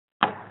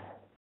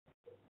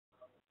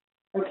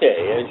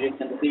Okay, as you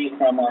can see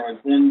from our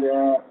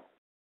agenda,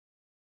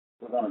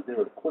 we're going to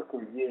do a quick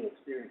review of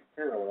series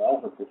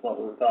parallel, which is what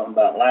we were talking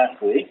about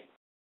last week.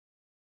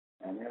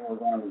 And then we're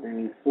going to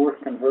do source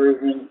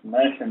conversions,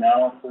 mesh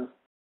analysis,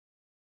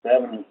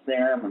 Thevenin's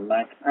theorem, and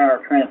max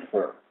power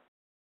transfer.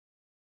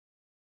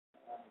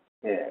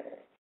 Okay.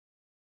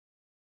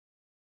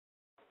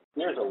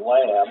 Here's a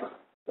lab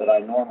that I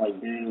normally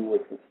do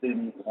with the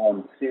students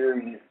on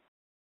series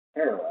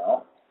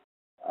parallel.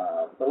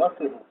 So let's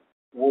just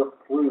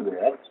work through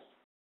this.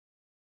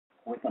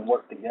 We can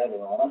work together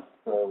on it.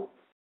 So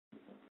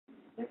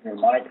if your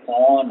mic's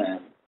on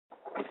and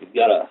if you've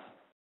got a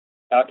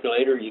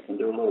calculator, you can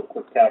do a little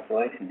quick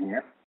calculation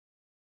here.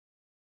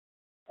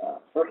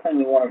 First thing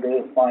we want to do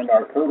is find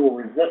our total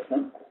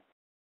resistance.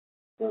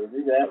 So to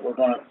do that, we're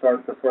going to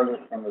start the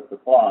furthest from the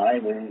supply.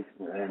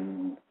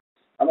 And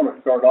I'm going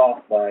to start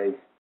off by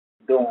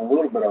doing a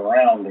little bit of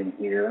rounding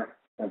here,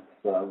 since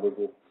we're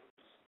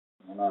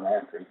not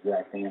after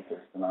exact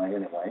answers tonight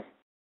anyway.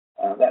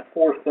 That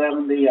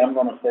 470, I'm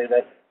going to say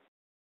that's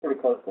pretty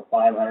close to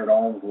 500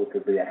 ohms, which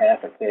would be a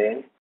half a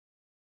K.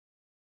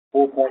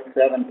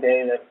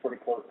 4.7K, that's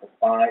pretty close to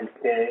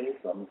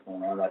 5K, so I'm just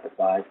going to round that to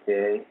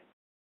 5K.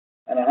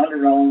 And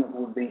 100 ohms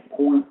would be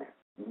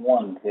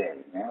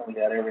 0.1K. Now we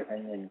got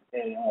everything in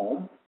K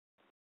ohms.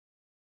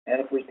 And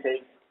if we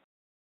take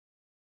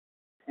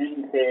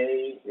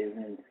 10K is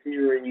in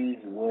series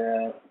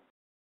with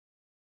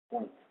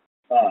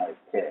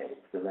 0.5K.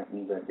 So that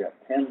means I've got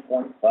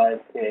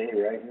 10.5K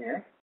right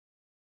here.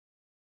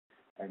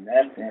 And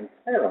that's in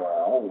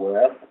parallel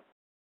with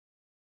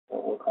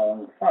what we're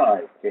calling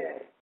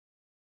 5K.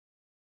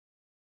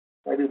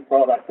 If I do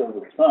product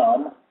over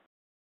sum,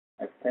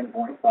 that's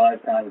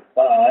 10.5 times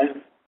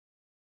 5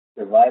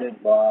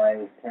 divided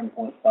by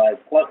 10.5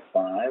 plus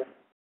 5.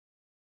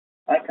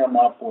 I come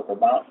up with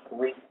about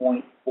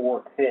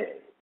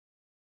 3.4K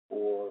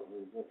for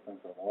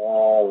resistance of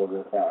all of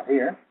this out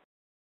here.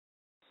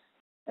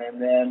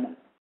 And then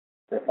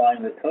to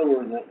find the total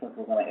resistance,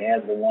 we're going to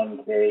add the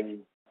 1K,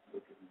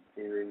 which is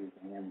in series,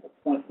 and the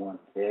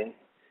 0.1K.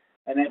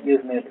 And that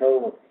gives me a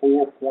total of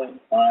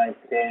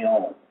 4.5K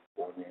ohms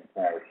for the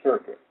entire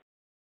circuit.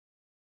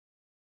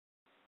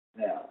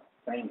 Now,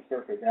 same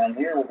circuit down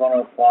here, we're going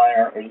to apply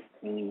our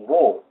 18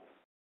 volts.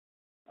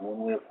 And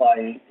when we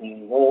apply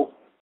 18 volts,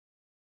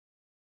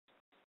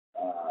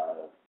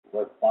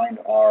 let's find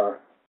our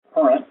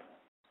current,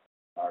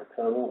 our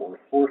total or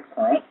source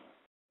current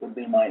would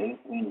be my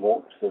 18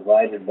 volts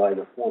divided by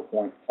the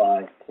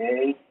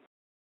 4.5K,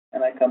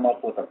 and I come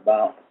up with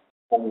about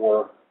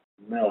 4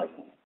 milliamps.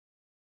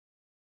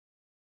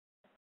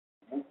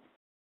 Okay.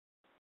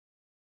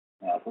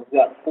 Now, if we've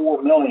got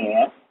 4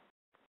 milliamps,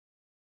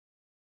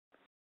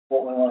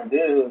 what we want to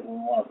do is we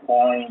want to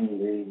find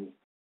the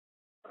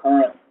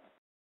current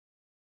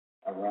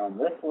around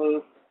this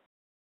loop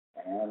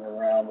and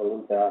around the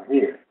loop out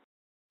here.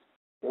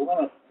 So we're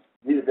going to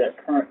use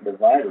that current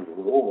divider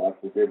rule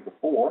like we did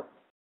before,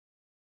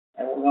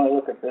 and we're going to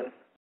look at this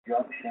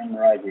junction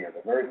right here,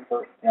 the very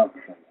first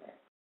junction there.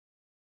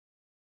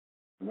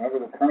 Remember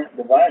the current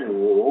divider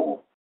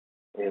rule,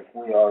 if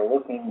we are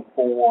looking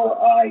for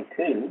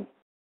I2,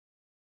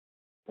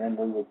 then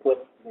we will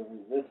put the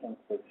resistance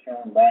that's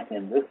shown back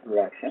in this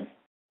direction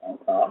on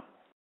top,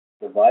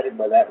 divided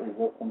by that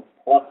resistance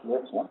plus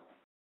this one,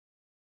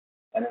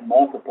 and then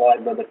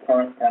multiplied by the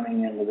current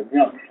coming into the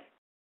junction.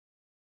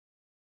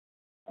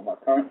 And my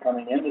current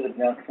coming into the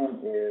junction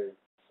is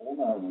 4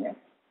 milliamps.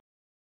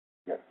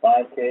 Got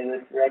 5K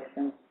this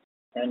direction,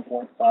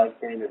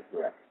 10.5K this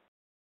direction.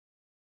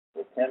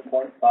 So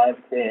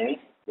 10.5K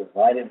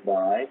divided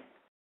by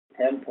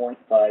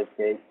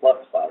 10.5K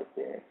plus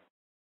 5K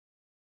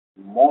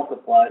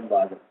multiplied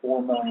by the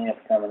 4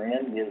 milliamps coming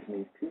in gives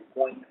me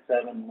 2.7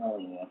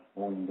 milliamps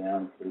going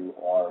down through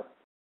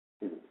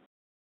R2.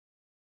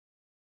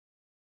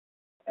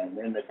 And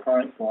then the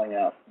current going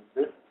out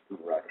this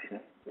direction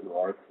through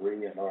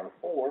R3 and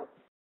R4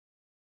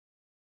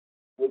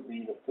 would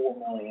be the 4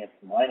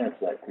 milliamps minus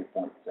that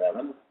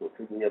 2.7, which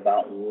would be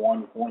about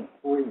 1.3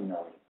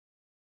 milliamps.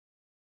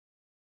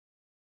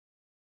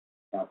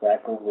 Now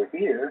back over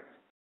here,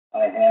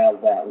 I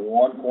have that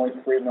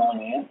 1.3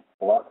 milliamps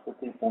plus the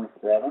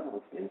 2.7,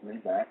 which gives me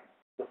back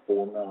the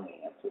 4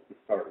 milliamps that we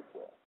started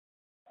with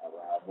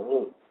around the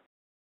loop.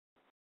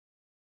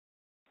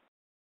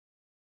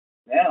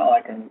 Now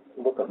I can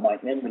look at my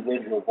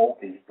individual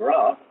voltage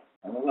drop,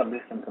 and we're going to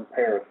do some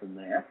comparison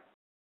there.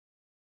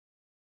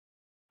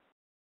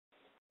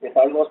 If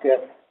I look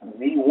at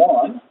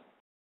V1,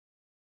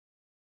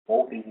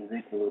 voltage is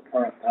equal to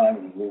current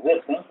times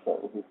resistance,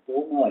 that would be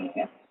 4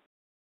 milliamps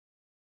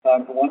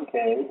times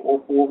 1K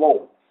or 4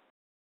 volts.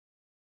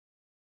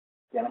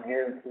 Down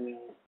here to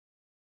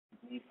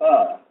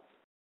V5,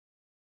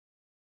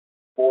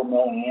 4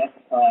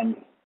 milliamps times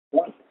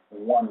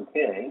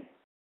 0.1K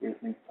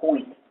gives me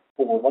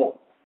 0.4 volts.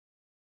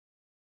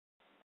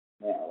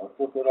 Now, let's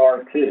look at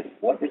R2.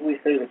 What did we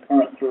say the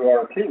current through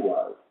R2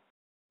 was?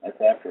 That's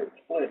after it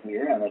split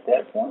here, and at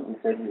that point we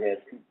said we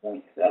had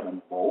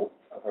 2.7 volts,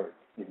 or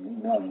excuse me,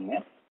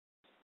 milliamps.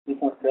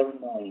 2.7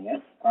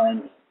 milliamps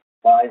times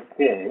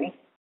 5K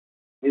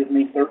gives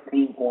me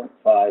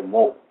 13.5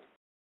 volts.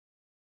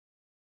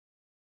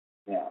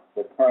 Now,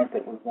 the current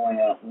that was going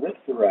out in this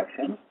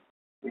direction,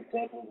 we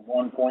said was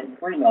 1.3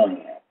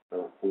 milliamps.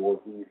 So for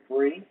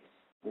V3,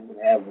 we would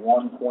have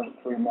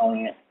 1.3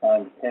 milliamps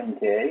times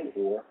 10K,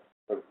 or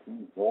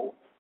 13 volts.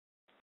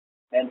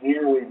 And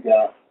here we've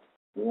got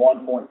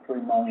 1.3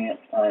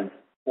 milliamps times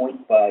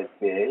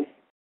 0.5K,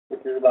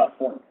 which is about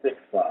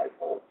 0.65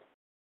 volts.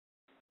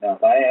 Now,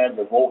 if I add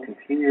the voltage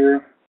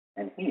here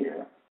and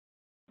here,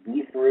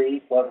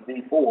 V3 plus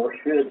V4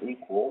 should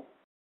equal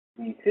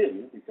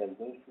V2, because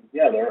those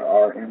together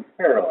are in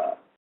parallel.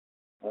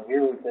 So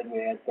here we said we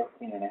had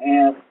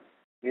 13.5.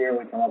 Here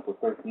we come up with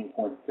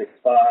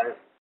 13.65.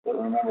 But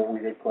remember, we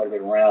did quite a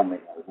bit of rounding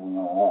as we went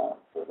along,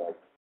 so that's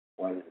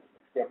why there's a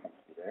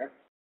discrepancy there.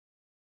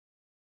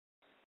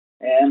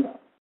 And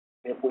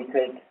if we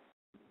take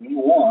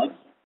V1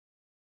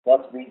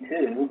 plus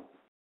V2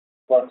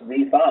 plus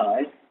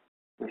V5,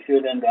 we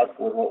should end up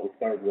with what we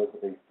started with,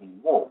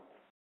 18 volts.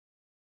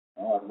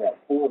 Now I've got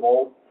 4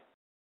 volts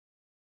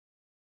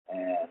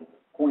and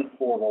 0.4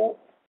 volts,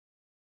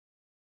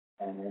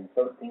 and then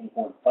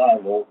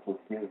 13.5 volts, which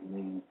gives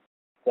me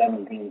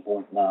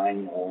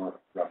 17.9, or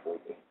roughly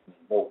 18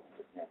 volts,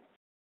 again,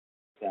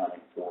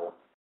 accounting for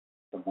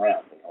some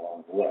rounding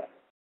along the way.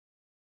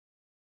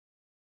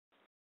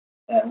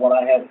 And what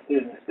I have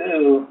students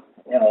do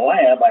in a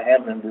lab, I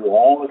have them do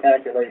all the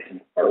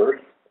calculations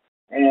first,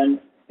 and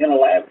in a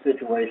lab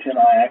situation,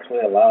 I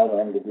actually allow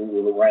them to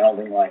do the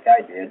rounding like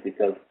I did,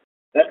 because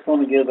that's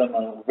going to give them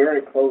a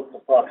very close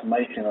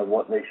approximation of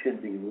what they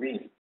should be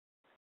reading.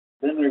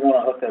 Then they're going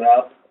to hook it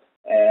up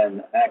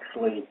and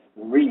actually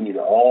read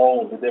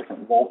all of the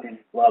different voltage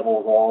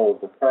levels, all of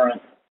the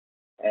currents,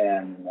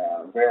 and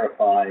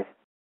verify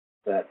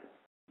that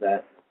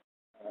that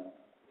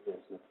is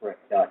the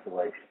correct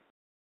calculation.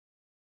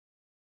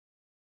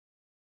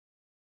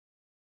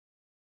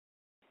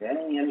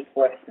 Any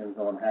questions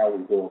on how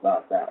we go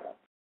about that one?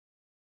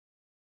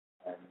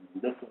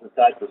 And this is the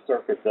type of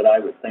circuit that I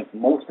would think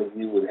most of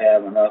you would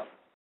have enough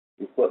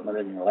equipment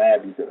in your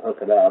lab you could hook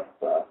it up.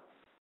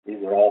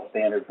 These are all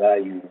standard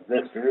value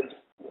resistors.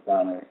 We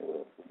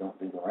don't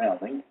do the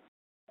rounding.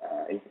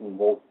 18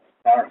 volt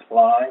power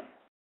supply,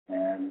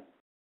 and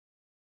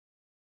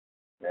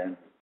then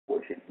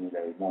we should need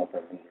a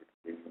multimeter to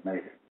do the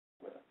measurement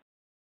with.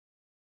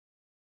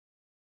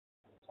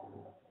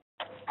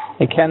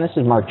 Hey Ken, this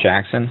is Mark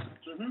Jackson.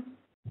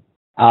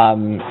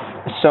 Mm-hmm.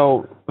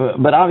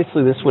 But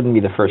obviously this wouldn't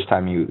be the first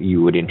time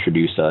you would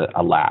introduce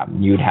a lab.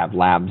 You'd have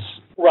labs.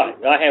 Right,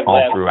 I have all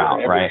labs throughout,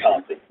 for every right?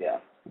 topic, yeah.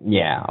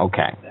 Yeah.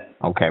 Okay.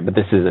 Okay, but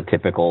this is a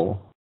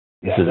typical.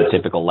 This is a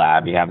typical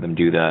lab. You have them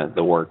do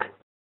the work,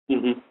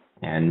 mm-hmm.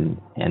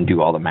 and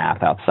do all the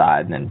math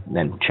outside, and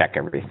then check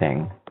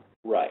everything.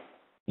 Right.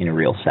 In a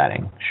real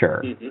setting.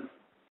 Sure. Mm-hmm.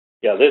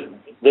 Yeah,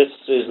 this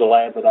is the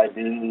lab that I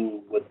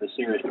do with the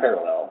series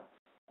parallel.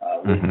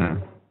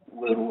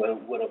 We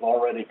would have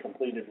already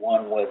completed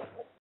one with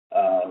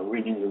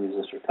reading the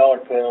resistor color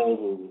code.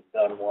 We've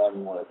done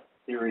one with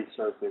series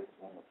circuits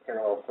and with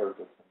parallel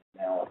circuits,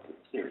 and now up to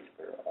the series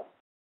parallel.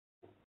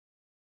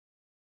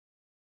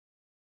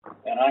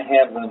 And I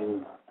have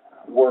them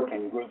work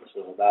in groups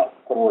of about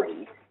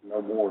 3,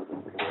 no more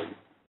than 3.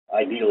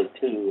 Ideally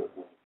 2, if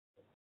we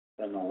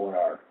depend on what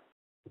our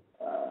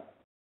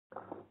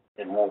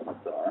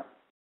enrollments are.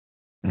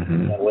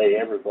 Mm-hmm. That way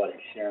everybody's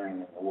sharing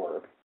in the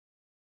work.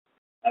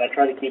 And I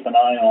try to keep an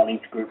eye on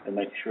each group to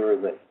make sure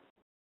that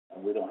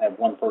we don't have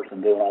one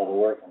person doing all the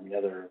work and the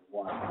other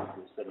one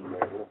just sitting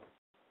there.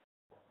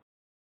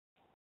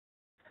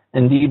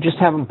 And do you just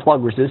have them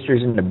plug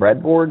resistors into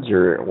breadboards,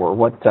 or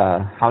what?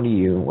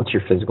 What's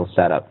your physical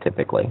setup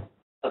typically?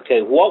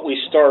 Okay, what we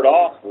start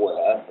off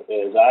with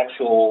is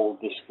actual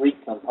discrete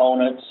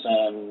components,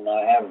 and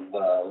I have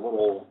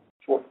little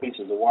short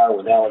pieces of wire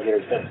with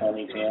alligator tips on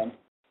each end,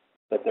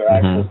 but they're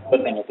actually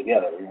putting it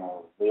together,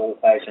 the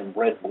old-fashioned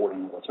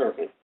breadboarding of a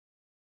circuit.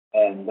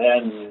 And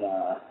then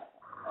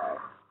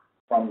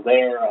from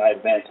there, I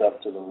advance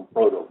up to the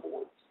proto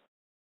boards.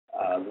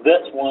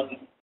 This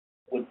one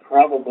would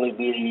probably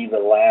be the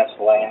last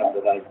lab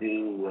that I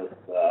do with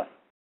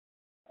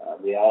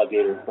the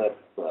alligator clip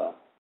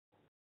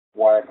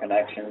wire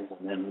connections,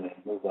 and then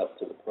we move up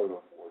to the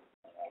proto board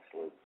and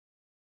actually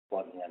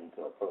plug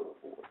into a proto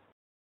board.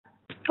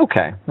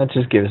 Okay, that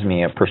just gives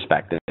me a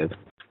perspective.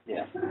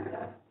 Yeah.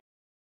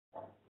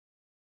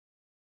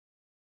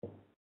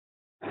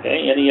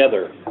 Okay, any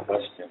other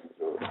questions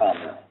or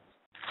comments?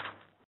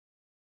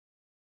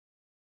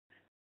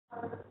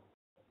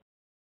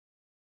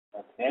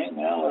 Okay,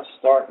 now let's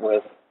start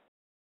with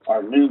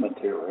our new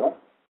material.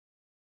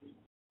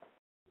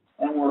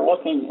 And we're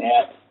looking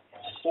at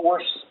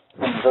source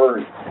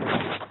conversion.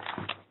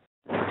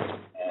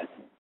 And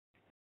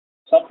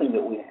something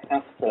that we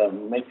have to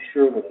make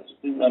sure that the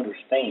student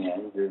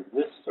understands is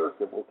this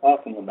circuit we're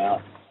talking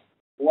about,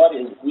 what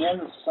is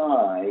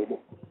inside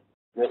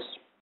this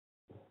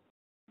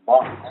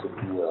box,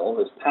 if you will,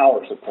 this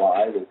power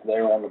supply that's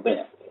there on the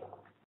bench.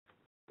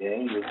 Okay?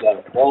 Okay, you've got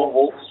a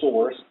 12-volt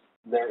source.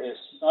 There is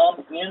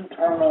some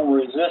internal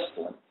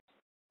resistance.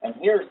 And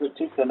here's the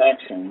two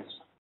connections.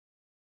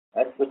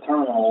 That's the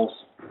terminals,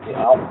 the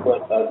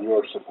output of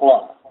your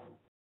supply.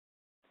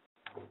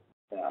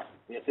 Now,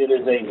 if it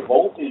is a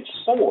voltage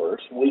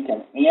source, we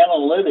can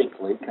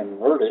analytically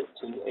convert it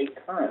to a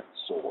current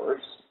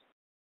source,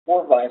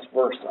 or vice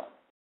versa.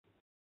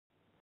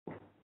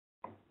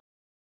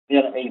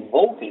 In a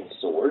voltage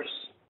source,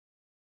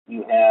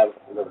 you have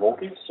the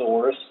voltage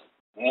source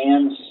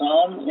and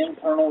some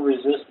internal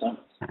resistance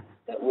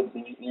that would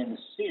be in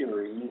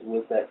series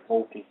with that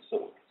voltage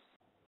source.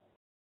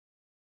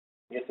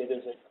 If it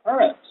is a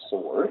current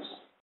source,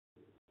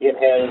 it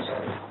has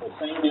the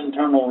same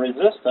internal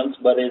resistance,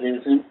 but it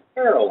is in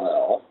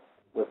parallel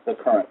with the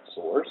current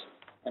source,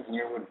 and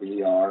here would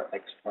be our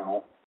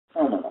external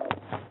terminal.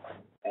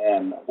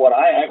 And what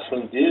I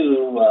actually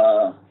do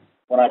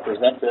when I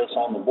present this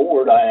on the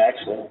board, I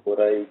actually put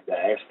a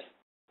dashed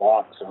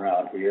box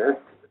around here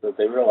so that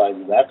they realize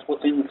that's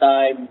what's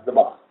inside the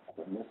box,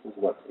 and this is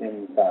what's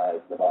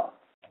inside the box.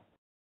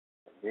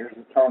 Here's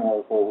the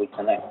terminal where we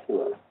connect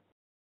to it.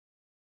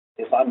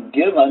 If I'm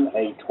given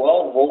a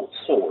 12-volt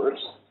source,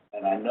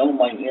 and I know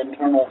my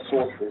internal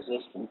source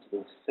resistance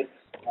is 6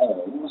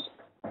 ohms,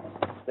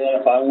 then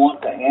if I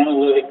want to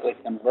analytically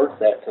convert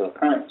that to a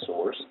current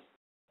source,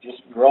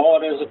 just draw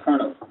it as a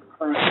current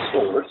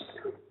source,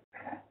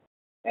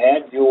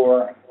 add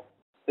your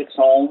 6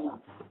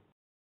 ohm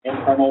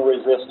internal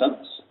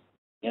resistance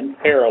in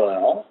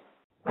parallel,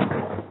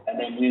 and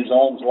then use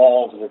Ohm's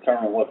law to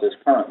determine what this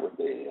current would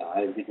be.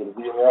 I is equal to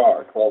V over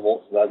R, 12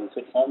 volts divided by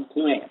 6 ohms,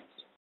 2 amps.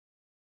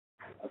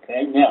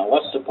 Okay, now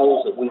let's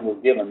suppose that we were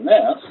given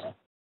this,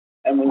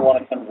 and we want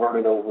to convert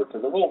it over to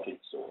the voltage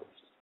source.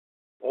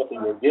 Well, if we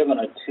were given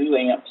a 2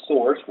 amp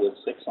source with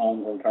 6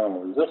 ohms internal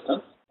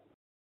resistance,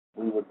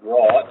 we would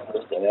draw it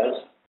just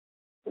as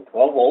the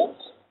 12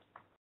 volts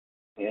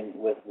and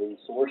with the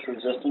source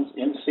resistance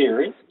in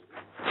series.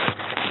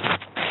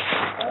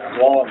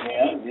 Law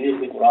again, V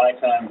is equal to I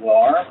times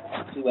R,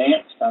 2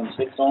 amps times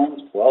 6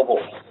 ohms, 12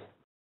 volts.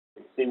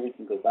 You see, we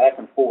can go back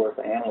and forth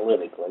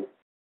analytically,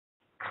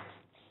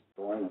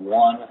 going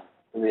one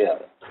to the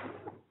other.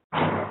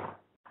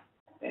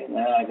 And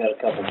now I got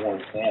a couple more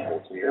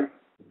examples here.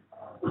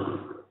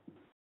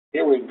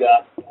 Here we've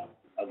got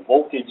a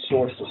voltage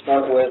source to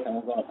start with, and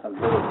we're going to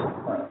convert it to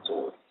a current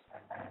source.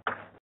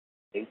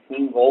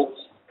 18 volts,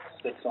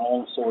 6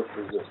 ohm source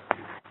resistance.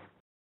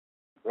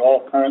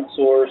 Draw a current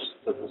source,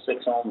 put the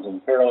 6 ohms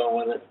in parallel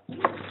with it.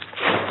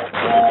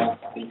 Draw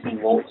 18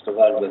 volts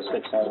divided by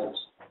 6 ohms,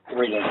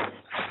 3 amps.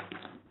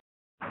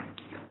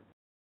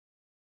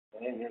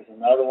 Okay, here's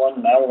another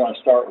one. Now we're going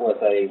to start with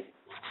a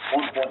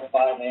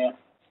 1.5 amp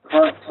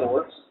current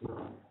source,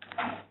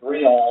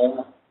 3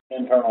 ohm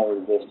internal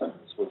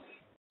resistance, which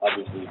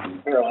obviously is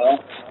in parallel.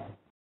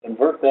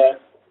 Convert that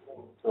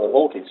to a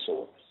voltage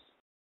source.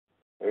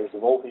 There's the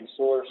voltage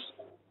source.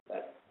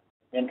 That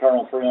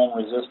internal 3 ohm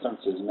resistance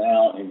is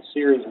now in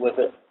series with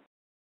it.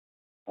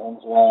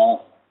 Ohm's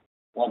law,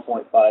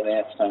 1.5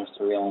 amps times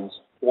 3 ohms,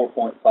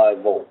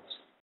 4.5 volts.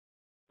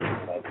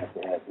 That's what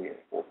we have here,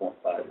 4.5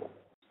 volts.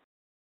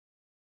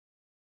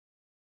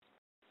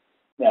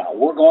 Now,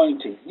 we're going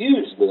to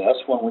use this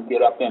when we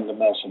get up into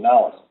mesh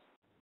analysis.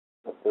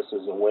 But this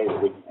is a way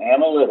that we can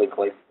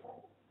analytically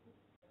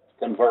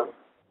convert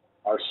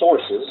our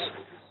sources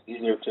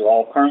either to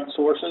all current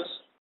sources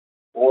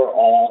or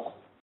all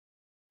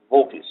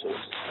voltage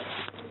sources.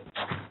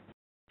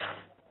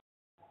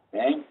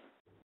 Okay?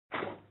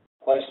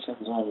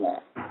 Questions on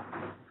that?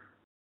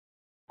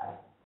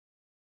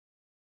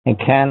 Hey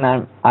Ken,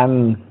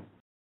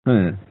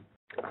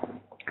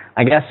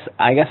 I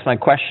guess my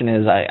question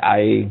is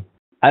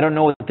I don't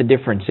know what the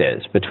difference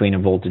is between a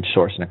voltage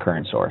source and a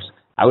current source.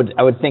 I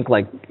would think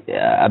like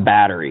a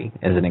battery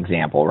as an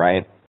example,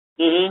 right?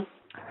 Mm-hmm.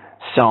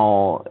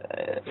 So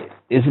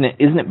isn't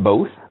it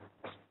both?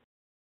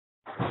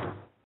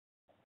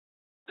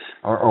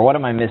 Or what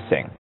am I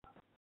missing?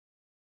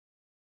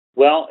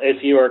 Well,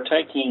 if you are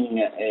taking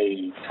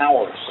a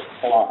power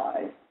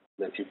supply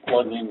that you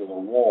plug into the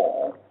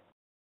wall,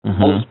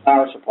 most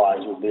power supplies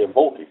would be a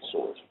voltage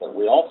source, but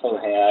we also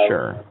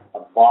have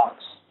a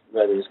box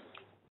that is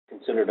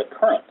considered a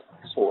current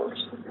source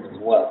as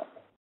well.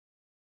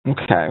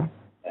 Okay.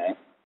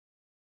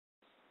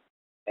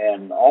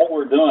 And all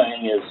we're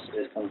doing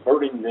is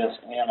converting this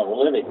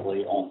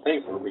analytically on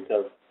paper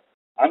because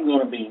I'm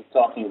going to be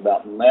talking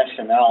about mesh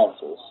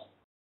analysis,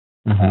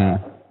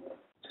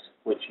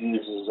 which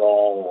uses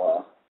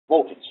all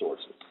voltage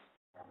sources.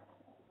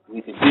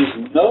 We could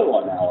use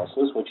nodal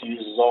analysis, which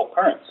uses all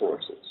current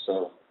sources.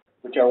 So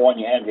whichever one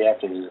you have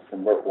to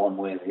convert one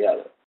way or the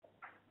other.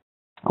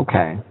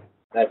 Okay.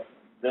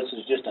 This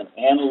is just an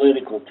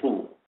analytical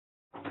tool.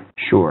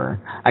 Sure.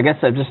 I guess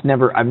I've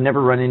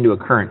never run into a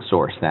current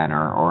source then,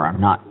 or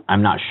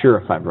I'm not sure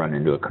if I've run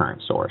into a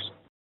current source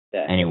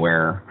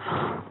anywhere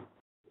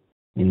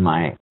in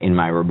my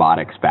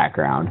robotics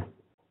background.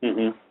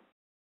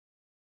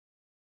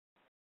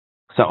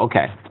 So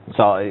okay,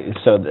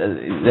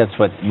 that's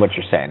what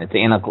you're saying. It's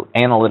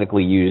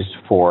analytically used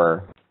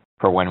for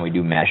when we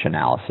do mesh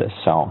analysis.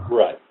 So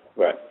Right.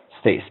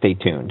 Stay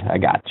tuned. I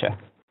gotcha.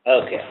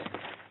 Okay.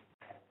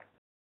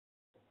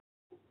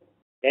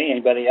 Okay.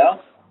 Anybody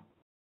else?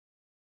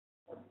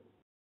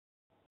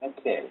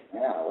 Okay.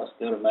 Now let's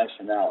do the mesh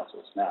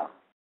analysis. Now,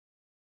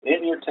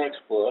 in your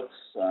textbooks,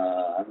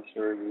 I'm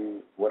sure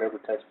whatever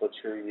textbooks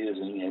you're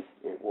using,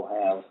 it will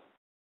have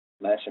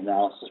mesh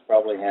analysis.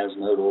 Probably has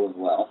Nodal as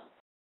well.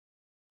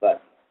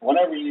 But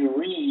whenever you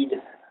read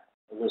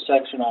the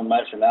section on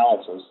mesh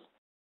analysis,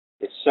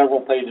 it's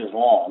several pages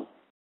long,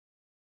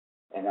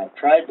 and I've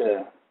tried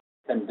to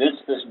condense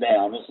this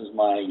down. This is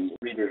my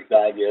Reader's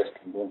Digest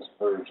condensed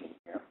version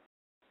here,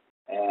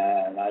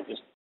 and I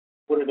just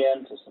put it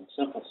into some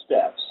simple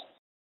steps.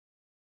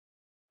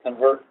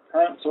 Convert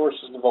current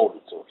sources to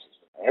voltage sources.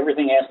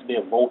 Everything has to be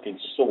a voltage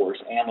source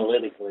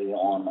analytically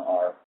on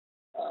our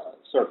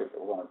circuit that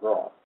we're going to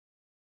draw.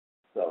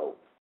 So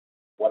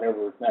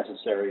whatever is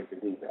necessary to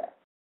do that.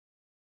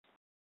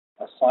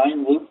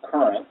 Assign loop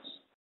currents.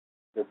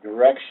 The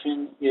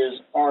direction is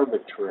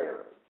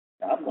arbitrary.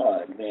 Now I'm going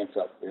to advance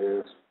up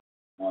this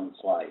one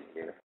slide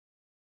here.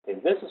 Okay,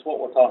 this is what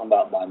we're talking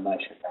about by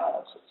mesh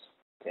analysis.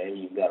 Okay,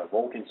 you've got a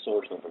voltage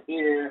source over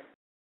here.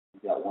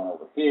 You've got one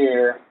over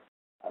here.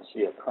 I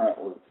see a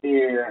current loop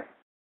here.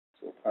 I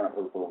see a current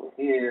loop over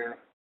here.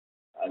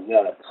 I've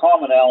got a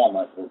common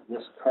element that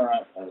this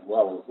current as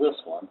well as this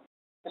one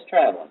is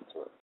traveling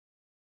through.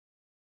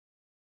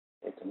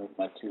 Okay, to make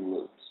my two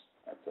loops.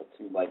 That's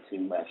a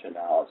 2x2 mesh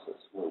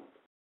analysis loop.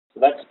 So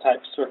that's the type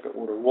of circuit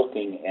we're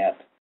looking at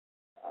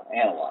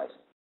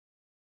analyzing.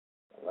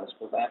 So let's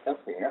go back up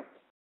here.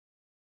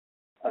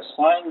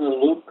 Assign the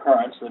loop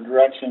currents, the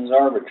direction is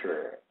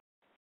arbitrary.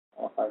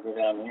 Well, if I go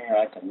down here,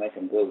 I can make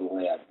them go the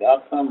way I've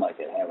got them. I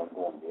could have them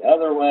going the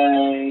other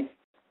way.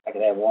 I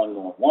could have one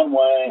going one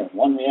way and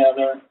one the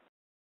other.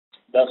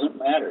 Doesn't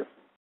matter.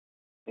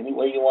 Any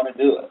way you want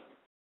to do it.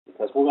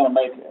 Because we're going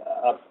to make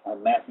up a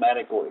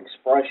mathematical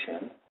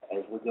expression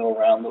as we go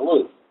around the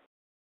loop.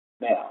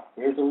 Now,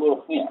 here's a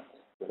little hint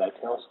that I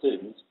tell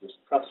students. Just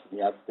trust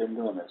me, I've been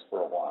doing this for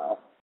a while.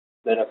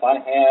 That if I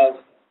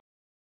have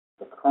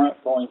the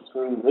current going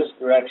through this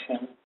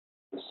direction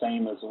the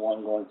same as the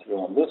one going through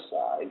on this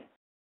side,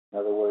 in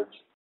other words,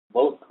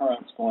 both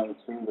currents going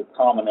through the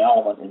common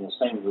element in the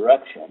same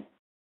direction,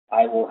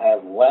 I will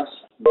have less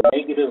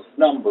negative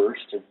numbers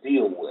to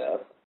deal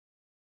with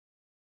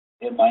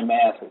in my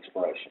math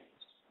expressions.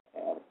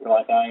 And if you're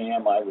like I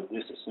am, I would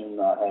just as soon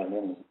not have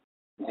any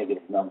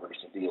negative numbers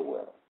to deal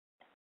with.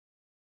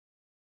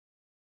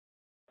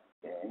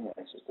 Okay,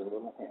 that's just a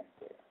little hint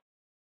there.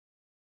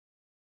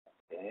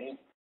 Okay.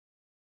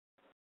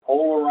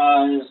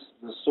 Polarize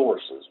the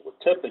sources. Well,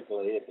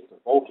 typically, if it's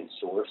a voltage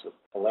source, the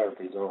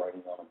polarity is already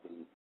going to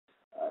be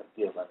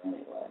given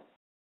anyway.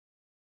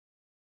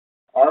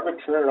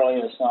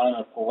 Arbitrarily assign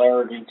a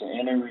polarity to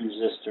any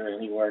resistor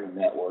anywhere in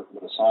the network,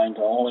 but assign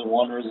to only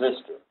one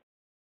resistor.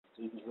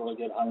 Students really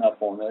get hung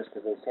up on this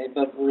because they say,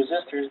 but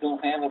resistors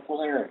don't have a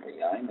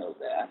polarity. I know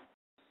that.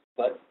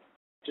 But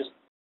just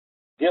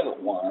give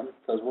it one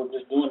because we're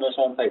just doing this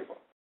on paper.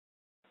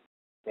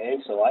 Okay,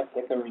 so I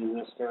pick a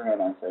resistor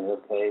and I say,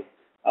 okay,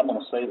 I'm going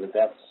to say that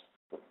that's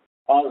the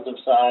positive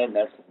side and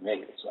that's the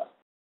negative side.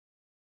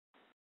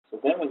 So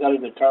then we've got to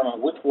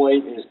determine which way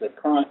is the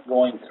current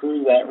going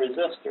through that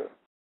resistor.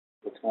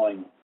 It's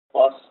going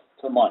plus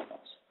to minus.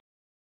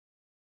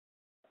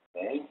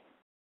 Okay,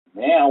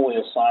 now we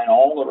assign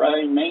all the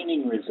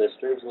remaining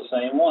resistors the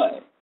same way.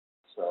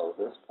 So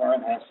this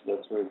current has to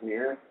go through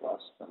here,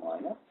 plus to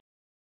minus.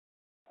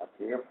 Up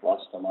here,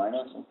 plus to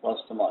minus, and plus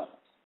to minus.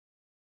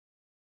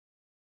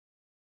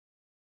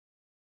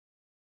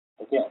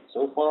 Again,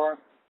 so far,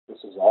 this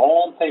is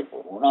all on paper.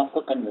 We're not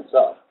hooking this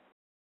up.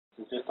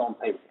 This is just on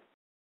paper,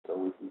 so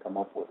we can come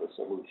up with a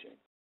solution.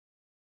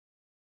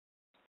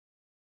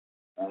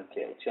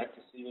 Okay, check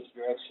to see which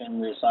direction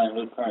the assigned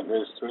loop current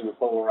goes through the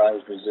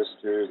polarized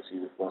resistor. It's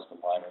either plus to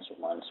minus or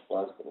minus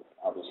plus, but it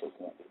obviously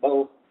can't be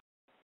both.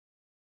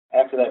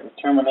 After that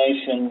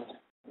determination,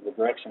 the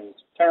direction is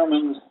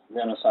determined,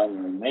 then assign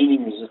the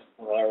remaining resistor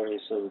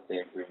polarities so that they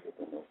agree with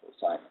the initial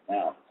assignment.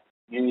 Now,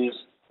 use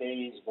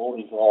K's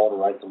voltage law to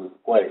write the loop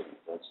equation.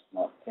 That's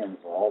not Ken's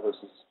law, this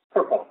is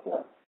Kirchhoff's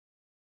law.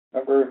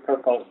 Remember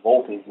Kirchhoff's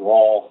voltage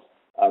law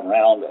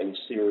around a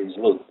series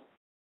loop.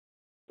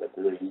 That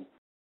the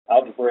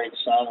algebraic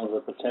sum of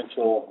the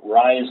potential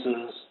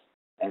rises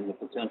and the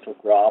potential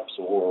drops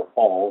or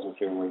falls,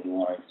 whichever way you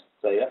want to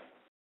say it,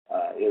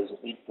 is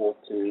equal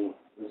to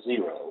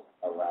 0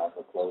 around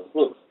the closed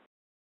loop.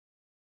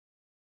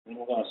 Then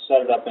we're going to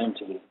set it up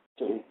into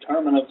the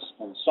determinants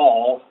and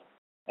solve,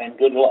 and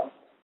good luck.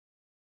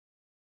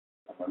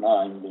 Number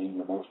 9 being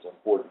the most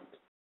important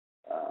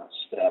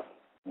step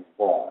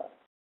involved.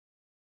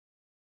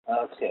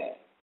 Okay,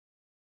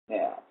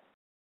 now,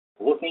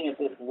 looking at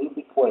this loop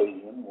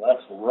equation,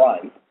 let's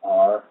write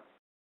our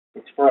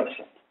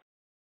expression.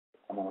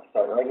 I'm going to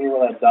start right here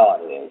where that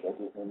dot is. That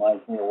just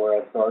reminds me of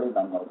where I started.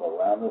 I'm going to go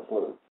around this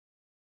loop.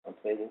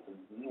 Okay, this is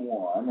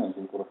V1 is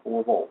equal to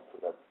 4 volts. So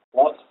that's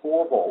plus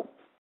 4 volts.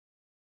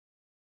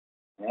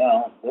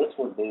 Now, this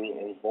would be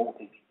a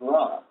voltage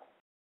drop.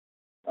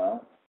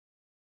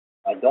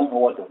 I don't know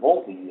what the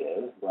voltage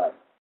is, but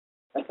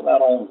think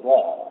about Ohm's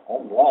law.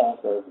 Ohm's law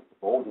says that the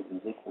voltage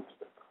is equal to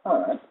the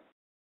current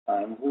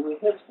times the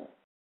resistance.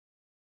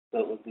 So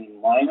it would be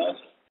minus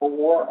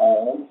 4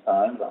 ohms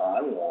times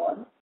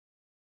I1.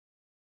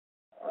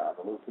 Around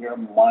the loop here,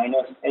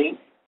 minus 8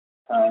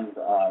 times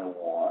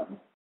I1.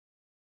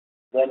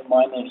 Then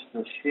minus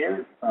the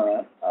shared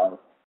current of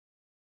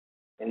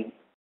 8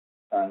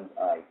 times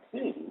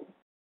I2.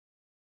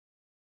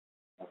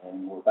 And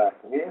then we're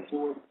back to here, so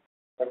we'll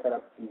set that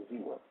up to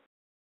 0.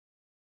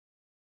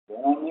 Then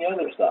on the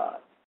other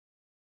side,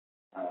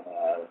 I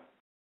have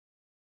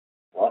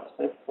plus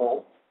 6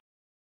 volts,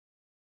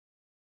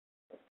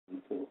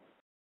 V2,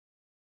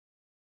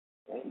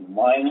 okay,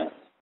 minus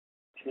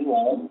 2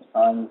 ohms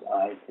times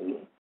I2,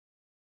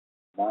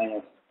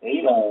 minus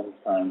 8 ohms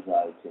times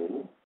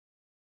I2,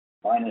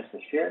 minus the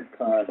shared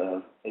current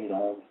of 8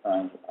 ohms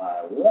times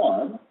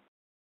I1.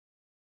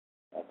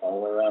 That's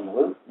all the way around the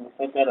loop, and we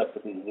set that up to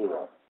be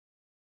 0.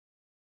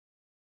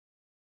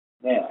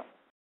 Now,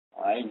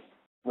 I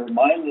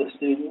remind the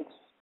students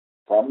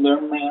from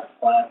their math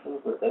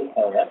classes that they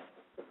had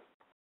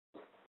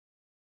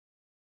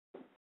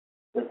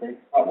that they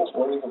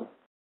probably have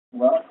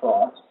run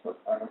across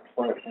an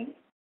expression,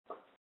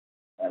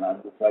 and I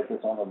just write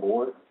this on the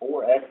board,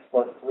 4x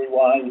plus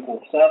 3y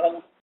equals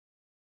 7,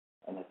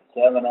 and it's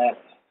 7x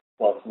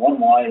plus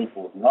 1y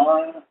equals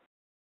 9,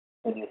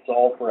 and you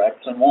solve for x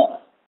and y.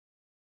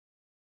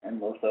 And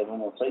most of them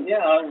will say, yeah,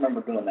 I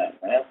remember doing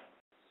that math.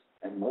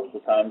 And most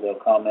of the time they'll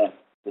comment,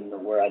 didn't know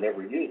where I'd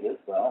ever use it.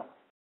 Well,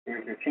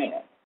 here's your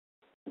chance.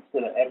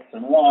 Instead of x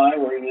and y,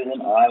 we're using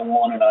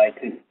I1 and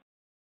I2.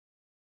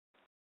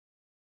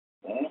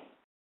 Okay?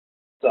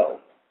 So,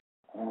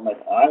 I'm going to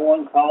make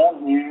I1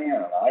 column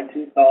here, and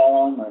I2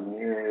 column, and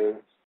here is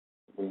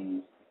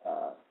the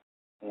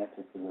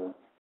answer to the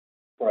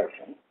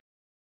expression.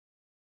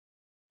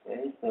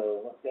 Okay,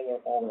 so let's get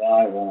up all the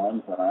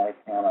I1s, and I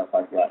count up,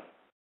 I've got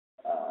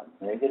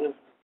negative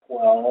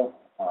 12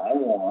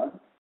 I1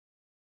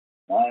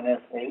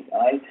 minus 8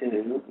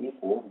 I2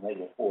 equals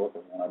negative 4,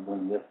 because when I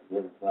bring this to the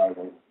other side,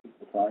 they keep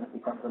the sign, it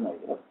becomes a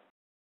negative.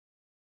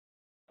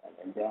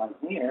 And then down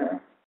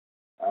here,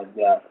 I've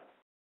got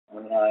how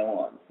many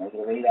I1?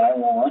 Negative 8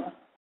 I1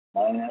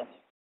 minus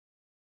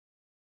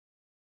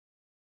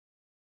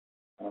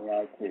how many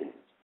I2?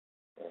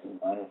 Okay,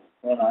 minus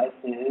 10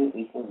 I2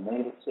 equals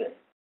negative 6.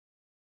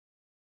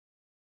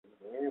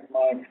 There's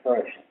my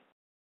expression.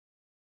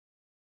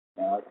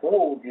 Now, I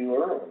told you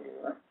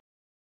earlier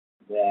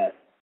that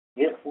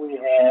if we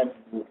had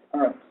the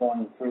current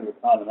flowing through the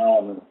common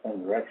element in the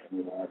same direction,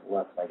 we would have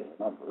less negative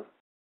numbers.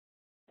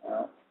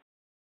 Now,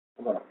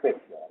 we're going to fix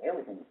that.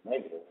 Everything's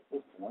negative at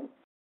this point.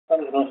 So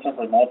I'm just going to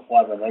simply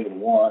multiply by negative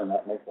 1, and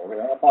that makes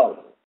everything a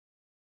positive.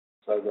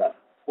 So I've got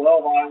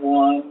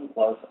 12I1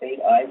 plus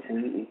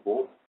 8I2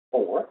 equals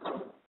 4,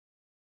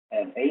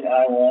 and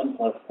 8I1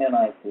 plus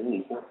 10I2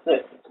 equals 6.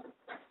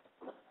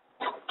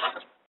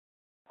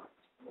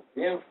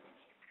 Yeah.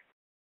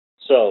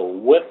 So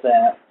with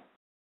that,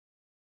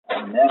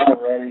 I'm now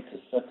ready to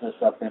set this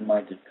up in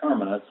my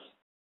determinants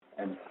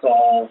and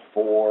solve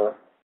for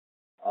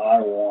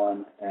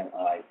I1 and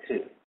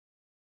I2.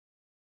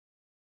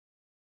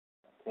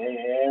 Okay,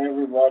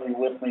 everybody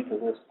with me to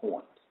this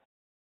point?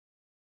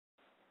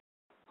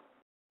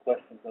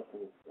 Questions up to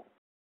this point?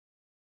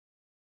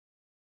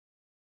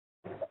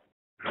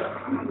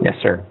 Yes,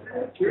 sir.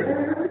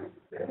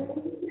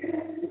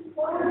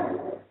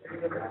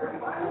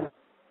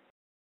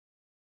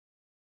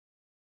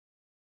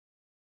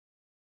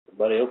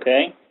 Everybody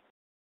okay?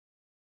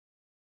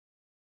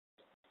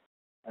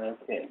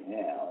 Okay,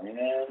 now in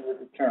the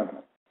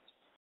determinant.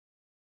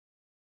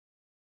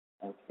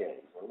 Okay,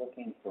 we're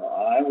looking for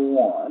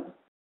I1.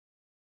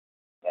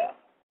 Yeah,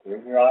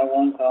 here's your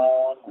I1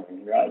 column,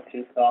 here's your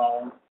I2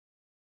 column,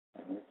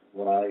 and this is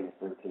what I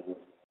refer to as the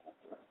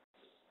answer.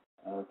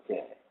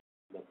 Okay,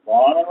 the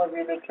bottom of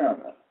your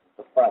determinant,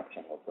 the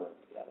fraction we'll put it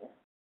together.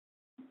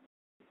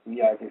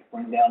 See, I just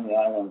bring down the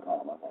I1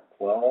 column. I've got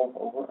 12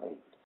 over 8.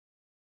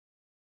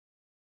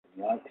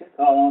 In the I2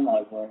 column,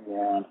 I bring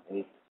down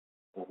 8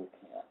 over 10.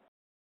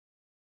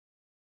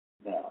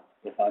 Now,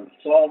 if I'm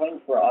solving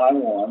for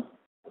I1,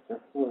 with this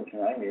solution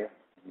right here,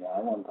 in the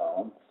I1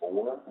 column,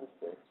 4 and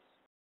 6,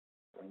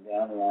 bring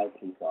down the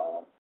I2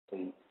 column,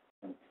 8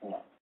 and 10.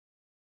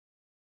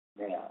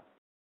 Now,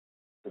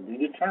 to do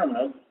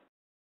determinants,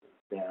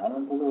 down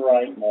and to the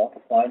right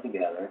multiplied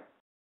together,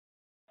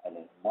 and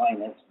then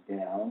minus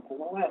down to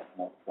the left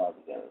multiplied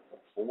together.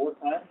 So 4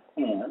 times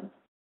 10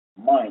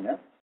 minus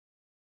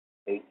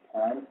 8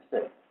 times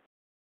 6.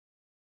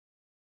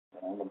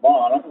 And on the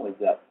bottom, we've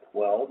got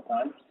 12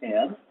 times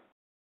 10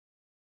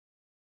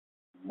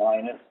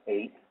 minus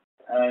 8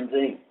 times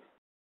 8.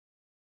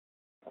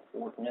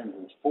 4 tens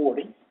is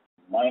 40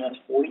 minus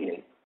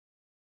 48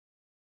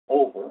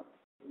 over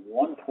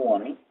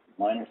 120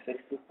 minus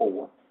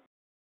 64.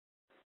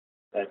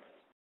 That's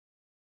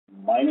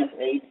minus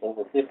 8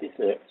 over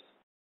 56,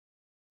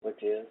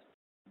 which is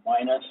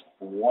minus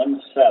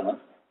 1/7,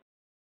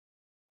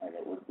 and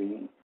it would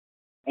be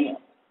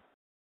amps,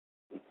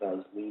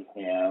 because we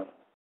have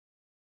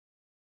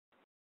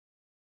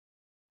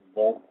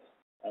volts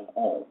and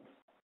ohms.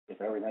 If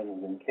everything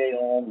was in K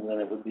ohms, then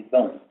it would be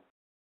ohms.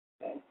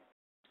 Okay?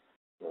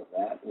 So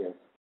that is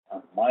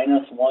a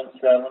minus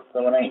 1/7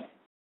 of an amp.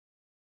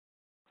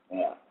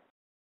 Now,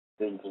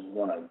 things is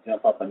going to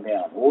jump up and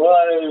down.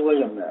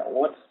 Wait a minute.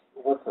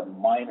 What's a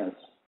minus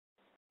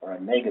or a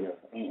negative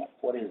amp?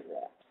 What is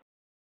that?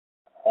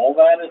 All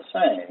that is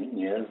saying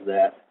is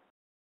that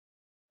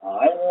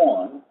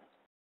I1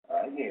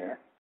 right here,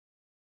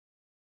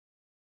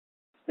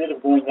 instead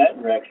of going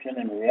that direction,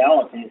 in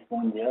reality it's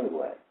going the other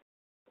way.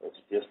 It's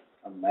just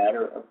a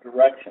matter of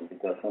direction,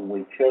 because when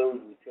we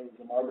chose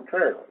them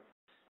arbitrarily.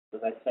 So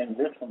that's saying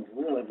this one's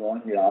really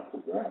going the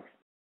opposite direction.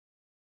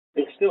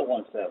 It's still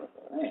 1/7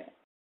 of an amp.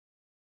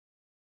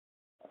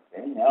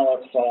 Okay, now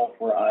let's solve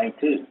for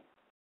I2.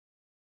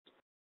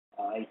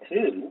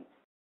 I2,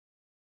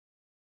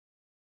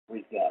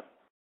 we've got,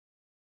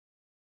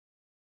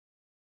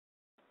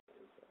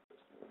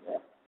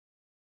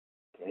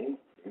 okay,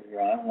 here's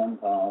your I1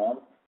 column,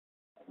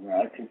 and your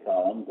I2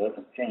 column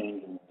doesn't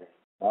change in the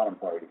bottom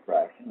part of the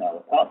fraction. Now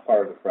the top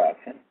part of the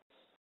fraction,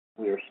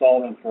 we are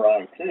solving for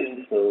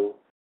I2, so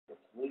the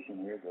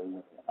solution here goes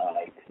into the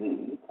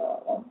I2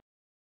 column.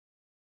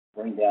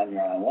 Bring down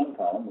your I1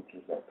 column, which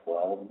is that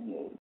 12 and the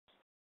 8.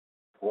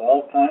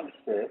 12 times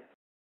 6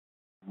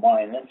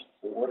 minus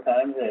 4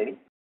 times 8.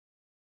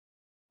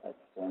 That's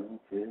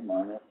 72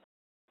 minus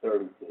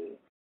 32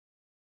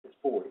 is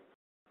 40.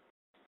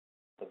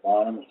 The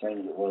bottom, the same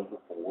as it was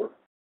before.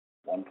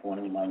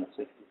 120 minus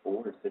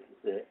 64 is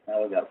 56.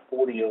 Now we've got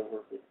 40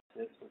 over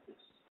 56, which is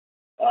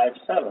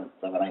 5/7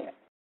 of an amp.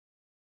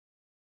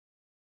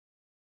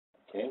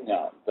 Okay,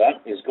 now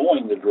that is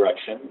going the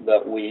direction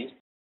that we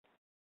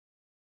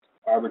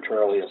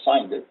arbitrarily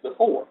assigned it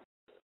before.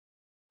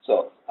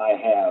 So I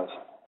have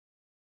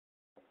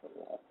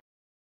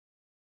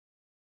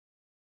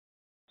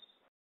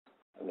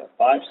I've got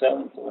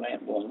 5/7 of an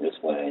amp going this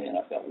way, and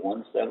I've got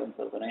 1/7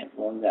 of an amp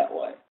going that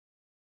way.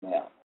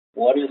 Now,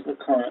 what is the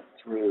current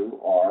through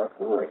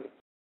R3?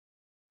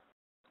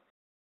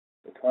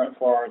 The current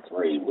for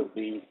R3 would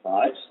be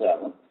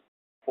 5/7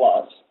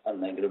 plus a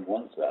negative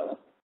 1/7,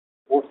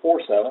 or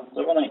 4/7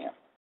 of an amp,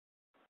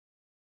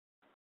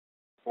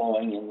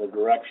 flowing in the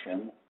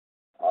direction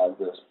of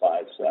this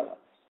 5/7.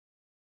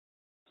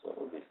 So it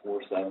would be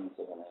 4/7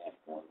 of an amp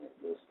going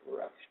in this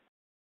direction.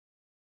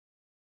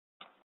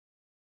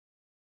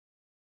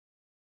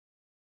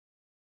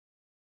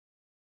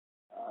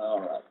 All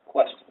right,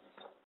 questions?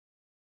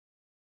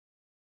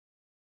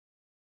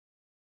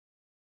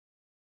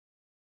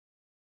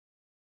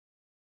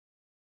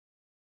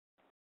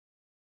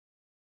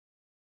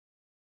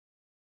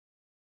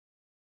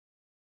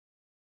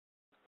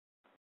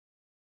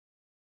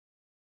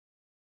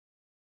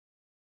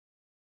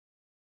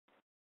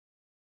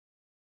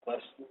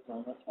 Questions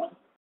on this one?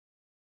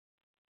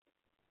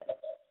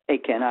 Hey,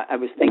 Ken, I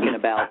was thinking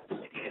about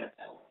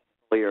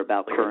earlier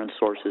about current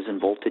sources and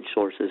voltage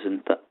sources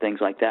and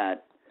things like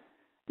that.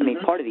 I mean,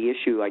 part of the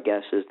issue, I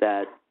guess, is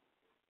that,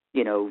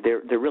 you know,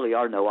 there really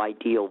are no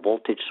ideal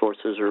voltage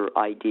sources or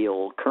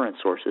ideal current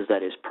sources,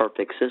 that is,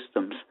 perfect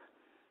systems.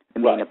 I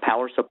mean, a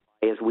power supply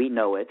as we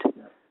know it,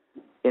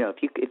 you know,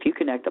 if you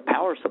connect a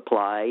power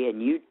supply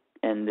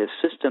and the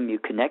system you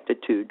connect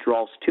it to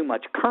draws too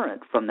much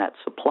current from that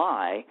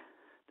supply,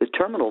 the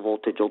terminal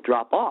voltage will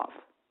drop off.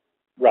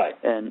 Right.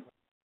 And,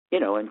 you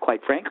know, and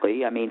quite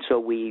frankly, I mean, so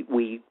we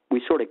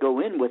sort of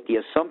go in with the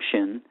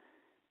assumption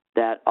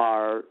that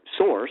our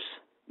source,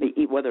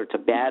 whether it's a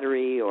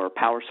battery or a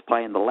power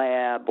supply in the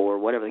lab or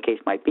whatever the case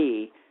might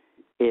be,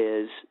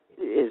 is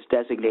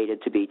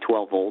designated to be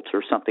 12 volts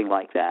or something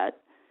like that.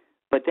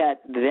 But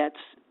that's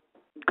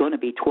going to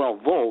be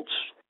 12 volts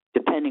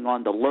depending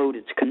on the load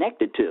it's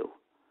connected to.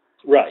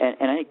 Right.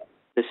 And I think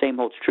the same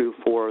holds true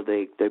for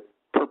the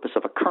purpose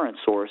of a current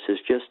source, is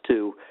just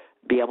to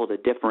be able to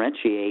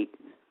differentiate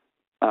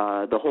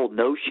the whole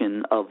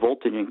notion of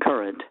voltage and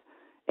current.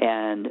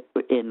 And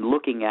in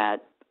looking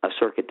at a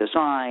circuit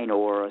design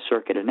or a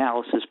circuit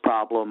analysis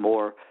problem,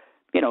 or,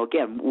 you know,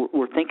 again,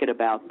 we're thinking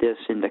about this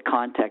in the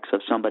context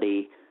of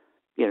somebody,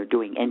 you know,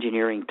 doing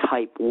engineering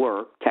type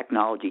work,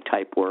 technology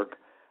type work,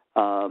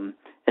 and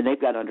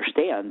they've got to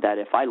understand that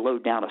if I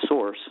load down a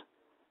source,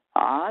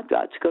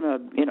 that's going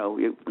to, you know,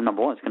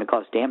 number one, it's going to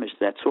cause damage to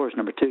that source.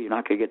 Number two, you're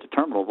not going to get the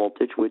terminal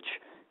voltage, which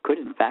could,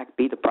 in fact,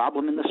 be the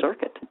problem in the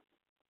circuit.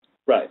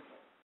 Right.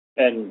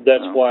 And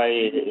that's why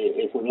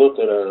if we look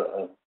at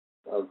a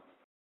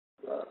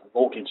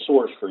voltage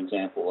source, for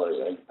example,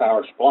 a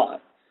power supply,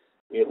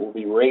 it will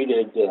be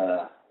rated,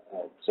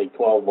 say,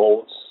 12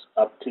 volts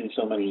up to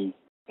so many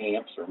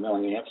amps or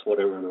milliamps,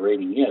 whatever the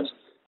rating is.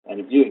 And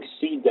if you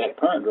exceed that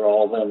current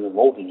draw, then the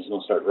voltage is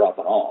going to start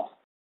dropping off.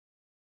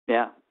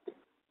 Yeah.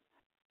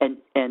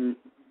 And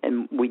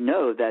And we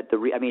know that the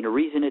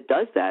reason it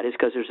does that is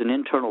because there's an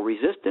internal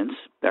resistance.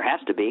 There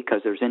has to be,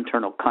 because there's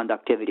internal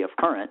conductivity of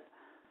current.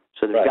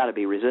 So there's got to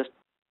be resistance.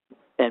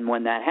 And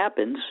when that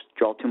happens,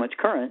 draw too much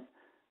current.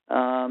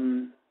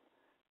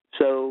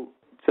 So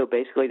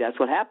basically, that's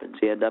what happens.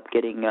 You end up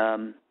getting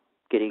a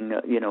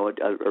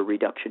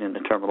reduction in the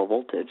terminal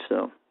voltage.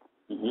 So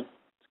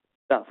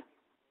stuff.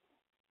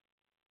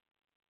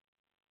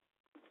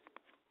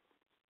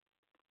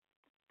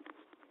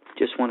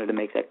 Just wanted to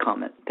make that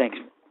comment. Thanks,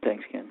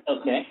 Ken.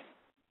 Okay.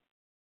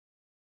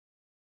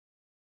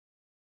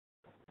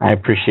 I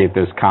appreciate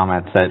those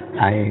comments.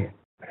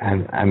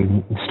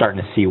 I'm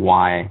starting to see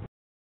why.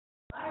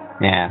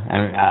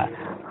 Yeah,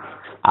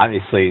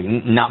 obviously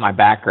not my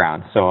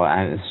background, so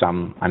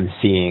I'm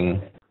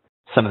seeing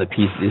some of the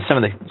pieces,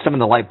 some of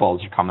the light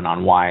bulbs are coming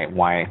on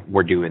why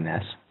we're doing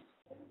this.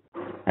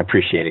 I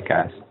appreciate it,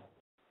 guys.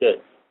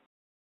 Good.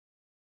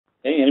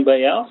 Hey,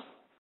 anybody else?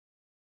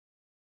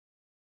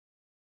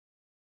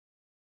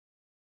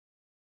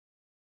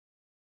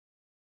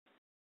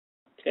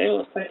 Okay,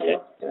 let's take a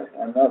look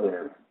at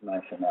another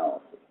mesh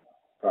analysis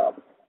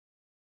problem.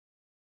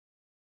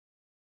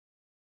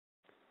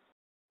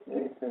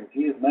 Okay, so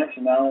use mesh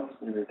analysis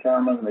to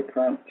determine the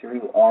current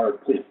through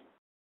R2.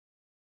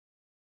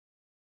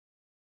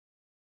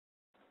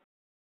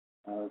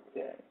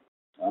 Okay,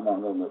 I'm not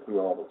going to go through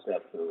all the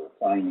steps of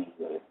finding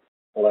the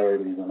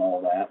polarities and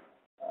all that.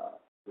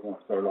 We're going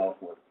to start off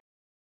with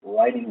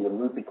writing the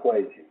loop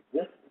equation.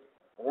 This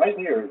right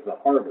here is the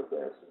heart of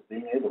this, is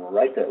being able to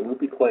write that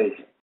loop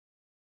equation.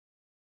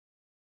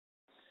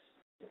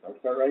 If I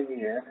start right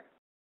here,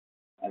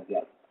 I've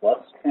got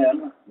plus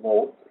 10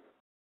 volts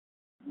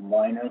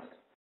minus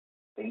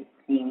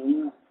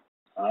 18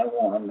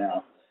 I1.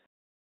 Now,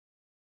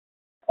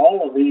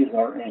 all of these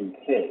are in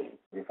K.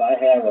 If I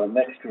have a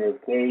mixture of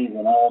Ks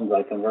and ohms,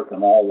 I convert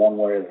them all one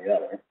way or the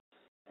other.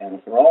 And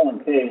if they're all in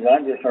Ks,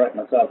 I just write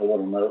myself a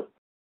little note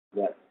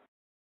that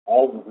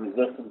all the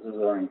resistances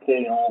are in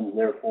K ohms,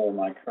 therefore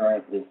my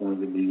current is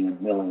going to be in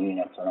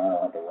milliamps, and I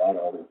don't have to write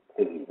all these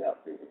Ks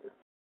out through here.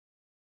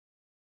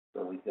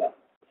 So we've got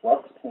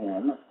plus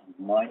 10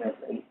 minus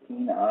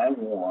 18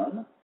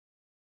 I1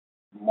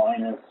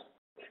 minus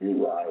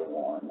 2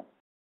 I1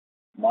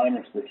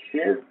 minus the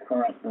shared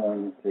current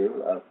going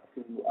through of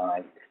 2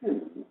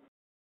 I2.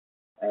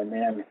 And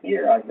then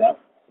here I've got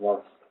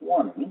plus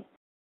 20.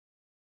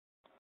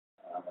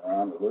 I'm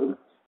around the loop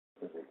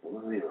is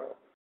equal to 0.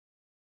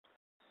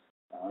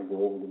 Now I go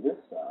over to this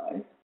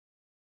side,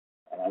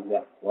 and I've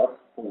got plus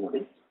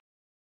 40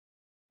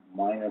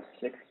 minus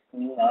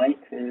 16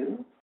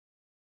 I2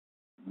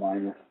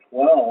 minus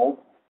 12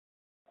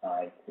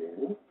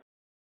 I2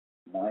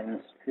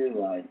 minus 2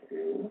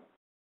 I2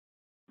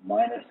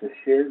 minus the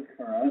shared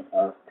current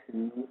of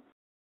 2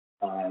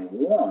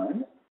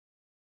 I1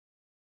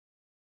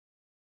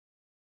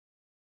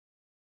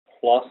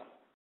 plus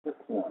the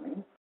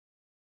 20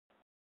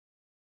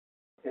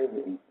 is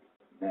equal.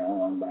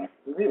 Now I'm back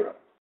to 0.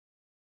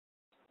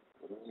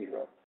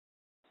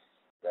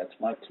 That's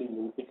my two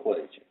loop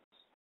equations.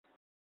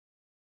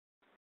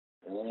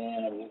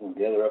 And I'm just going to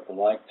gather up the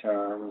like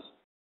terms.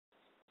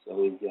 So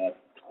we've got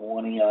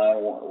 20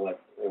 I1.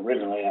 What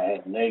originally I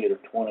had negative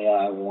 20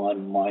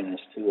 I1 minus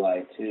 2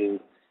 I2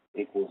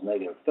 equals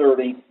negative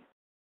 30.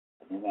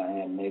 And then I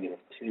had negative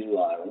 2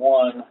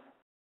 I1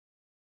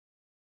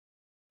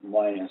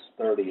 minus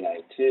 30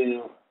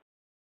 I2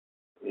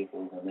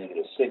 equals a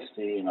negative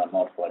 60. And I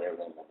multiplied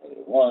everything by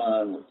negative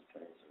 1, which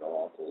turns it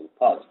all to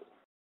positive.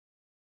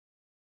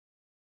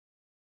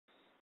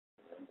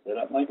 And set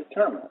up my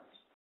determinants.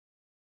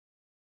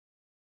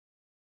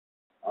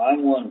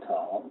 I1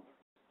 column,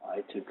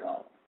 I2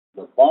 column.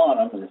 The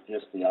bottom is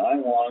just the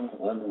I1,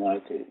 11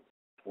 I2,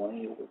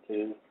 20 over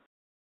 2,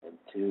 and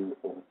 2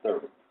 over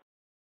 30.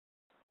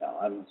 Now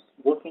I'm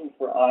looking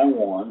for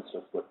I1,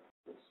 so put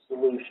the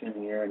solution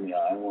here in the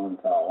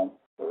I1 column,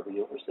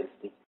 30 over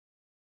 60.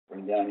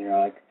 Bring down your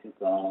I2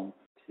 column,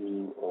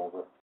 2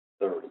 over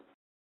 30.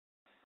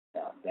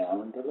 Now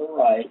down and to the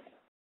right,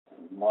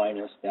 and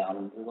minus down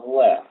and to the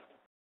left.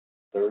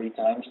 30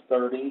 times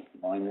 30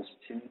 minus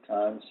 2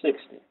 times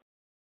 60.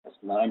 That's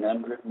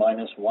 900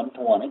 minus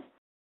 120. And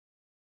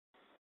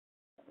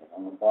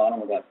on the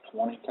bottom, we got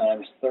 20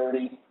 times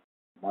 30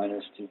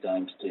 minus 2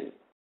 times 2.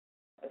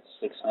 That's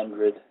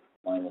 600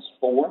 minus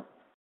 4.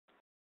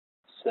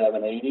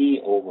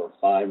 780 over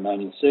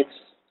 596.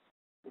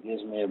 It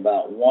gives me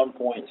about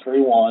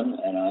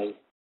 1.31, and I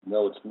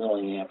know it's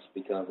milliamps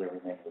because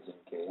everything was in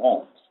K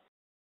ohms.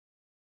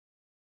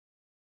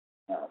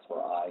 Now for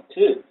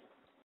I2.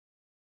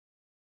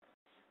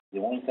 The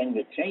only thing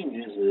that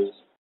changes is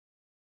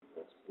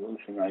the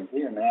solution right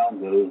here now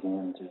goes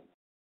into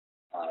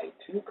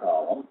I2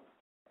 column,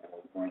 and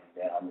we bring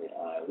down the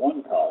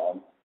I1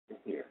 column to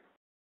here.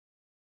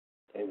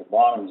 Okay, the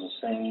bottom's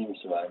the same,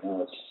 so I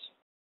know it's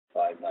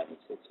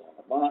 596 on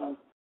the bottom.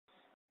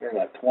 Here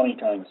I got 20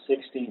 times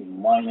 60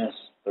 minus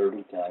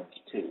 30 times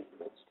 2.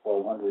 That's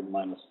 1200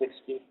 minus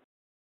 60,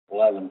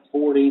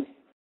 1140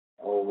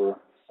 over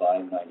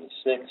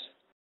 596.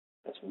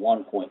 That's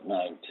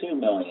 1.92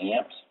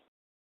 milliamps.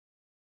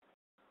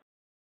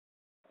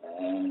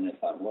 And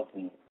if I'm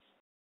looking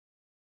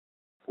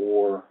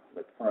for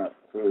the current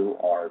through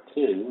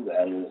R2,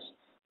 that is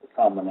the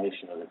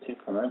combination of the two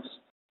currents.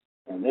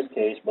 In this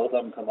case, both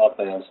of them come up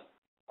as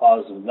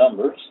positive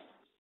numbers.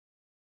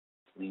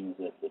 It means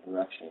that the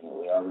direction that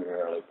we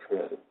arbitrarily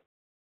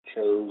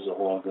chose a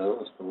while ago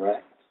is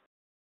correct.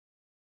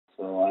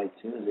 So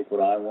I2 is equal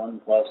to I1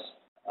 plus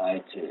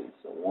I2.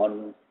 So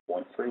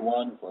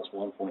 1.31 plus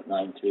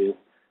 1.92,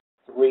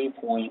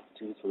 3.23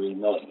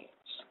 milliamps.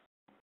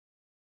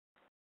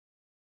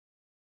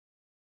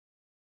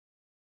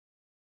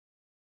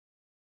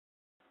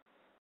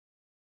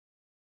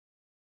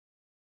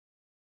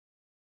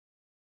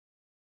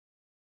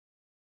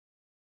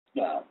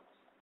 Now,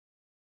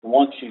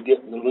 once you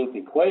get the loop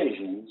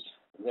equations,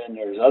 then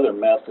there's other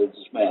methods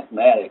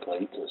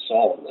mathematically to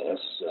solve this.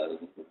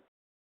 You could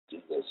do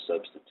the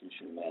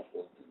substitution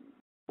method and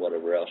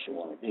whatever else you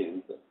want to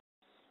do, but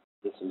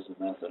this is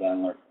the method I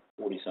learned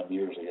 40-some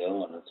years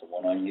ago, and it's the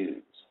one I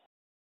use.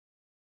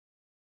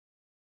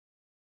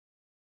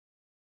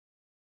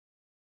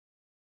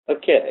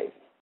 Okay,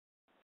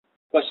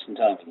 question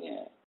time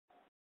again.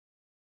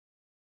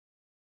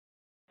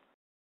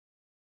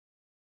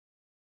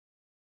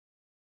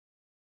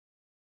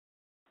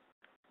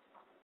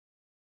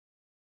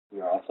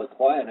 You're awfully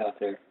quiet out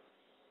there.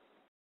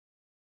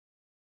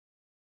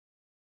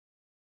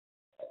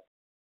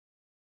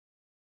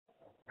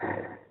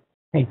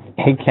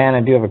 Hey, Ken,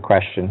 I do have a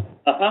question.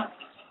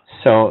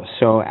 So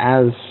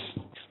as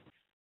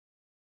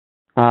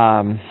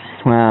well,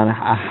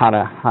 how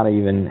to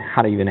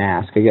even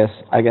ask?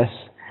 I guess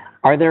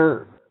are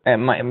there?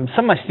 Some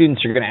of my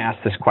students are going to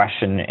ask this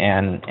question,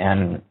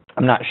 and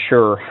I'm not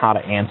sure how to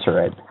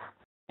answer it.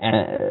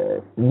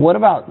 What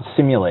about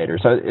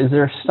simulators? Is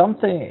there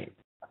something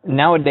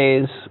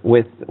nowadays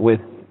with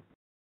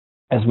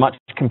as much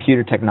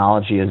computer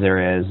technology as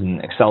there is,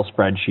 and Excel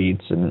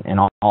spreadsheets and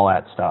all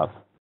that stuff?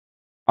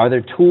 Are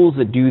there tools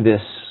that do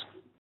this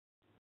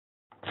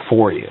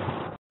for you?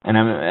 And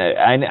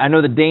I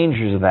know the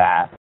dangers of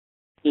that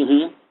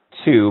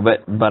too,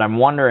 but I'm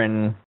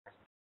wondering,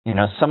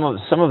 some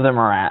of them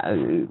are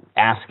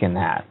asking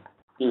that,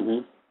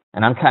 and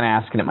I'm kind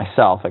of asking it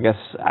myself. I guess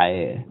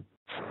I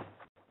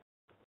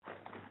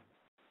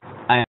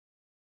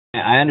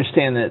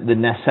understand the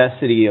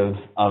necessity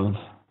of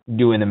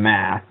doing the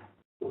math,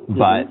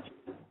 but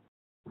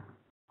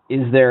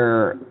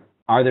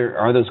are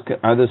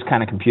those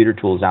kind of computer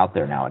tools out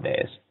there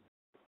nowadays?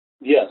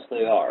 Yes,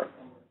 they are.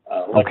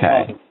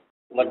 Okay.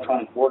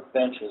 Electronic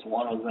Workbench is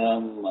one of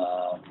them.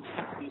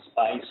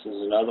 Spice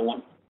is another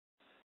one.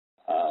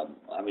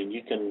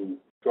 You can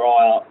draw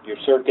out your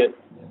circuit,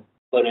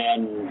 put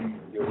in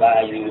your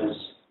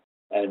values,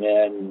 and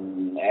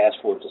then ask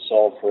for it to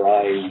solve for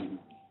I2,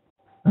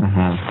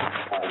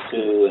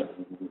 and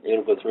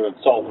it'll go through and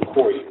solve it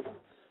for you.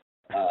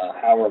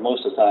 However,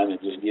 most of the time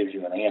it just gives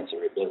you an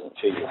answer. It doesn't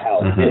show you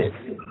how it did.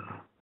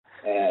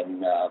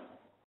 And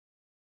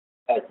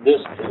at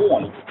this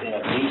point in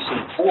a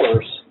DC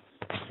course,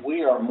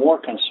 we are more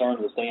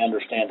concerned that they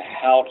understand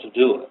how to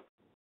do it.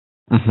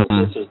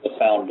 This is the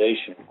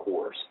foundation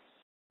course.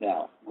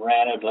 Now,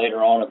 granted,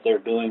 later on, if they're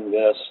doing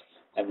this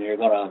and they're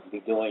going to be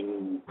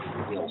doing,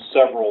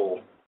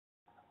 several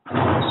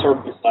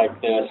circuits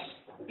like this,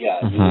 you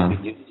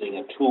would be using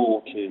a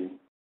tool to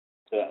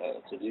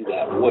do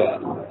that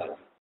with. But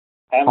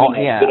having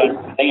a good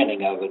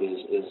understanding of it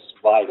is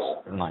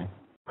vital.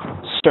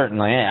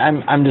 Certainly.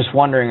 I'm just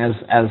wondering,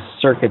 as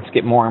circuits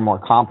get more and more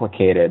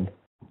complicated,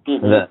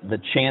 the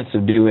chance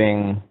of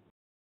doing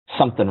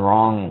something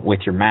wrong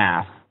with your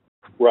math,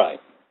 right?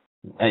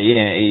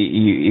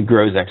 It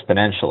grows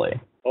exponentially.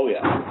 Oh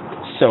yeah.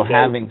 So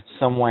having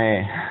some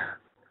way,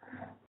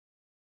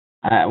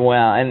 I'm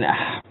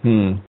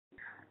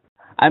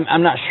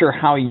not sure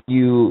how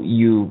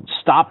you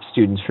stop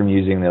students from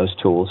using those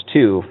tools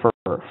too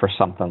for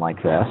something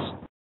like this.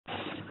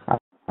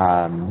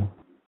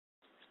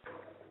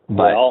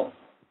 But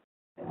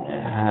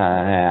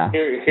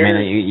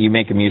you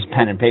make them use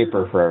pen and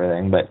paper for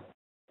everything, but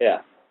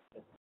yeah.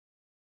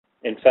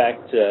 In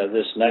fact,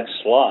 this next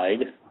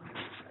slide,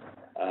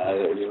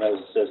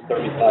 it says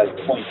 35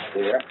 points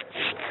there,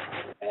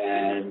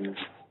 and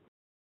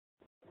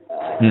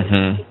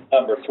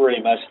number 3,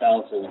 mesh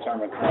balance to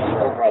determine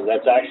current problem.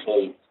 That's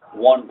actually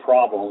one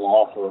problem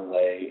off of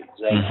a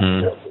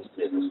exam surface.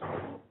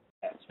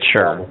 That's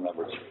problem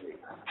number 3.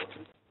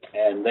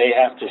 And they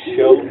have to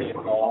show me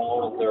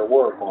all of their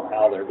work on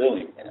how they're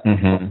doing it.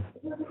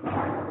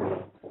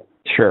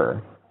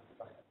 Sure.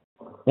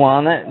 Well,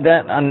 and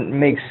that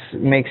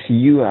makes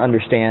you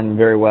understand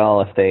very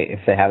well if they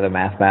have the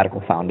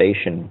mathematical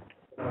foundation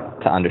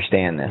to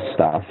understand this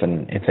stuff,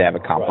 and if they have a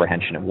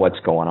comprehension of what's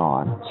going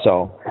on.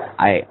 So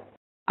I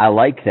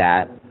like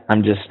that.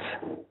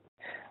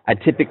 I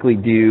typically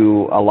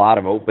do a lot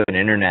of open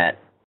internet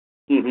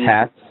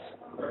tests,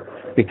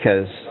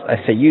 because I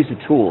say use the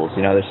tools.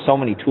 There's so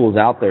many tools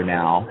out there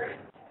now,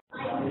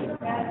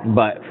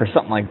 but for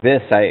something like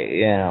this,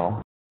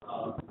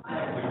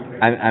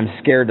 I'm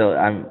scared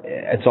to.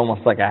 It's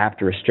almost like I have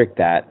to restrict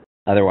that.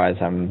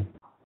 Otherwise, I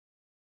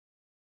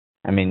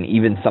mean,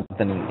 even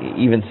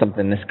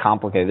something this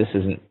complicated. This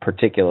isn't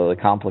particularly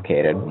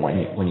complicated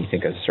when you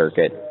think of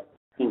circuit,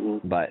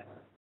 but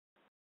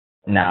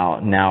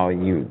now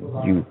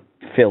you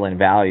fill in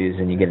values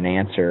and you get an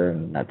answer,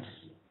 and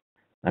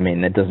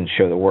that doesn't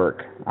show the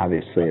work.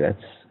 Obviously,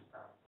 that's.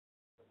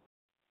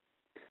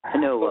 I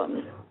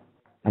know.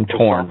 I'm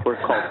torn.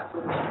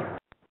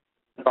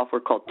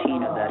 Software called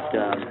Tina that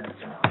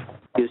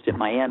used in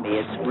Miami.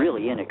 It's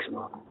really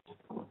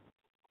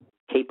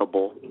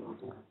capable.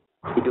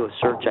 If you do a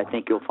search, I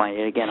think you'll find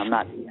it. Again, I'm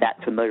not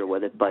that familiar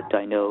with it, but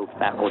I know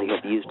faculty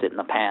have used it in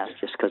the past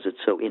just because it's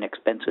so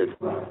inexpensive.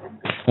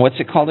 What's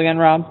it called again,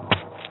 Rob?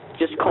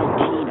 Just called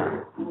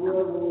Tina.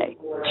 Okay.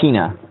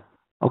 Tina.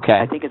 Okay.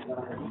 I think it's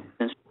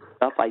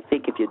stuff. I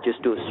think if you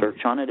just do a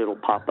search on it, it'll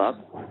pop up.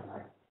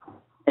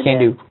 Can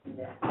do.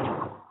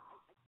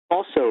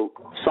 Also,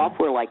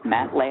 software like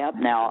MATLAB,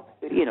 now,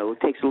 it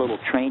takes a little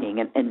training,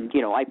 and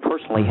I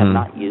personally have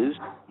not used,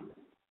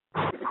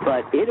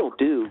 but it'll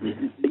do,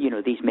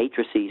 these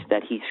matrices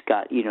that he's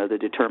got, the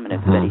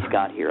determinants that he's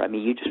got here. I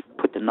mean, you just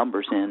put the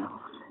numbers in,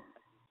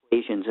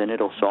 equations, and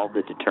it'll solve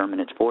the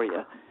determinants for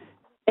you.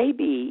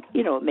 Maybe,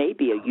 it may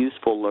be a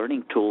useful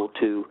learning tool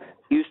to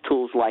use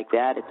tools like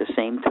that at the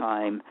same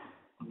time,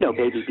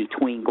 maybe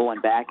between going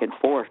back and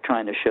forth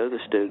trying to show the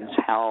students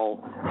how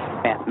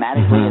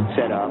mathematically it's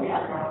set up.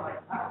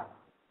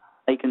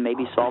 They can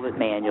maybe solve it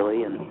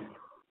manually, and,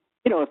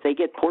 if they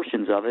get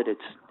portions of it,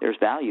 there's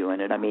value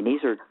in it. I mean,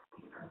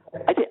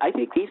 I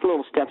think these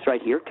little steps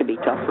right here can be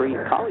tough for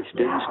even college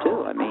students,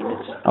 too. I mean,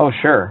 it's... Oh,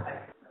 sure.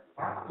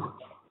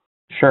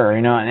 Sure,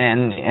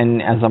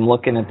 and as I'm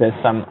looking at this,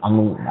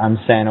 I'm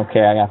saying,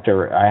 okay, I have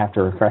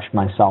to refresh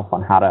myself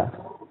on how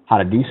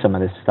to do some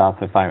of this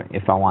stuff if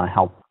I want to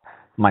help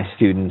my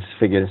students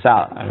figure this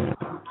out.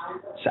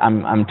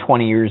 I'm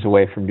 20 years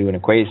away from doing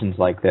equations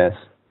like this.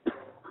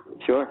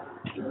 Sure.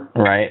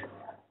 Right.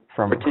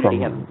 From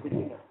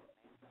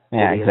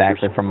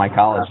exactly, from my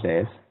college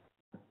days.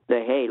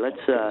 Say, hey, let's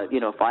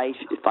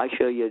if I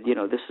show you,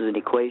 this is an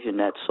equation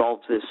that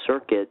solves this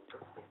circuit,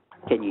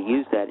 can you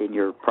use that in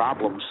your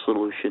problem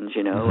solutions,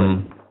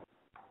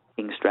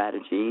 and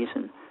strategies?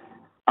 And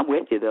I'm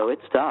with you, though.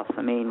 It's tough.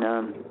 I mean,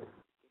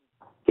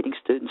 getting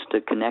students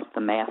to connect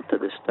the math to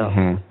this stuff.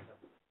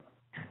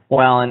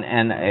 Well,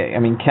 and I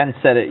mean, Ken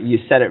said it. You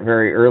said it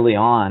very early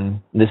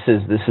on. This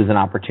is an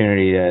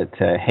opportunity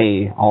to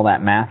hey, all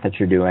that math that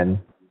you're doing,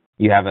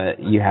 you have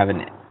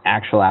an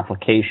actual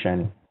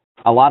application.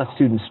 A lot of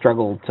students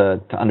struggle to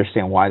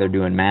understand why they're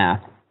doing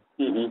math.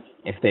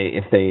 If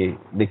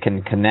they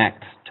can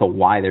connect to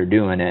why they're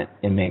doing it,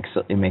 it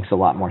makes a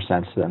lot more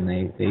sense to them.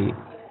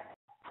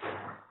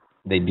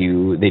 They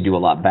do a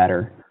lot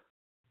better.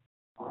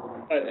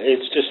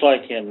 It's just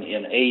like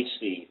in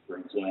AC, for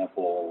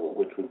example,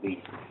 which would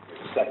be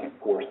the second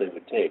course they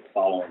would take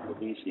following the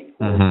DC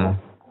course.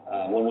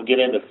 When we get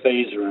into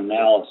phasor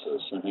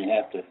analysis, and they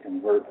have to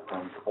convert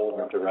from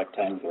polar to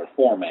rectangular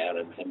format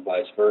and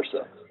vice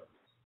versa.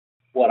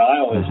 What I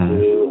always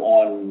do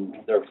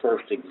on their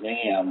first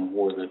exam,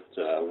 where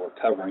we're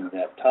covering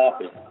that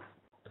topic,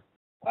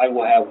 I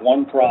will have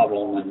one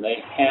problem, and they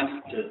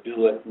have to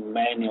do it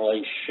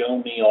manually, show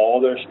me all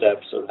their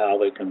steps of how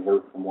they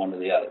convert from one to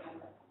the other.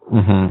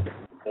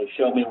 They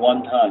show me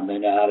one time, they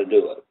know how to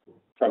do it.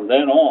 From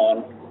then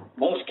on,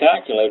 most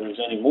calculators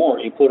anymore,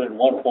 you put it in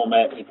one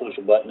format, you push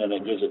a button, and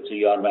it gives it to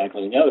you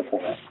automatically in the other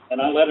format.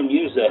 And I let them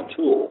use that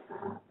tool.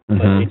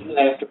 But they do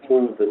have to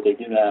prove that they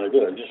do know how to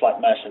do it, just like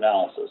mesh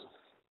analysis.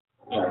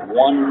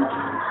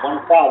 One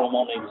problem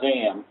on the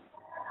exam,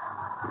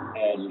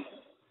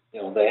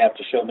 and they have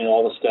to show me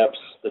all the steps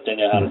that they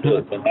know how to do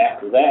it. Then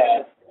after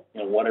that,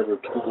 whatever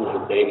tools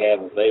that they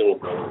have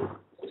available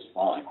is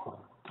fine.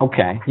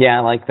 Okay, yeah,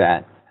 I like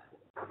that.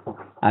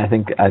 I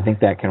think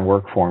that can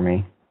work for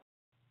me.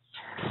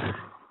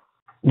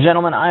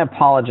 Gentlemen, I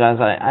apologize.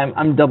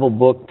 I'm double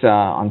booked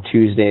on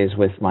Tuesdays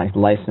with my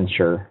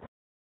licensure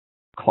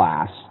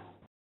class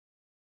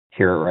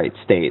here at Wright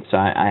State, so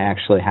I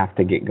actually have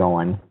to get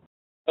going.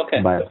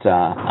 Okay. But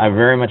I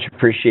very much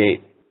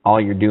appreciate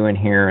all you're doing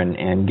here,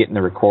 and getting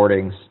the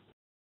recordings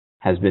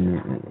has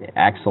been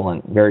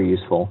excellent, very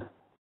useful.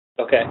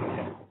 Okay.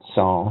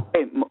 So.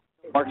 Hey,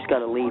 Mark's got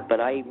to leave, but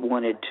I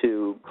wanted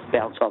to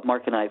bounce off.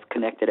 Mark and I have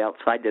connected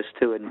outside this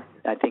too, and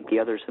I think the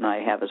others and I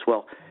have as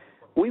well.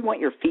 We want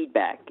your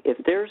feedback. If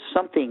there's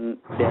something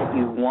that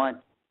you want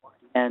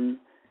and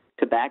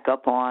to back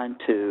up on,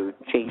 to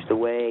change the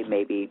way,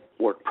 maybe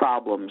work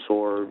problems,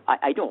 or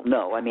I don't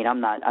know. I mean, I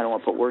don't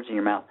want to put words in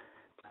your mouth.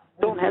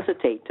 Don't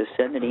hesitate to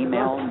send an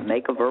email,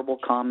 make a verbal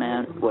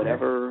comment,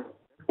 whatever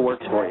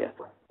works for you.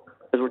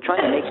 Because we're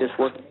trying to make this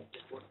work.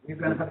 You're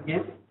going to have a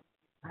game?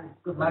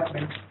 Good luck,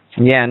 man.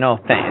 Yeah, no,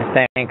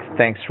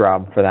 thanks,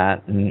 Rob, for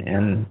that.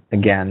 And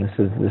again,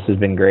 this has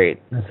been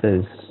great. This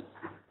is,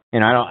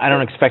 I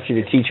don't expect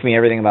you to teach me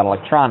everything about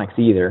electronics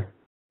either.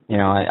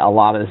 A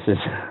lot of this is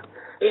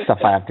stuff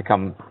I have to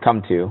come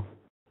to.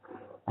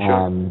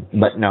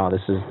 But no,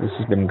 this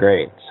has been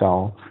great.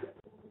 So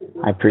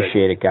I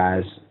appreciate it,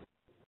 guys.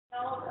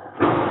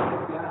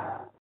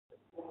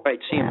 All right,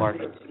 see you, Mark.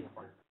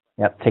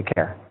 Yep, take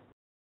care.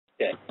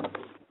 Okay.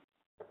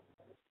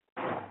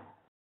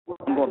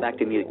 I'm going back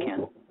to mute,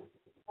 Ken.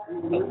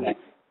 Okay.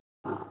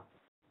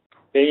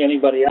 Okay,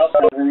 anybody else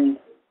have any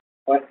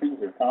questions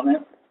or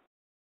comments?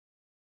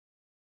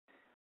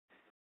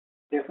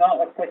 If not,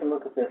 let's take a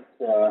look at this.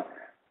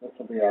 This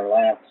will be our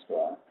last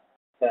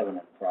 7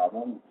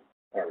 problem,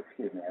 or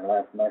excuse me, our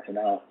last mesh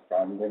analysis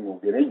problem, then we'll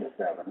get into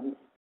 7.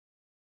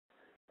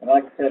 And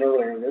like I said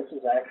earlier, this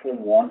is actually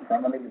one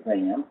from an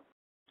exam,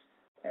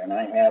 and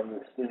I have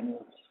the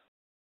students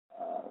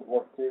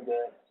work through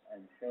this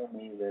and show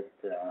me that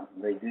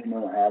they do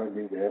know how to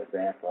do this.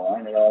 They have to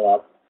line it all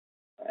up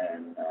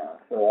and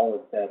fill all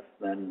the steps.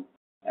 Then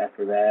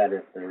after that,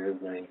 if there is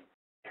a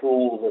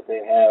tool that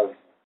they have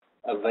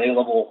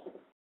available,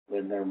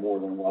 then they're more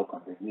than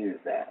welcome to use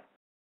that.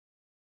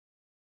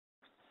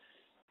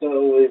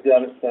 So we've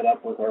got it set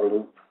up with our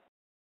loop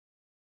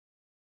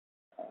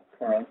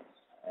currents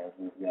as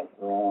we've got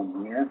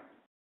drawn here.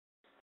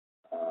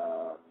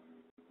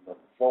 The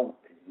voltage.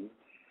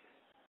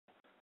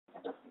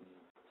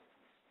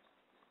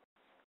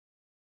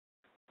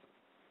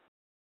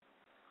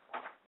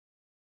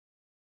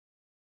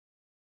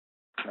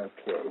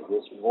 Okay,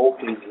 this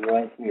voltage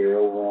right here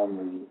over on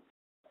the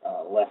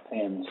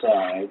left-hand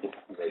side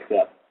that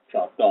got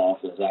chopped off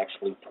is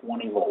actually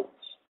 20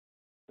 volts.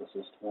 This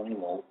is 20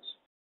 volts.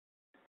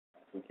 I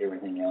think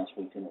everything else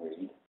we can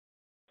read.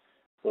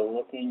 So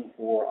looking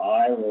for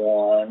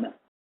I1,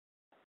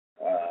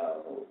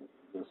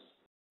 this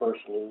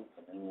first loop,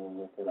 and then we'll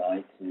look at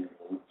I2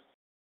 loops.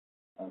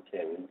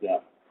 Okay, we've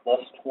got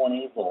plus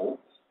 20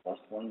 volts, plus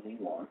 20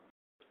 V1,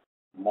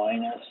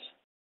 minus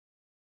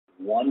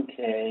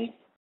 1K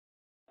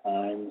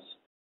times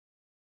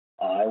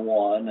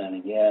I1, and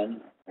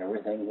again,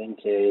 everything's in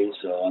K,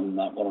 so I'm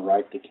not going to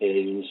write the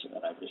Ks,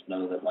 and I just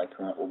know that my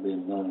current will be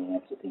in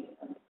milliamps at the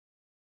end.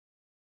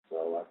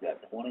 So I've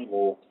got 20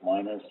 volts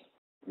minus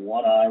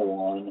 1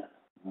 I1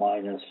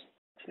 minus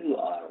 2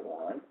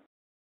 I1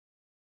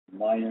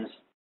 minus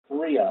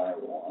 3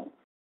 I1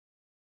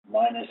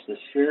 minus the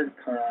shared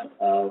current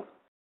of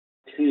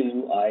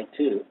 2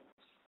 I2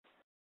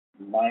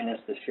 minus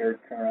the shared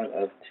current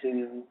of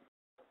 3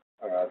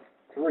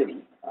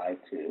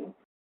 I2,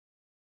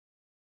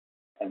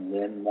 and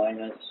then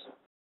minus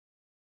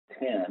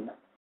 10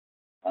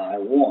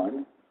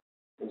 I1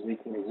 is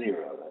equal to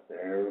 0. That's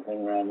everything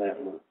around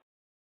that loop.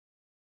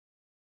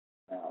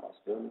 Now let's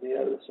go to the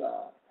other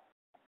side.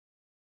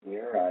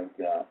 Here I've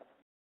got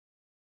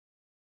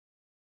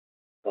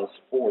plus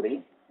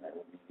 40, that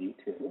would be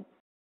V2,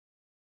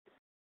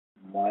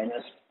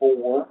 minus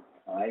 4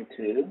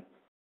 I2,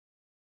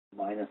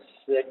 minus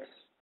 6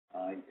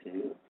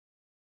 I2,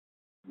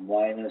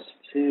 minus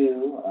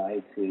 2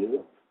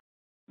 I2,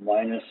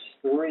 minus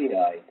 3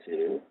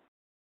 I2,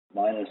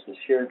 minus the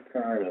shared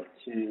current of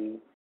 2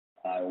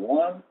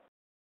 I1,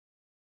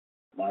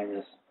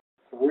 minus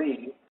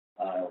 3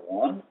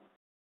 I1,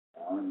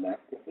 down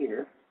back to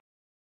here,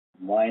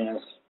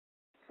 minus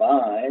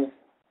 5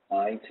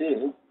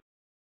 I2,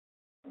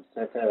 and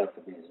set that up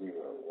to be 0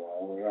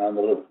 all the way around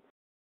the loop.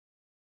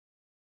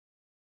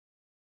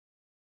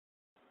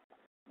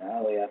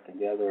 Now we have to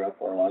gather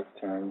up our like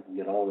terms and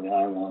get all the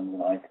I1s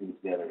and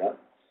I2s gathered up.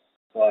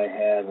 So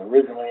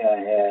originally I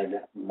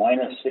had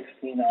minus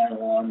 16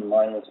 I1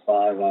 minus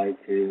 5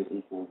 I2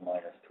 equals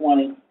minus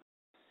 20.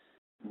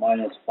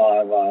 Minus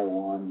 5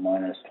 I1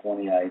 minus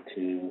 20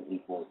 I2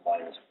 equals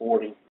minus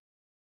 40.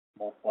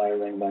 Multiply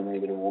everything by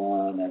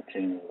 -1, that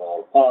changes it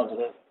all to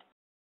positive.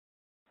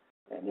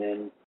 And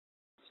then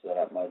set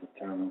up my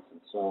determinants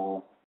and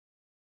solve.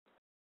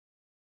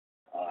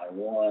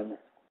 I1.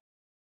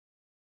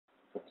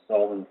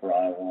 Solving for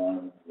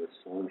I1, the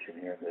solution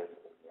here goes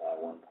to the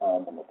I1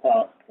 column on the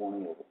top,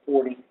 20 over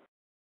 40.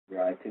 Your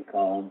I2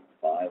 column,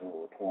 5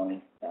 over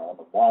 20. Now on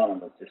the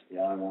bottom, it's just the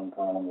I1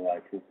 column, the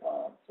I2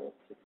 column. So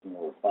 16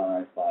 over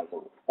 5, 5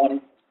 over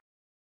 20.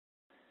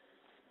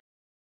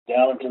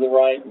 Down and to the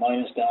right,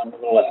 minus down to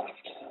the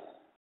left.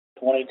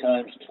 20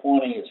 times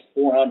 20 is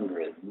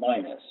 400,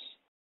 minus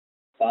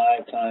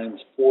 5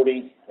 times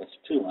 40, that's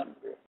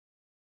 200.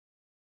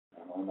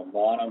 And on the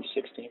bottom,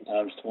 16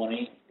 times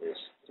 20 is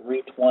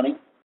 320,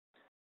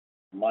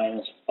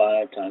 minus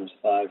 5 times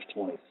 5 is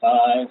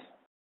 25,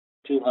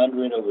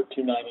 200 over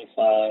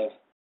 295,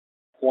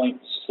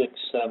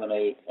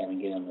 0.678, and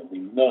again, it'll be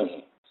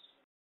millions.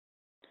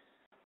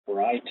 For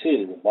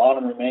I2, the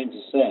bottom remains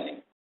the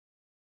same.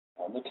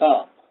 On the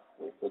top,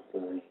 we put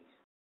the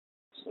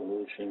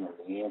solution or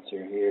the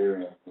answer here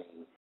in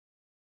the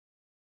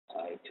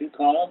I2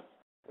 column,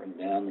 bring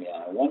down the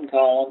I1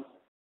 column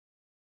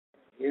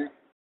here.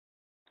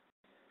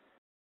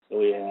 So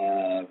we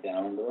have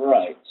down to the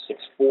right,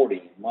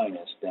 640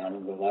 minus down to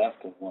the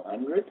left of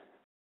 100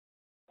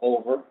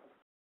 over,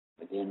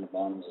 again the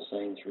bottom's the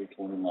same,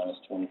 320 minus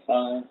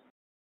 25.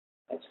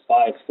 That's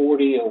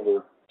 540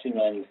 over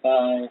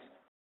 295,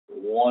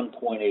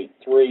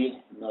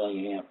 1.83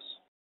 milliamps.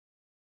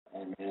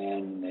 And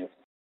then if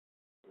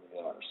we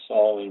are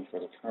solving for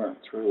the current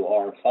through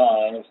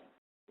R5.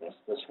 That's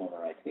this one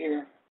right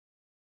here.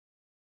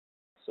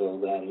 So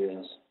that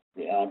is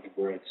the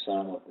algebraic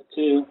sum of the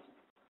two.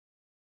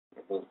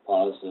 They're both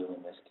positive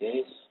in this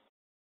case.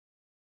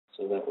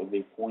 So that would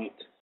be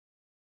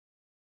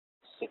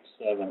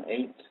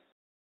 0.678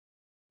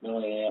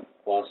 milliamp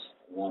plus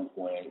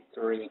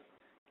 1.83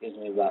 gives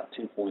me about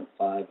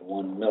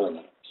 2.51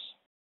 milliamps.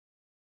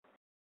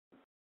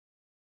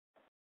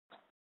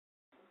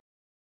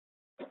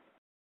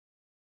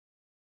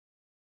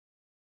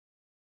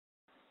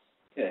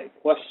 Okay,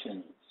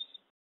 questions?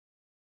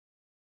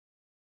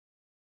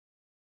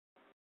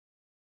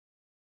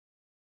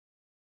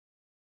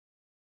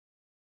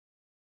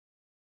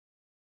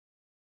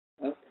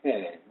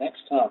 Okay,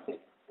 next topic,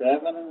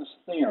 Thevenin's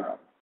theorem.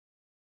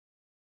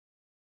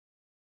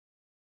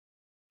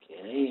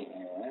 Okay,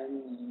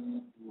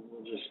 and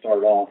we'll just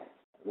start off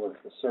with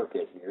the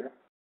circuit here.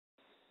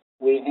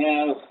 We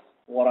have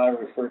what I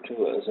refer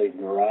to as a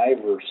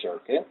driver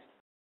circuit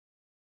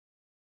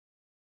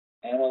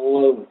and a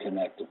load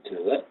connected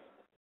to it.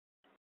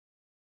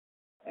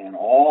 And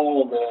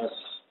all of this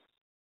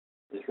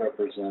is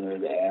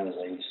represented as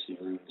a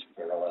series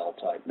parallel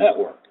type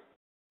network.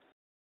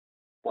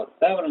 What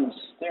Thevenin's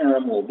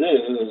theorem will do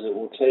is it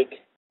will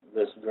take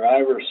this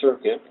driver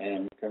circuit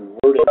and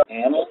convert it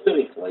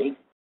analytically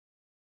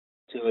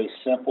to a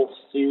simple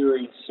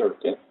series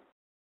circuit.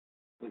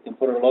 We can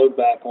put our load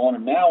back on,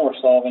 and now we're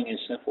solving a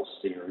simple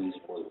series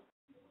loop.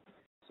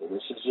 So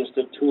this is just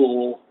a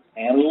tool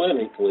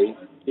analytically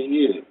to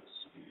use.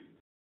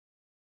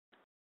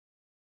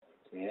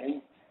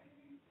 Okay.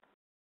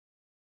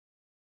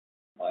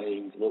 My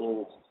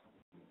little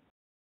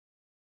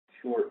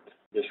short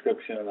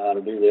description of how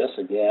to do this.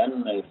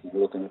 Again, if you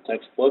look in the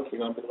textbook, you're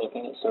going to be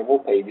looking at several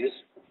pages.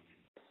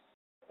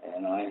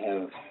 And I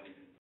have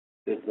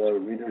did the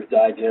Reader's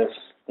Digest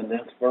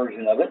condensed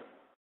version of it.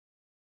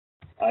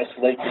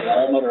 Isolate the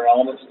element or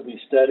elements to be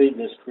studied.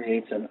 This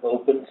creates an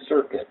open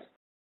circuit.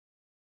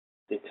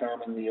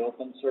 Determine the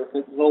open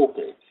circuit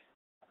voltage.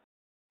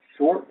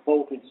 Short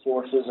voltage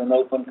sources and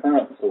open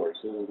current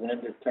sources,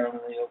 then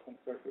determine the open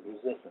circuit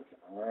resistance.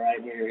 All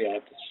right, here you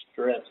have to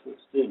stress with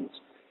students.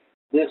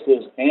 This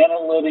is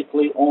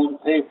analytically on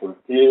paper.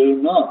 Do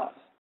not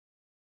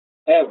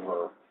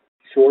ever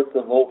short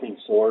the voltage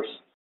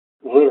source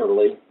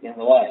literally in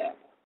the lab.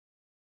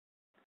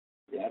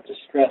 You have to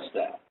stress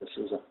that. This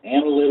is an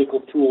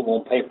analytical tool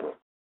on paper.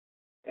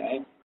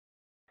 Okay?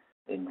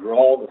 Then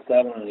draw the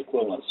Thevenin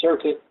equivalent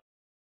circuit,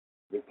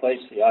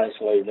 replace the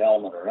isolated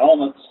element or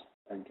elements,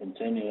 and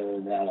continue the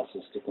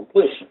analysis to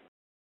completion.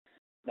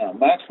 Now,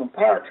 maximum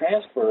power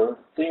transfer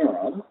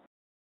theorem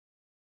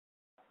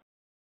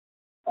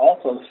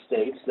also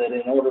states that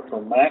in order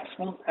for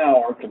maximum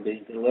power to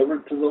be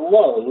delivered to the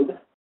load,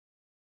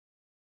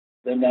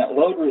 then that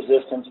load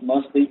resistance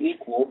must be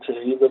equal to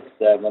the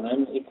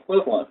Thevenin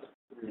equivalent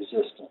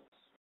resistance.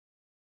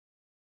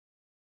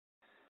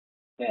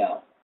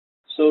 Now,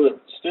 so that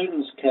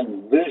students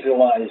can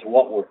visualize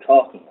what we're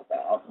talking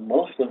about,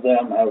 most of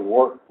them have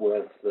worked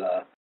with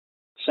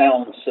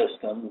sound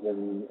systems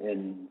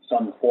in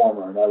some form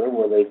or another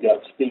where they've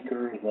got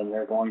speakers and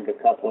they're going to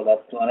couple it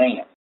up to an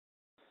amp.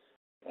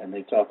 And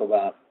they talk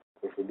about,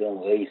 of course, we're dealing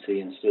with AC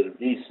instead of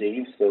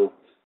DC, so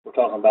we're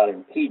talking about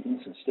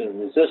impedance instead of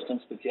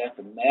resistance, but you have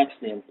to match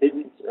the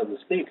impedance of the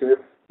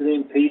speaker to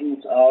the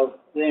impedance of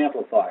the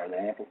amplifier. The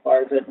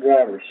amplifier is that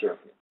driver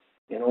circuit.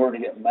 In order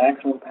to get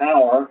maximum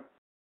power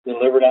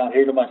delivered out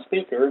here to my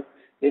speaker,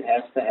 it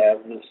has to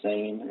have the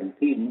same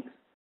impedance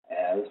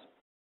as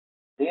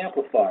the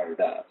amplifier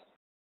does.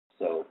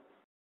 So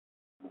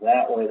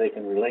that way they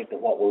can relate to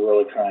what we're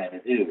really trying to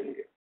do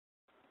here.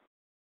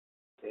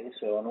 Okay,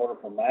 so in order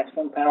for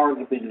maximum power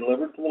to be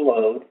delivered to the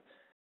load,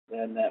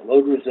 then that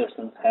load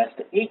resistance has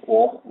to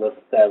equal the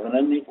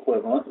Thevenin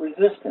equivalent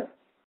resistance.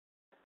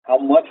 How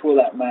much will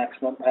that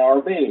maximum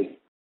power be?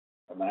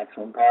 The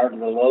maximum power to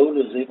the load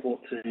is equal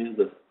to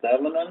the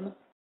Thevenin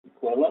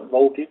equivalent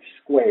voltage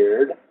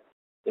squared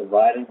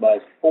divided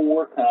by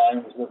 4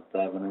 times the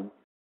Thevenin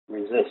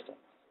resistance.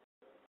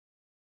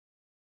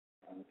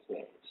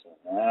 Okay, so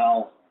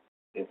now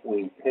if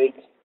we take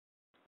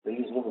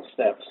these little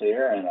steps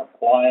here and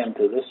apply them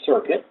to this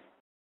circuit,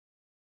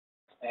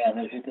 and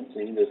as you can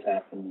see, this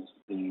happens to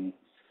be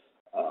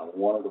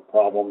one of the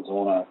problems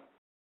on an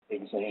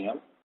exam.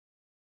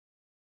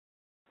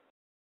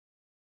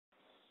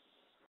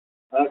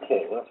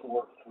 Okay, let's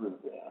work through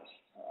this.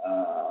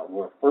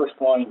 We're first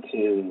going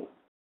to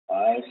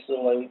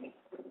isolate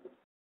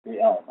the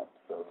element.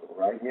 So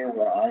right here,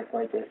 we're going to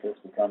isolate this. This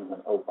becomes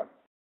an open.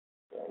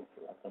 Okay,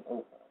 so that's an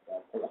open.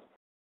 That's it.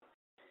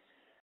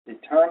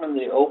 Determine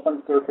the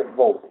open circuit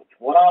voltage.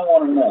 What I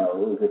want to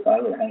know is if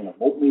I would hang a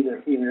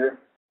voltmeter here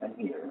and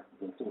here,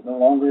 this is no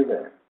longer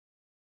there.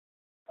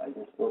 I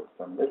just look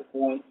from this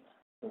point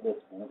to this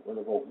point with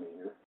a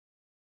voltmeter.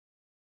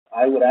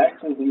 I would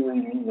actually be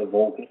reading the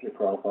voltage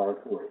across our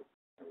cord.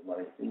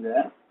 Everybody see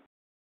that?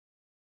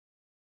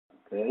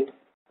 Okay,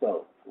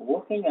 so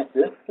looking at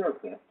this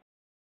circuit,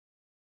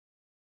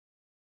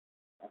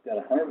 I've got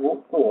a 100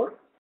 volt source,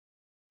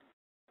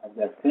 I've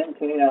got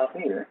 10K out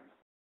here,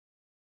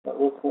 but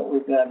look what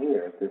we've got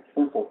here. It's a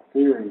simple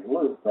series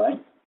loop,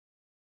 right?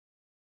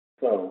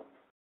 So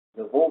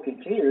the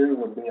voltage here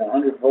would be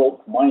 100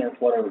 volts minus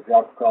whatever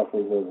drops across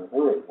these other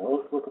three. Well,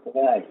 let's look at the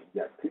values.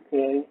 You've got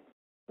 2K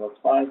plus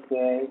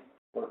 5K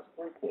plus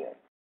 3K.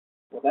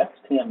 Well, that's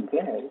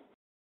 10K.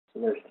 So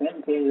there's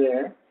 10K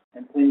there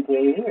and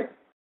 10K here.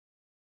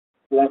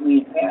 So that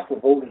means half the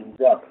voltage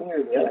is up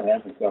here, the other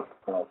half is up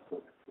across the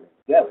three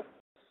together.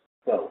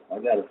 So I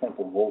got a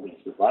simple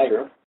voltage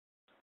divider.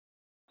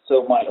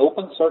 So my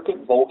open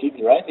circuit voltage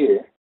right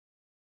here,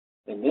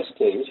 in this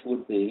case,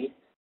 would be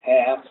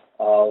half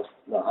of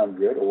the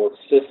 100, or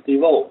 50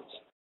 volts.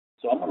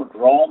 So I'm going to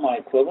draw my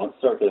equivalent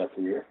circuit up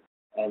here,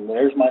 and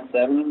there's my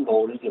Thevenin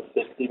voltage of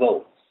 50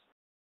 volts.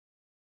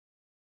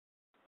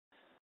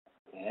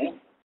 Okay.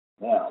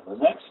 Now, the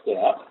next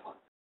step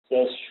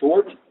says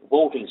short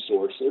voltage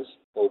sources,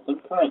 open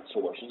current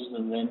sources,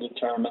 and then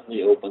determine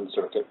the open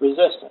circuit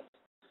resistance.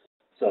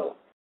 So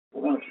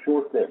we're going to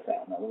short this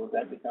out. In other words,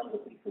 that becomes a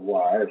piece of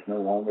wire. It's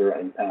no longer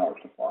a power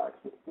supply.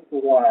 It's a piece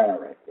of wire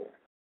right there.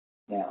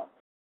 Now,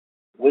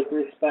 with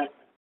respect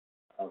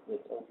of this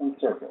open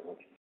circuit, which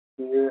is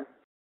here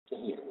to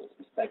here, with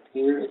respect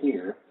here to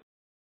here,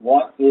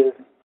 what is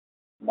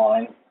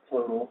my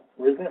total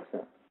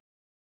resistance?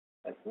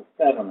 That's the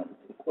Thevenin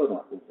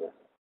equivalent resistance.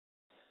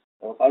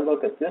 So if I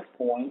look at this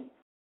point,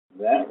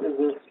 that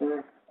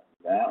resistor,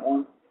 that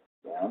one,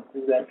 down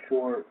through that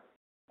short,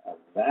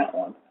 that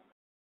one,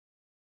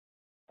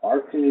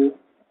 R2,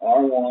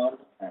 R1,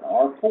 and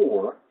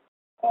R4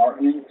 are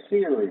in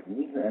series,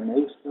 and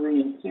those three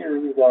in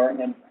series are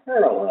in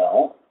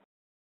parallel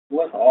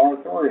with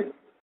R3.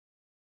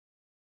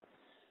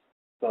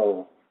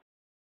 So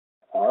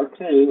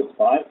R2 is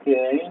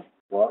 5K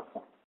plus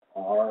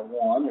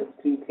R1 is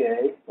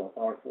 2K plus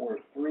R4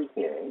 is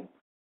 3K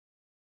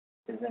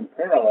is in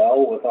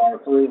parallel with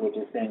R3, which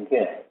is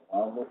 10K.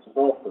 Well, this is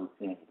also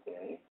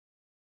 10K.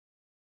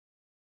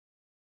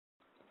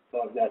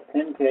 So I've got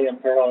 10K in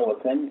parallel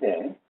with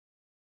 10K.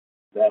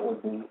 That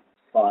would be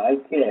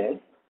 5K.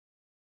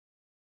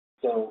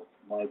 So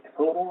my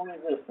total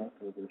resistance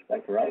with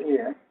respect to right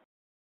here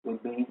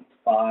would be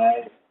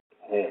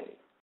 5K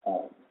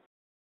ohms.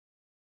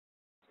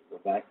 Go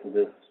back to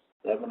this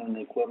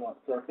Thevenin equivalent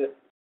circuit.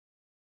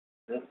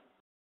 This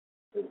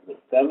is the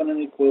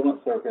Thevenin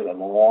equivalent circuit of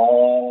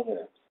all of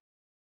this.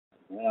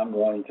 And then I'm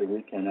going to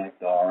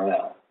reconnect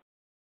RL.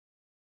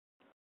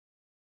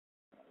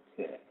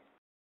 Okay.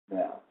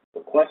 Now,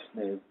 the question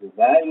is the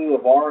value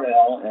of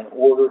RL in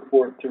order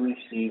for it to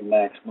receive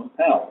maximum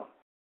power.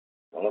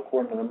 Well,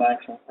 according to the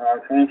maximum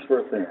power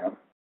transfer theorem,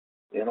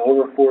 in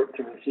order for it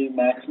to receive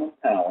maximum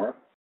power,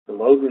 the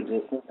load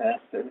resistance has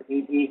to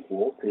be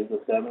equal to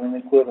the Thevenin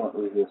equivalent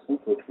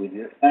resistance, which we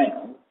just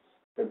found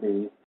to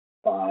be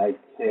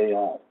 5K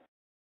ohms.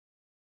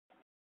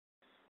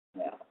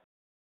 Now,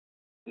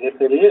 if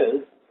it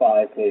is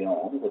 5K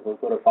ohms, if we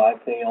put a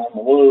 5K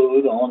ohm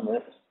load on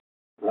this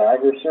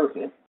driver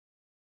circuit,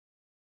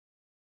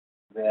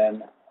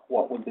 then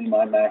what would be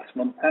my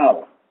maximum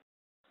power?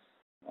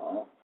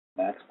 Well,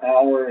 max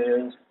power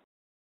is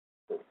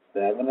the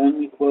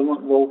Thevenin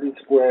equivalent voltage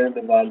squared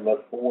divided by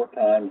 4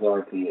 times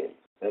RTH.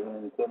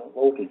 Thevenin equivalent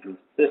voltage was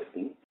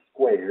 50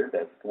 squared,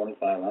 that's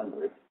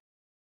 2,500,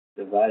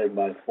 divided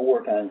by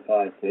 4 times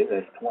 5K,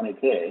 that's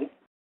 20K.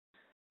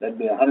 That'd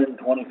be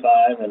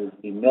 125, and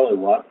it'd be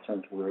milliwatts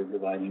since we're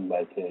dividing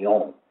by K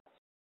ohm.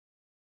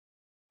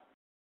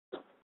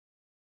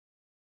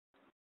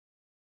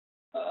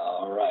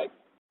 All right,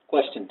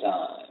 question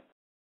time.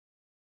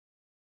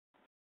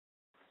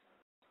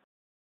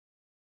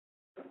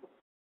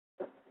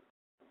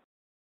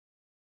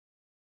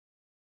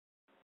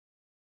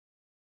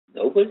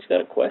 Nobody's got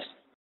a question?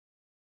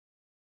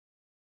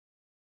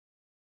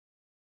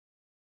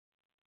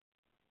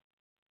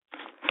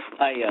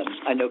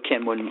 I know,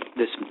 Ken, when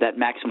that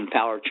maximum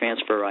power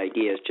transfer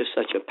idea is just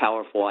such a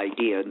powerful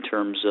idea in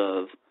terms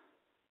of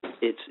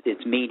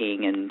its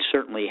meaning, and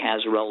certainly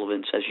has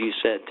relevance, as you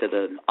said, to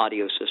the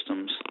audio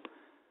systems,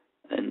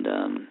 and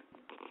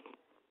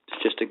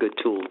it's just a good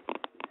tool.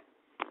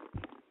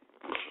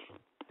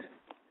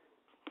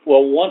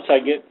 Well, once I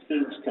get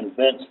students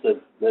convinced that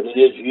it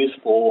is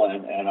useful,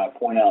 and I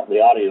point out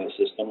the audio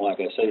system, like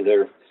I say,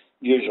 they're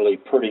usually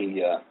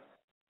pretty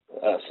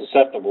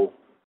susceptible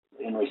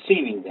in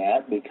receiving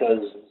that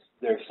because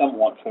they're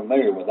somewhat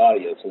familiar with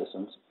audio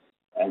systems.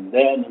 And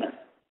then,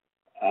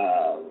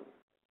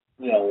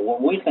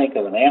 when we think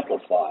of an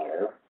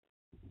amplifier,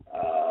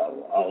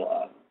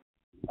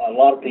 a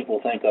lot of people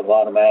think of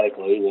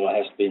automatically, well, it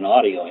has to be an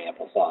audio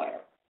amplifier.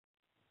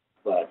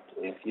 But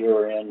if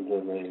you're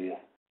into the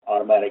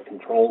automatic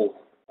control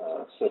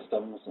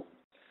systems,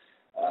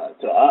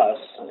 to us,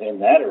 in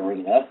that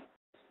arena,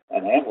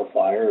 an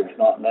amplifier is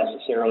not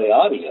necessarily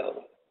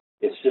audio.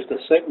 It's just a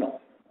signal,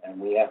 and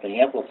we have to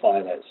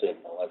amplify that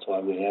signal. That's why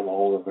we have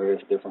all the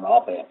various different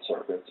op-amp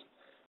circuits,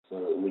 so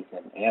that we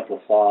can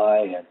amplify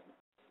and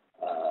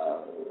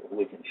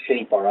we can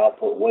shape our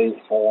output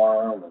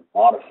waveform and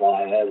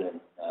modify it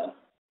and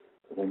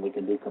then we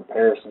can do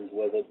comparisons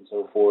with it and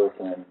so forth.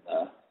 And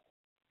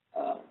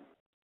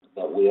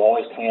but we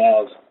always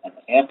have an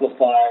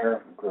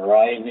amplifier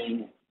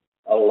driving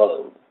a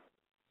load,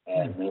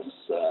 and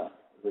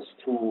this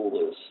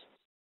tool is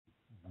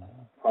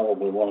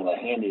probably one of the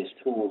handiest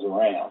tools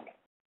around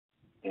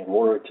in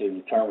order to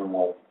determine,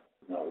 well,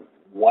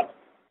 what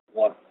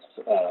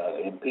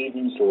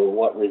impedance or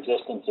what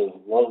resistance of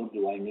load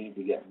do I need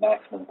to get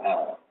maximum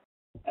power,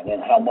 and then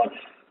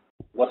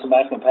what's the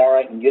maximum power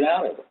I can get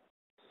out of it.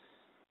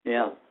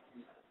 Yeah.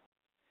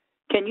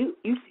 Can you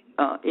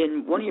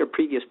in one of your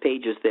previous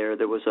pages there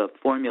was a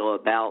formula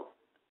about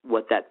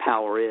what that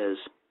power is.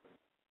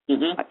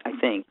 Mm-hmm. I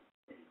think.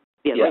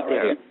 Yeah, right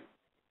there. Right.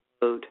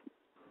 Load.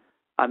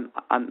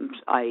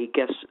 I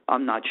guess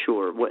I'm not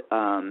sure what.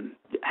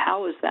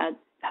 How's that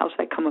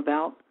come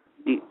about?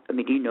 Do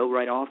you know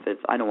right off? If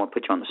I don't want to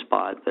put you on the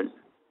spot, but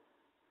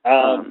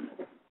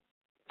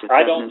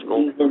I don't.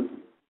 Remember,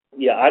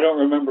 I don't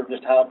remember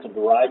just how to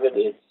derive it.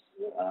 It's.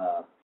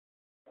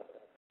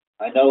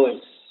 I know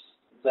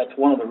that's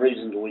one of the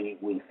reasons we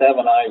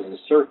Thevenize the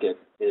circuit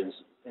is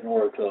in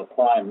order to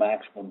apply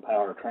maximum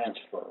power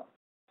transfer.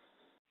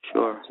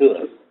 Sure. To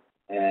it,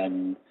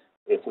 and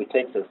if we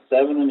take the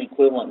Thevenin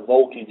equivalent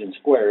voltage and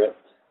square it,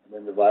 and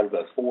then divide it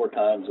by 4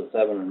 times the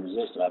Thevenin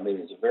resistance,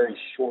 it's a very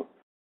short,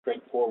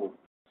 straightforward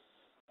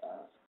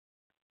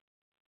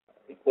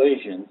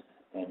equation,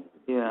 and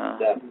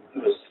that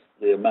is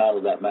the amount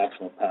of that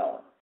maximum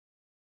power.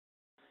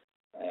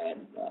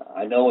 And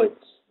I know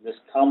this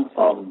comes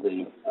from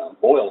the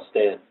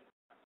Boylestad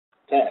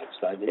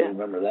text. I didn't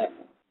remember that.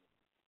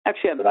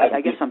 Actually,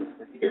 I guess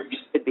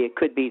it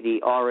could be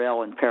the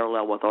RL in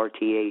parallel with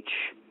RTH.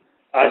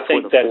 I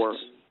think that's 4.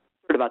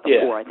 Heard about the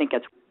 4. I think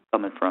that's where it's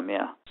coming from.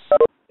 Yeah.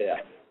 Yeah.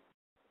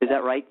 Is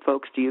that right,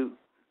 folks? Do you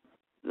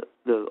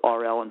the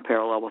RL in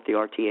parallel with the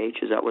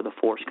RTH? Is that where the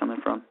force coming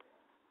from?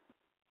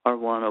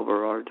 R1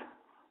 over R.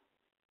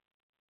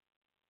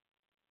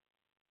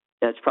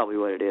 That's probably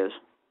what it is.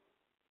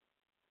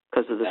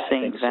 Because of the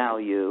same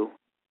value,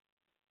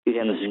 you'd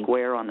have a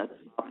square on the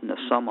top and the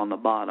sum on the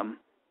bottom.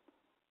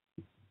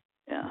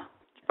 Yeah,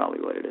 that's probably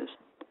what it is.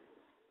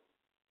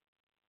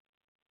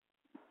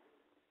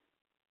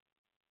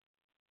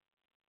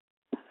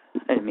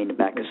 I didn't mean to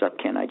back us up,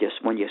 Ken. I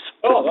just, when you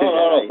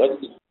no.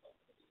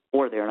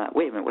 4 there, not,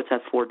 wait a minute, what's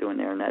that 4 doing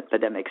there?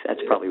 But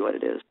that's probably what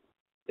it is.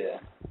 Yeah.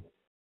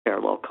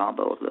 Parallel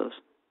combo of those.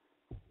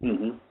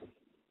 Mm-hmm.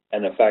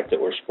 And the fact that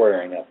we're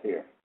squaring up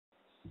here.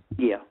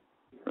 Yeah,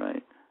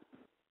 right.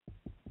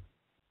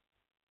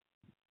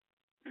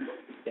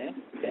 Okay.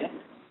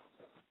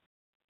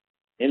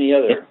 Any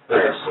other?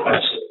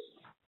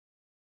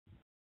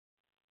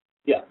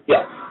 Yeah.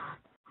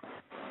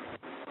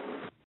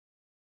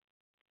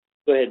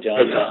 Go ahead, John.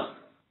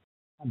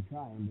 I'm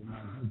trying, but my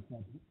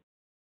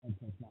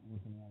headset's not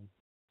working right.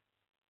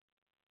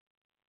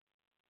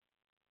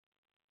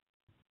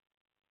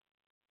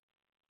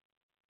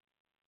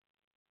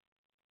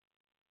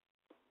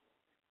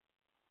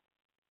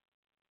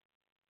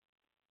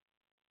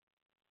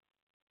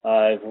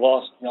 I've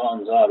lost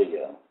John's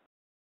audio.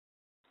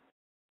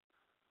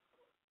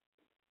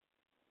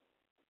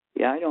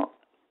 Yeah,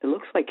 it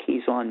looks like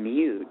he's on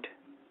mute.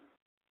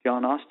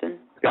 John Austin?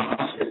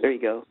 There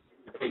you go.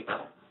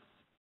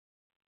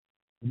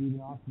 Even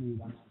off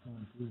mute, I'm not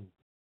going through.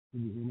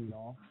 Can you hear me at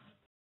all?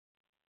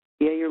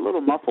 Yeah, you're a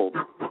little muffled.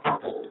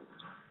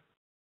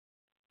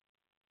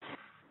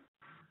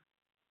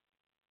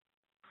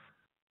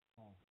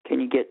 Can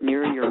you get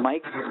nearer your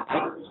mic?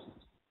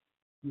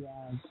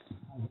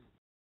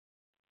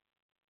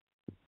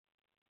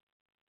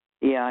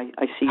 Yeah,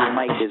 I see your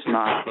mic is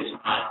not.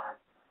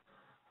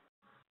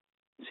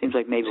 Seems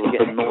like maybe we're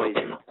getting noise.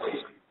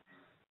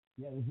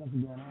 Yeah, there's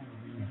nothing going on.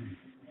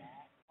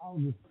 I'll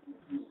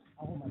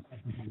hold my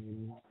question for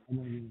later. I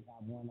don't really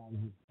have one. I was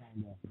just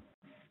trying to.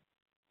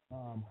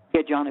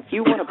 Yeah, John, if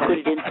you want to put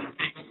it in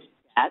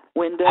that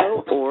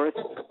window or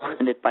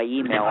send it by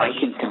email, I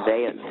can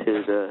convey it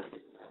to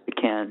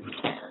Ken.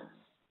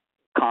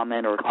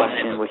 Comment or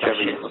question,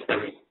 whichever you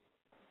prefer.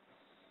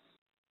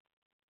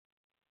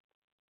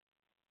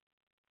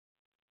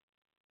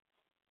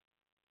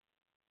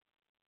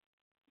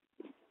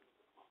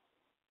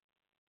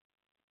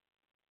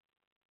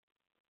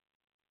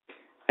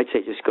 I'd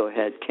say just go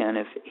ahead, Ken.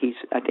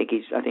 I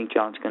think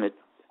John's going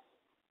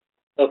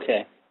to.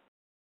 Okay.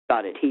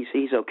 Got it.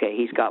 He's okay.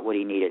 He's got what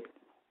he needed.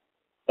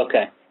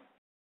 Okay.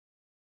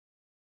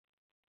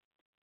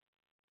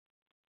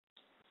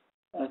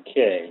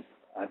 Okay.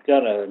 I've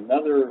got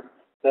another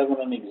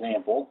Thevenin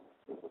example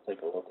that we'll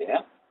take a look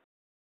at.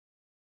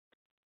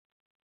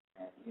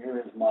 And here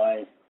is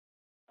my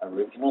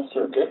original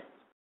circuit.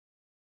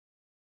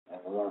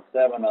 And we're going to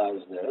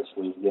Thevenize this.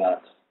 We've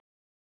got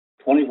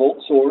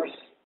 20-volt source,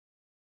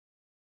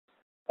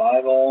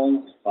 5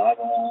 ohms, 5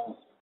 ohms,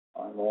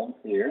 5 ohms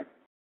here.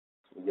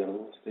 So we've got a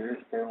little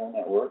series parallel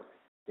network.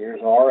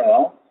 Here's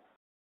RL.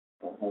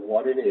 Don't know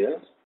what it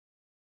is.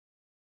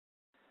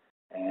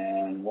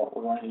 And what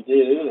we're going to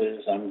do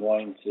is I'm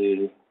going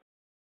to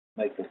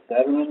make the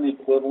Thevenin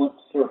equivalent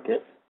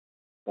circuit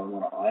So I'm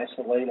going to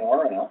isolate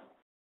RL.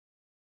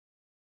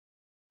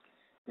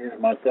 Here's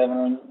my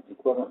Thevenin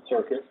equivalent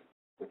circuit,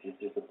 which is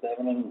just a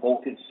Thevenin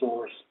voltage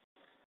source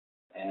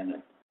and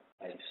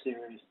a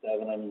series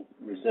Thevenin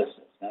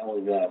resistance. Now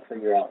we've got to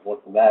figure out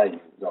what the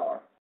values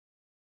are.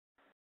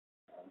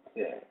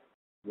 Okay.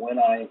 When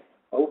I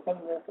open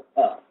this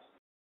up,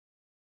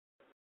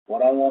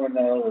 what I want to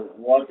know is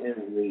what is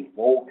the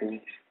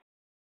voltage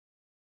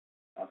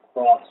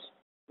across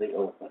the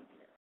open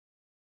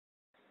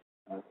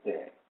here.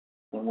 Okay.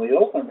 When we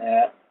open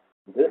that,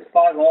 this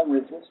 5 ohm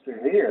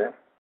resistor here,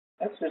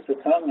 that's just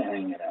a tongue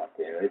hanging out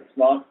there. It's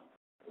not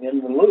in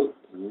the loop.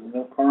 There's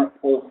no current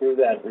flow through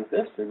that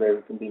resistor.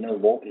 There can be no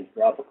voltage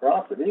drop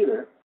across it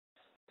either.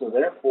 So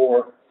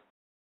therefore,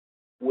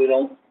 we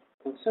don't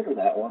consider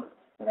that one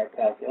in our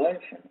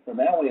calculation. So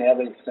now we have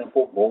a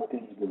simple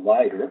voltage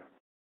divider.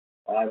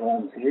 5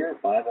 ohms here,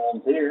 5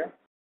 ohms here.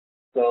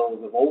 So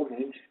the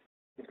voltage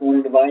is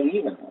going to divide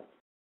evenly.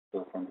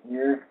 So from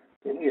here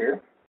to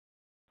here,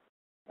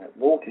 that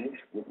voltage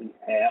would be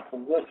half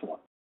of this one.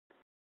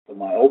 So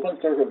my open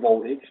circuit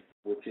voltage,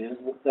 which is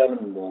the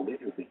Thevenin voltage,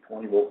 would be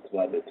 20 volts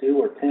divided by 2,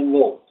 or 10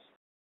 volts.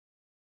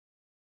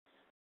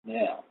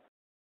 Now,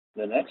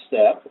 the next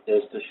step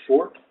is to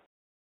short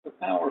the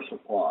power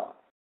supply.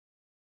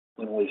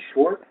 When we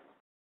short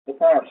the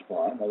power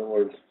supply, in other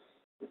words,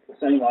 it's the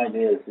same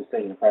idea as just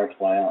taking the power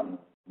supply out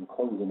and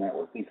closing that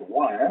with a piece of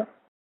wire.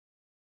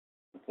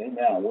 Okay,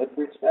 now with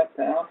respect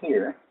to out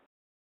here,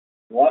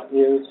 what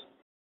is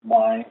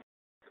my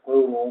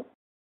total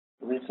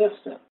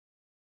resistance?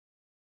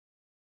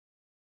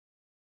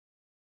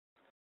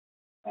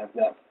 I've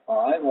got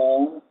 5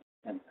 ohms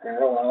in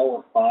parallel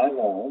with 5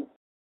 ohms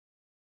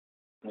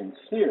in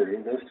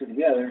series, those two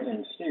together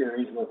in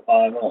series with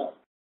 5 ohms.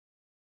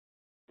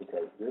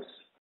 Because this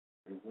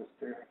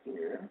resistor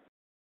here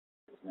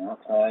is now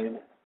tied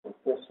with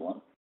this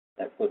one.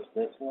 That puts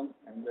this one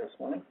and this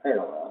one in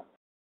parallel.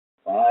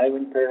 5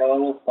 in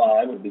parallel with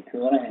 5 would be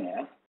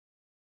 2.5.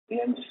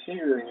 In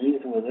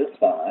series with this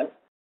 5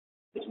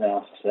 is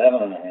now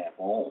 7.5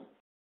 ohms.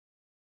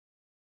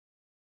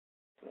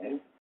 Okay,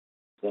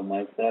 so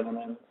my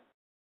Thevenin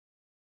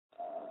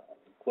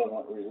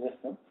equivalent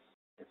resistance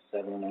is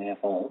 7.5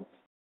 ohms.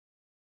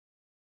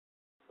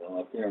 So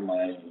up here in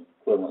my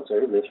equivalent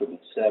circuit, this would be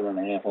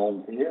 7.5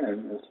 ohms here,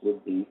 and this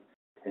would be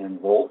 10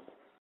 volts.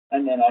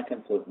 And then I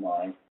can put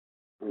my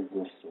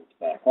resistors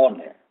back on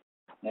there.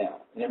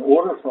 Now, in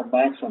order for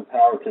maximum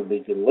power to be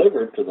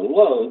delivered to the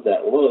load,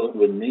 that load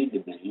would need to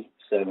be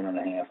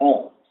 7.5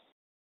 ohms.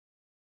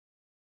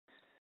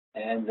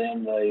 And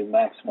then the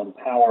maximum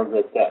power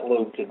that that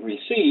load could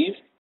receive,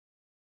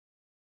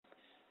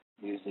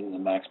 using the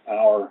max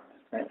power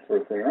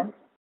transfer theorem,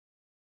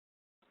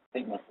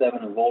 take my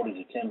Thevenin voltage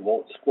of 10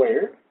 volts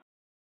squared,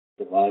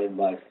 divided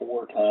by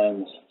 4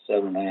 times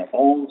 7.5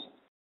 ohms,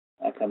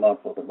 I come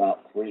up with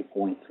about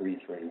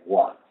 3.33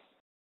 watts.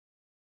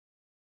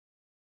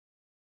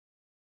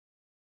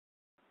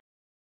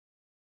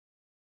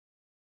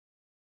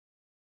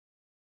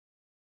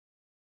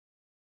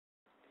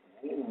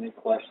 Any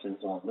questions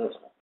on this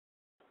one?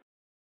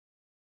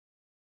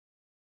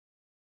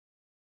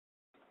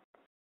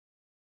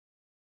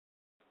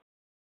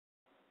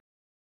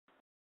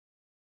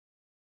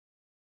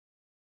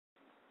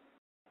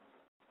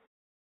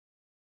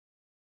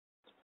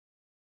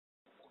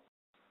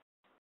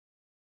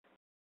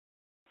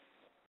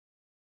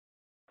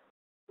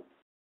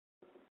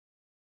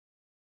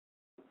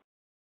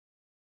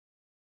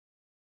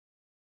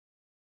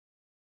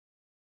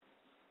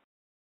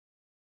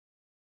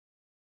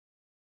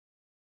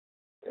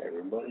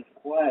 Everybody's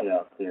quiet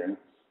out there.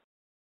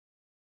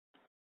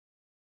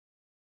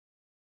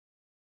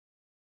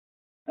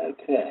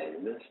 Okay,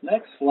 this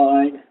next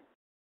slide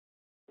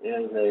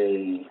is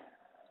a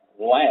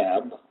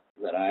lab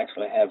that I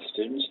actually have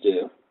students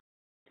do.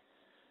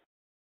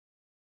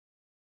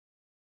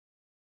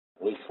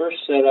 We first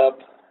set up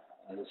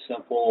a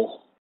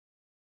simple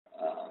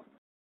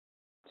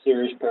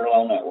series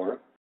parallel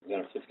network. We've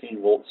got a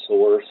 15 volt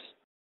source.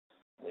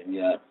 We've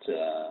got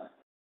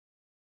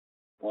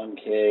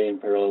 1K in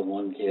parallel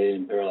with 1K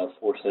in parallel with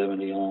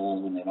 470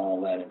 ohm, and then all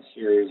that in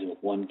series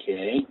with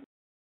 1K.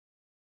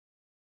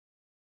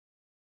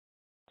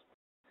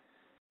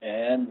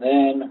 And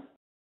then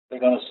they're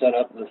going to set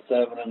up the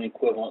Thevenin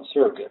equivalent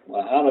circuit.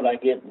 Well, how did I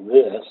get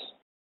this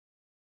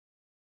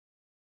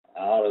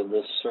out of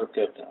this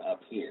circuit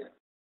up here?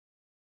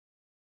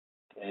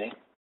 Okay.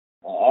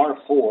 Well,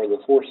 R4,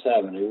 the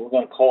 470, we're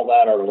going to call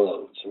that our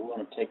load. So we're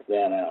going to take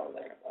that out of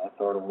there. That's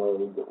our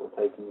load that we're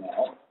taking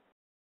out.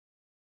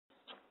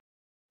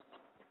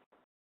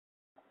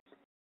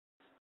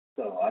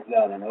 So I've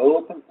got an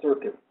open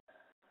circuit,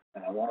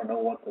 and I want to know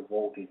what the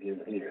voltage is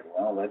here.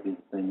 Well, that'd be the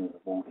same as the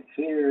voltage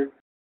here,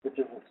 which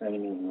is the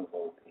same as the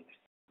voltage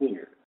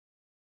here.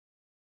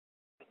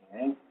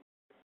 Okay.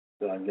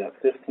 So I've got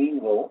 15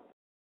 volts.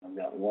 I've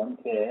got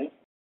 1K.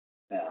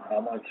 Now,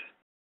 how much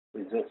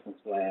resistance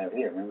do I have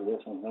here? Remember,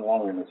 this one's no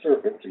longer in the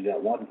circuit, so you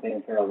got 1K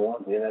in parallel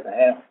with 1K, that's a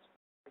half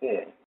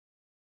K.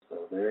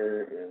 So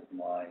there is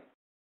my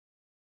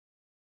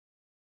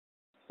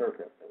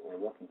circuit that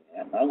we're looking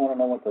at. And I want to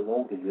know what the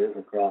voltage is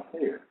across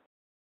here.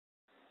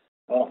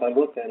 Well, if I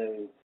look at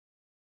a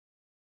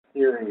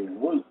series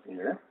loop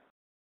here,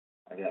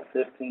 I got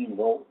 15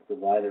 volts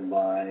divided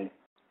by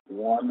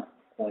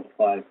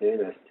 1.5K,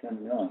 that's 10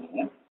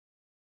 milliamps.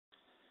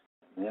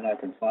 And then I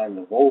can find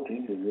the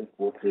voltage is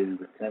equal to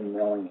the 10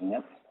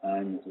 milliamps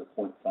times the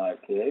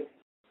 0.5K,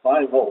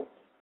 5 volts.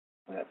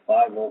 We have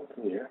 5 volts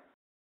here.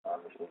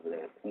 Obviously, we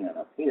have 10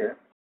 up here.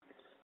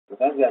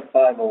 If I've got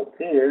 5 volts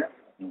here,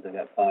 means I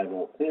got 5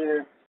 volts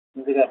here,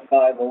 means I got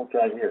 5 volts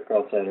right here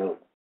across that open.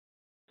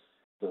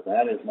 So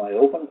that is my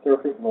open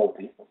circuit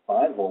voltage of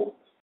 5 volts,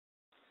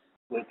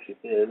 which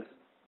is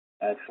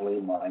actually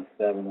my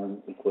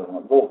Thevenin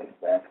equivalent voltage.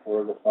 That's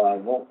where the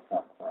 5 volts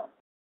come from.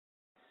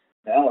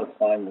 Now let's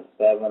find the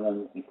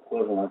Thevenin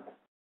equivalent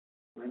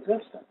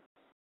resistance.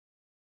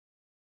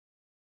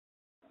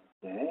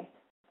 Okay.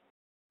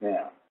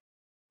 Now,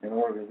 in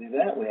order to do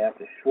that, we have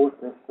to short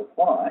this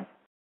supply.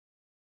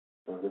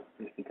 So this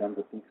just becomes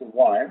a piece of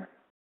wire.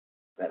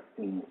 That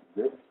means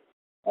this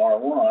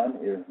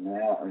R1 is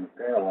now in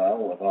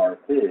parallel with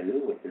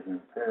R2, which is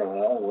in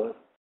parallel with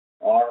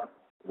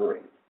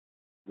R3.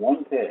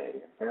 1K,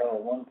 in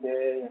parallel 1K,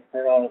 in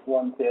parallel with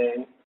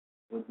 1K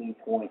would be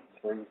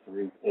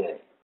 0.33K.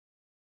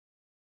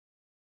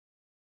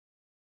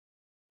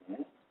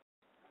 Okay.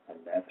 And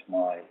that's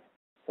my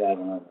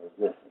Thevenin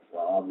resistance.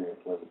 Well,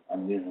 obviously,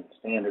 I'm using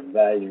standard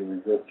value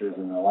resistors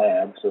in the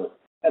lab, so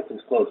that's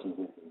as close as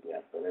we can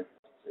get, but it's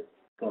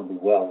going to be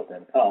well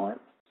within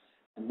tolerance.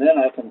 And then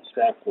I can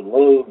strap the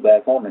load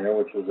back on there,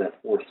 which was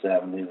at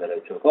 470 that I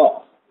took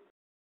off.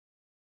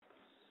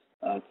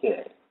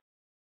 Okay,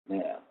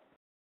 now,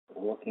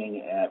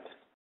 looking at,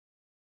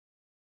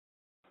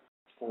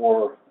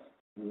 for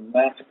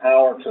max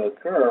power to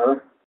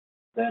occur,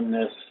 then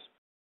this,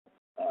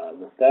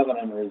 the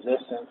Thevenin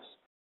resistance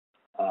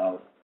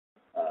of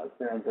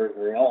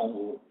 333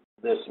 ohms,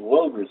 this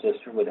load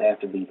resistor would have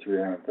to be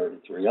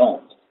 333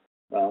 ohms.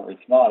 Well,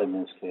 it's not in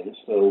this case,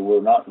 so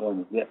we're not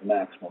going to get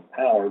maximum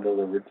power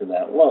delivered to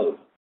that load.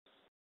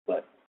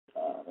 But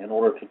in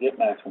order to get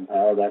maximum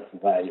power, that's the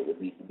value it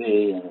would need to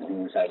be, and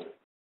here's how you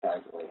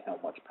calculate how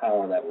much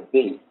power that would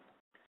be.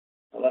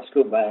 So let's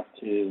go back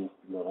to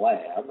the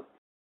lab.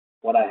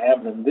 What I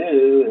have them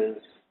do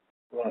is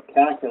we're going to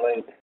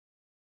calculate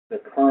the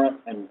current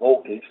and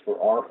voltage for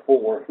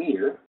R4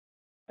 here,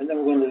 and then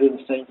we're going to do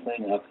the same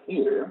thing up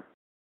here.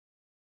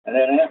 And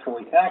then after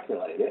we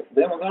calculate it,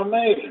 then we're going to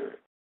measure it.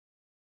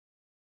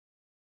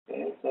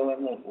 Okay, so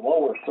in this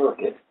lower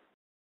circuit,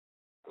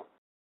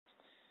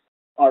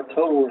 our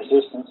total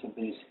resistance would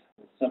be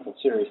a simple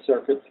series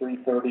circuit,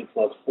 330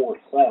 plus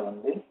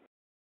 470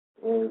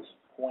 is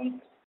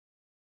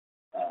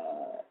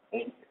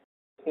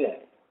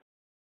 0.8K.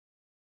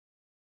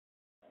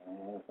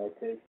 And if I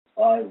take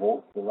 5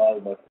 volts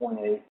divided by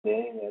 0.8K,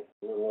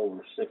 that's a little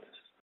over 6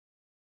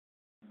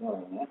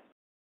 milliamps,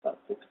 about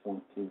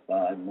 6.25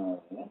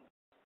 milliamps.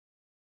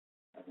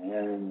 And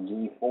then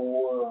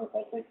G4, if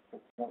I take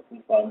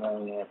 6.25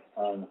 milliamps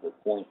times the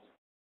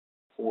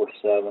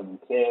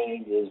 0.47K,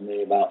 gives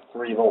me about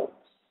 3 volts.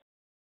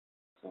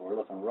 So we're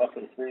looking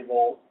roughly 3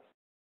 volts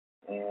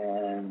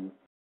and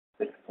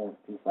 6.25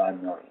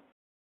 milliamps.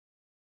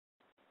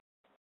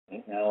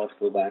 Okay, now let's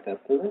go back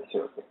up to this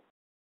circuit.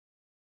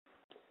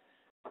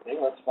 Okay,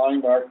 let's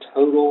find our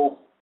total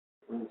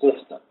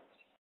resistance.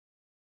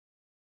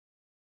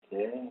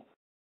 Okay,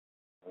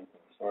 we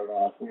can start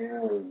off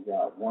here. We've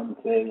got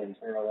 1K in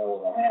parallel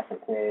with a half a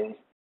K.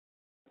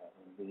 That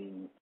would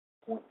be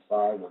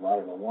 0.5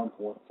 divided by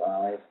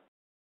 1.5.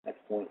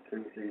 That's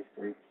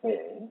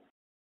 0.333K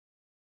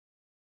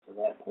to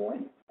that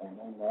point. And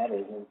then that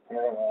is in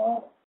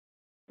parallel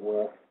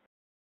with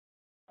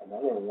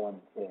another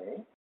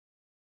 1K.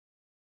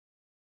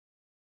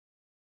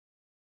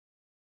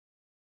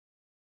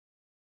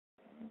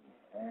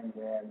 And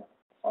then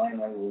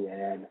finally we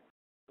add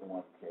the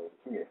 1K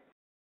here.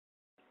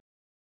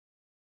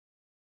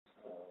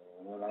 So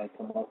when I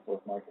come up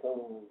with my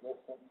total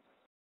resistance,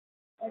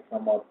 I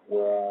come up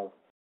with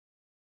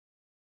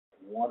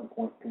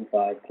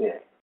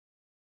 1.25K.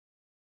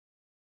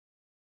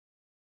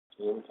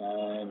 So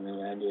time, then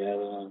add the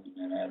other one, and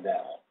then add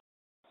that one.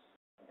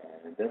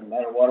 And it doesn't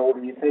matter what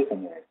order you take them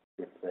in.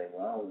 You could say,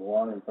 well,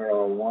 1 in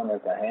parallel 1,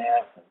 that's a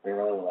half, and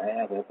parallel with a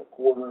half, that's a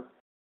quarter.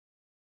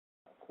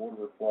 A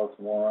quarter plus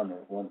 1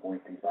 is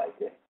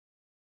 1.25K.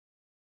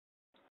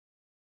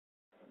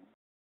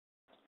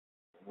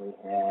 We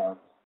have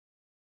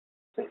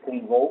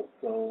 16 volts,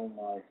 so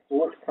my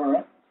source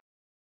current,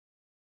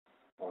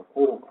 or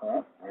total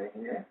current, right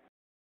here,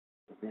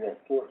 would be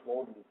that source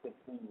voltage of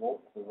 16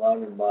 volts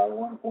divided by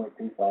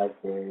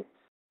 1.25K,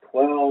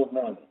 12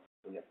 milliamps.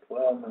 We got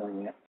 12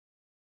 milliamps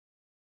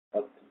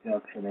up to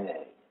junction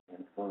A. And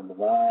it's going to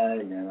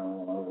divide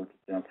now over to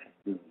junction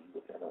B,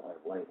 which I don't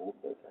have labeled,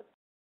 but that's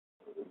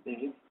what it would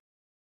be.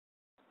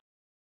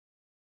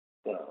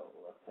 So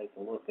let's take a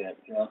look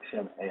at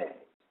junction A.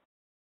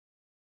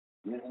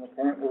 Using the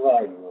current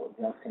divider rule,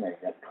 junction A, we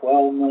got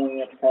 12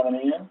 milliamps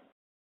coming in.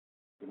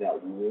 We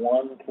got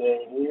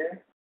 1K here.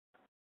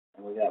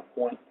 and we got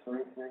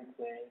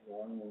 0.33K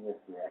going in this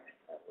direction.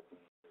 That would be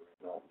the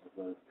result of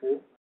those two.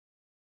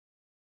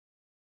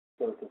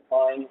 So to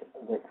find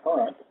the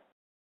current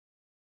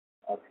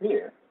up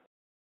here,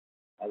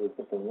 I would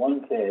put the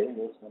 1K,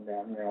 this one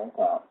down here on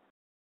top,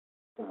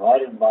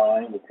 divided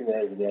by the two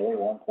added together,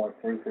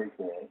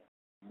 1.33K,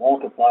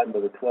 multiplied by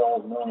the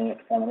 12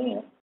 milliamps coming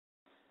in.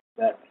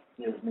 That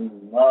gives me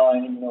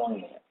 9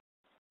 milliamps.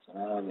 So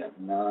now I've got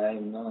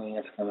 9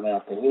 milliamps coming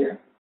out to here.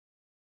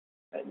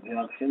 At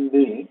junction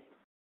B,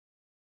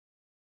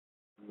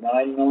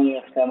 9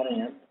 milliamps coming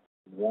in,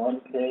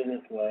 1K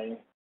this way,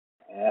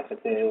 half a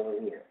K over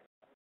here.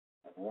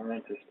 I'm more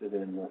interested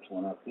in this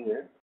one up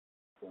here.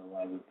 So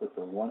I would put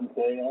the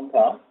 1K on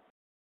top,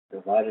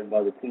 divided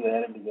by the two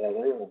added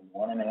together of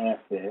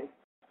 1.5K,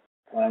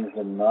 times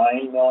the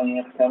 9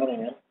 milliamps coming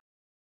in,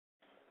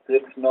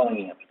 6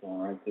 milliamps going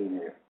right through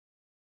here.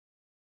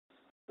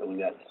 So we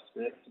got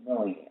 6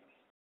 milliamps.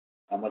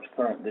 How much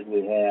current did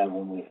we have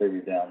when we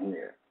figured down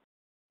here?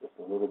 Just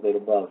a little bit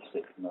above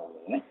 6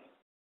 milliamps.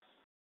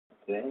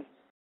 Okay.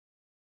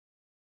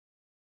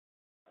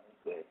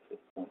 Okay,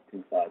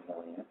 6.25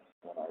 milliamps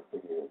when I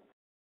figured,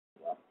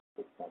 yeah,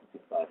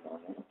 6.25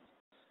 milliamps.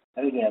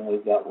 And again,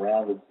 we've got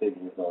rounded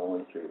figures all the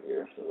way through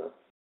here, so that's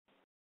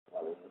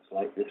why there's a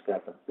slight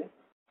discrepancy.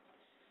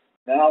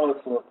 Now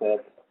let's look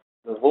at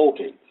the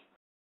voltage.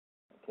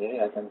 Okay,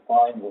 I can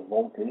find the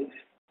voltage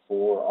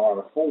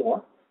for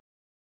R4.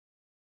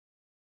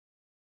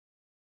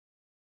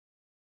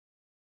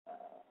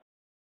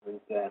 We've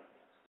got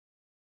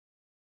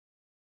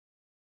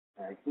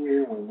right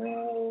here, we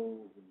know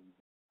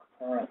the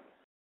current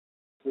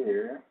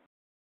here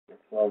is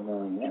 12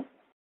 milliamps,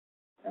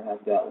 and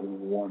I've got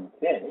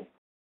 1K.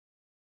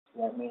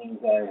 So that means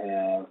I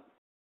have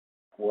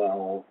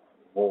 12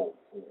 volts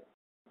here.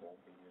 That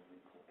is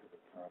equal to the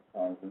current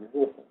times the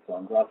resistance. So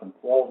I'm dropping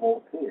 12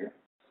 volts here.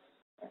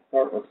 I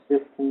start with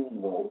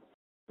 15 volts,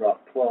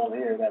 drop 12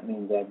 here. That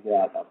means I've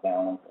got a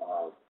balance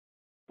of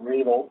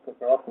 3 volts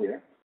across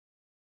here.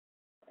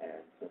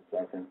 And since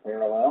that's in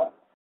parallel,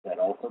 that'd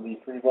also be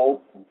 3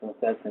 volts. And since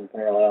that's in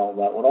parallel,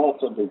 that would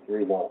also be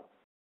 3 volts.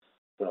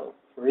 So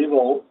 3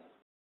 volts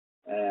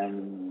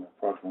and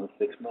approximately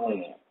 6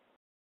 milliamps.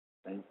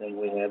 Same thing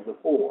we had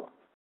before.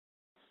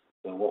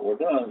 So what we're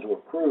doing is we're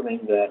proving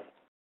that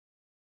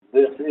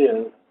this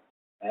is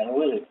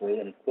analytically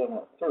an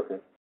equivalent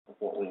circuit of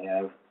what we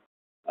have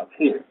up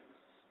here.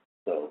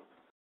 So,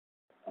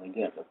 and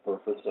again, the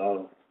purpose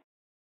of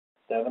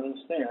Thevenin's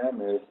theorem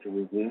is to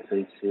reduce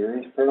a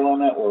series parallel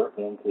network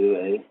into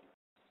a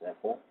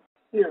simple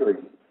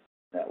series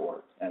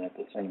network. And at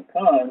the same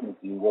time, if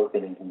you work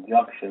it in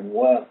conjunction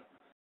with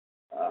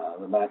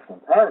the maximum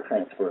power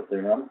transfer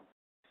theorem,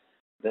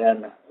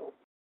 then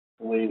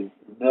we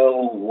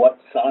know what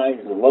size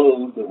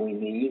load that we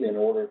need in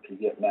order to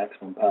get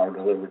maximum power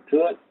delivered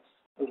to it,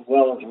 as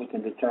well as we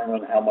can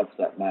determine how much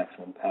that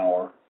maximum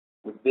power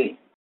would be.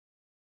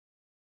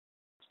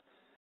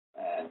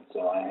 And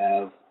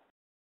so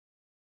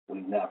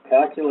we've now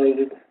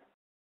calculated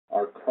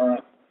our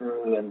current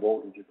through and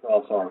voltage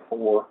across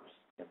R4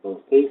 in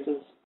both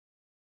cases,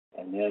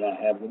 and then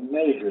I have to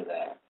measure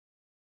that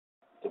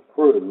to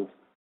prove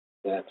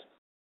that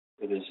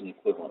it is an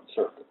equivalent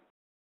circuit.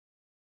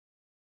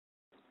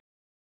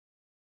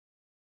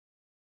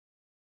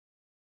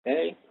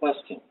 Okay,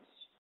 questions?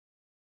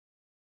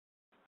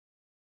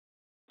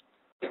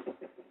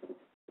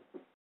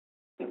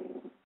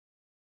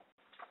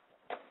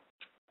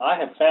 I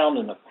have found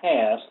in the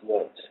past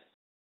that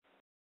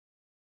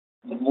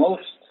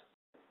most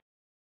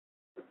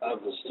of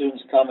the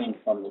students coming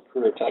from the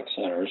career tech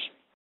centers,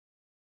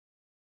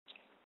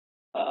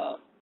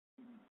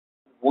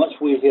 once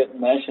we hit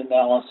mesh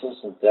analysis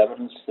of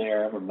Thevenin's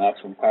theorem or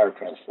maximum power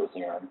transfer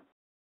theorem,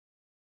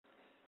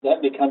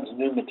 that becomes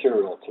new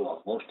material to them.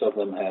 Most of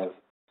them have,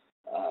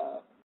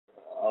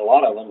 a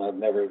lot of them have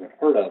never even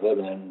heard of it,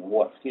 and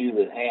what few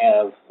that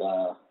have,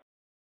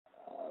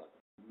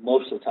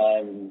 most of the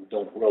time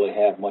don't really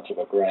have much of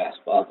a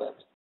grasp of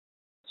it.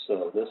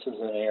 So this is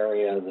an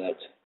area that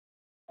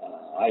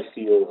I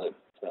feel that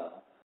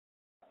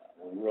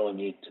we really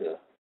need to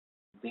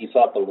beef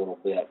up a little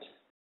bit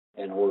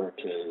in order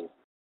to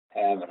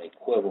have an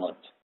equivalent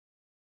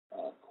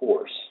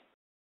course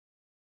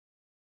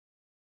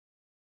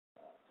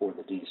for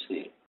the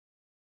DC.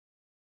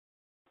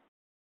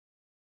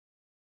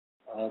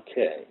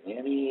 Okay,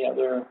 any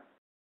other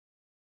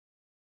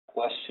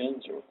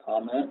questions or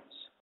comments?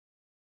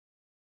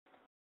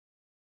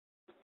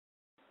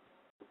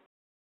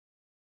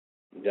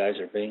 You guys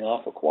are being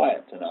awful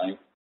quiet tonight.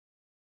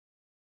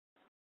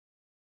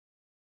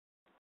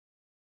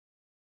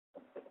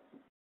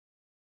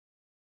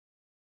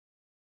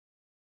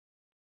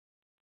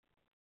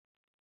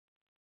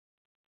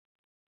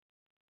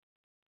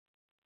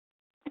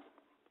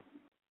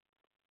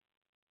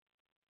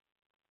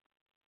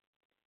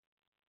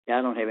 Yeah,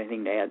 I don't have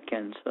anything to add,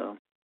 Ken, so.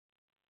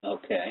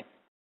 Okay.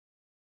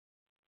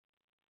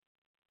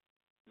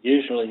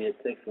 Usually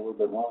it takes a little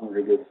bit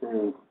longer to go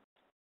through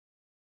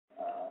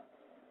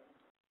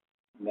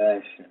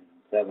mesh and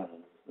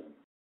Thevenin's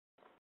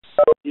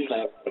usually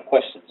have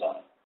questions on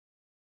it.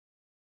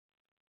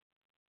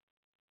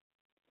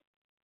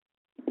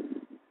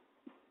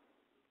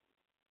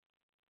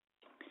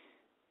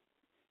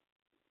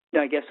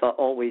 I guess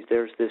always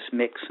there's this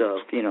mix of,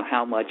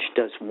 how much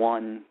does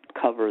one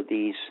cover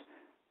these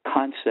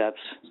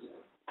concepts,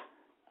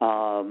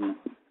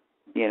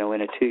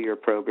 in a 2-year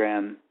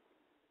program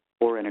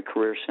or in a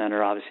career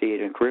center. Obviously,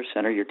 in a career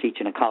center, you're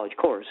teaching a college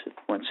course,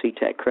 one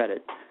CTEC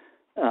credit.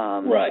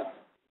 Right.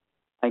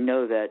 I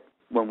know that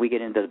when we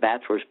get into the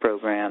bachelor's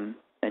program,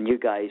 and you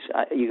guys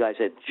at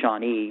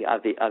Shawnee,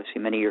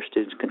 obviously many of your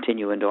students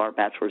continue into our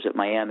bachelor's at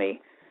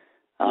Miami.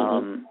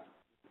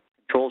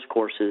 Controls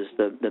courses,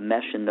 the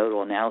mesh and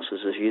nodal analysis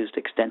is used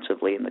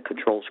extensively in the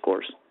controls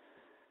course.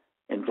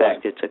 In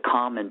fact, it's a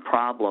common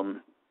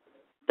problem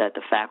that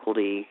the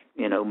faculty,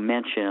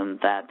 mention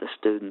that the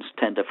students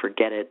tend to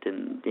forget it,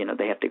 and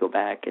they have to go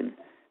back, and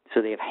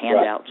so they have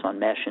handouts on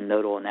mesh and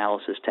nodal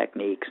analysis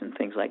techniques and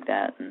things like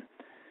that.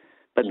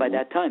 But by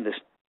that time, the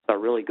students are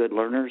really good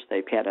learners.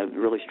 They've had a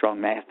really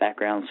strong math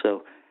background,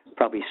 so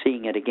probably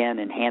seeing it again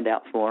in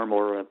handout form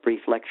or a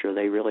brief lecture,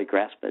 they really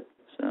grasp it.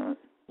 So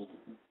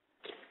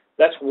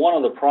that's one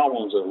of the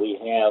problems that we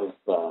have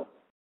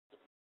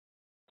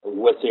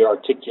with the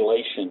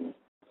articulation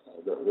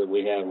that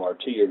we have our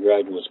 2-year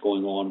graduates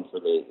going on for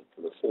the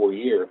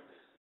 4-year.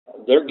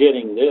 They're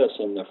getting this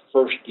in the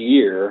first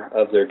year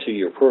of their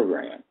 2-year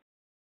program.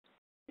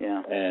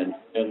 Yeah. And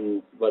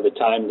by the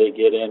time they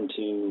get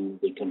into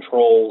the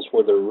controls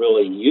where they're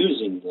really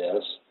using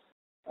this,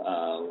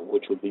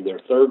 which would be their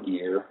 3rd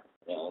year,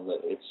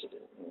 it's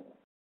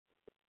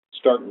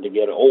starting to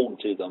get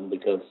old to them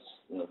because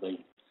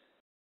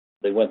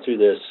they went through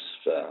this.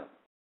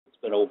 It's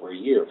been over a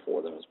year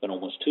for them. It's been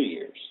almost 2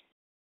 years.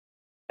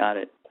 Got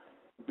it.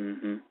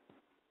 Mm-hmm.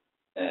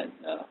 And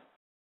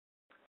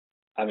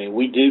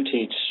we do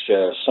teach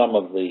some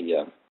of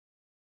the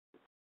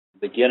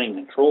beginning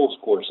controls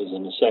courses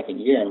in the 2nd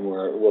year, and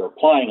we're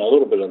applying a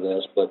little bit of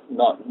this, but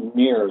not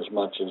near as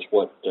much as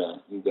what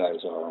you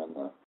guys are on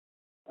the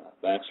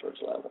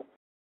bachelor's level.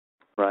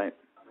 Right.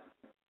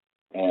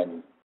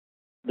 And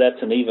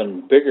that's an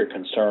even bigger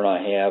concern I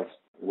have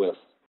with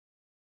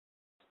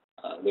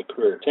the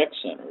career tech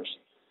centers,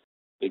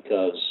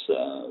 because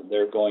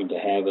they're going to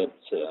have it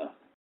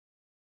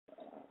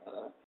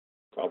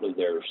probably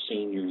their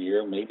senior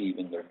year, maybe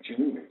even their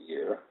junior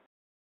year,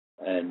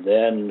 and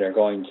then they're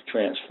going to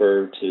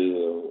transfer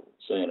to,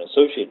 say, an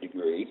associate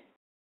degree,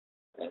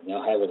 and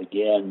they'll have it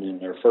again in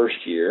their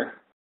 1st year,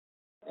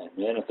 and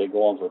then if they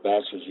go on for a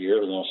bachelor's year,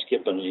 they're going to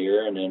skip a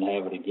year and then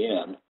have it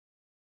again.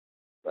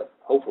 But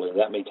hopefully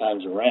that many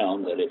times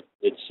around that it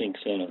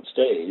sinks in and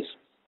stays.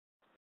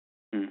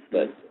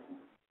 Mm-hmm.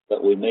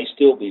 But we may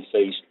still be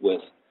faced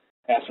with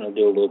having to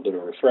do a little bit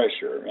of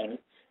refresher, and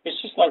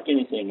it's just like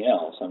anything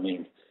else.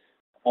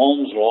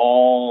 Ohm's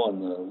law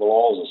and the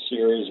laws of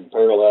series and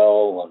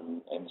parallel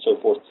and so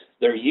forth,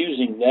 they're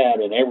using that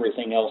in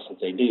everything else that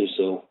they do,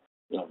 so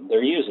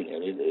they're using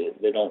it.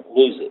 They don't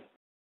lose it.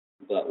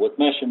 But with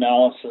mesh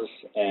analysis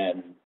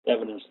and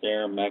evidence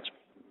theorem, max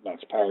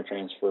power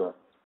transfer,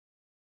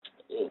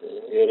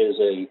 it is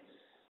a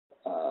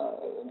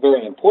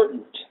very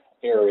important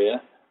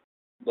area,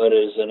 but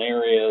is an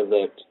area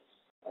that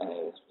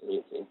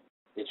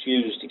it's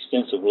used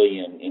extensively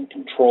in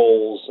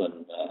controls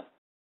and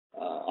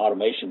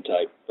automation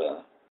type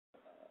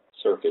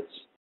circuits,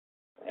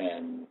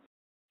 and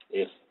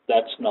if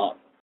that's not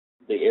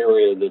the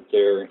area that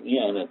they're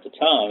in at the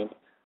time,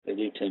 they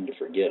do tend to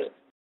forget it.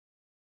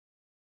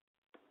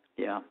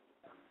 Yeah.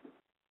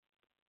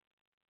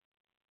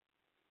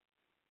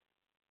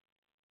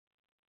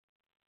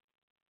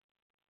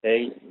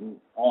 Okay,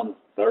 on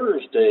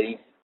Thursday,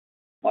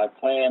 my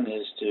plan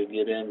is to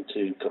get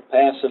into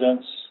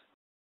capacitance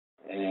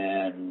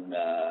and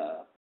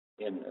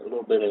in a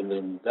little bit of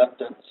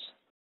inductance,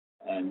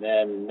 and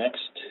then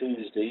next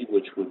Tuesday,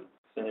 which would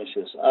finish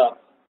us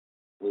up,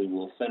 we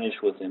will finish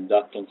with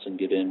inductance and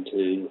get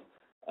into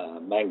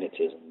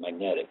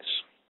magnetics.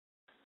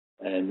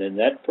 And then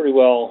that pretty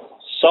well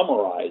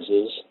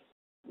summarizes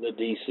the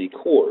DC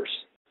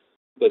course.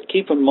 But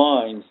keep in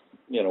mind,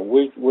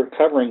 we're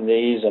covering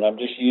these, and I'm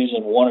just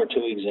using 1 or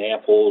 2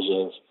 examples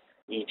of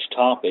each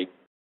topic,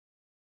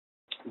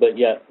 but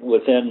yet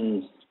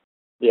within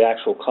the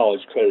actual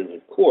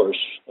college-credited course,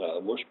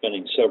 we're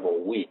spending several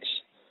weeks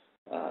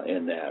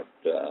in that.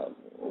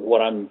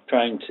 What I'm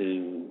trying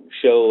to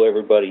show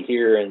everybody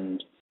here in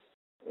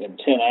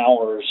 10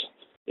 hours,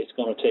 it's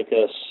going to take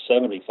us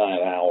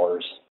 75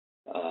 hours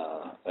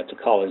at the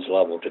college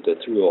level to go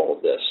through all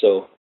of this.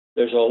 So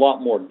there's a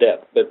lot more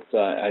depth, but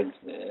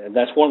and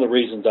that's one of the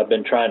reasons I've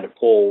been trying to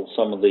pull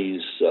some of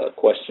these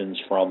questions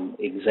from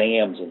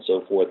exams and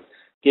so forth.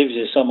 Gives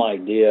you some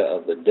idea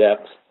of the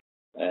depth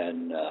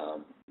and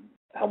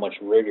how much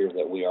rigor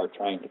that we are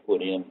trying to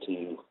put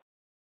into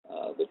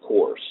the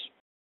course.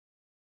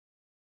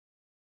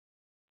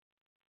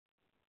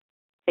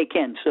 Hey,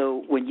 Ken,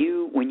 so when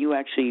you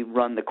actually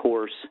run the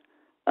course,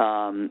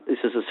 this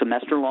is a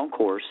semester-long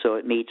course, so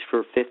it meets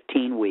for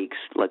 15 weeks,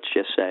 let's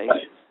just say.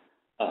 Right.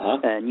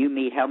 And you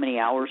meet how many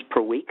hours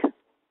per week?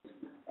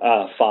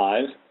 5.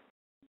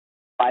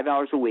 5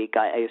 hours a week.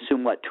 I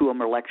assume, 2 of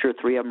them are lecture,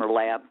 3 of them are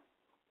lab?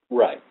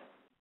 Right.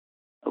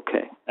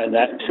 Okay. And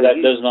that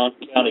does not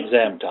count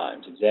exam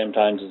times. Exam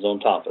times is on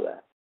top of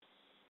that.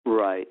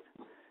 Right.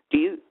 Do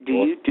you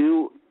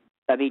do,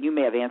 I mean, you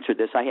may have answered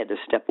this. I had to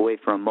step away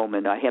for a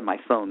moment. I had my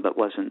phone but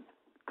wasn't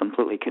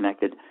completely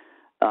connected.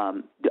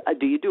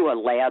 Do you do a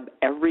lab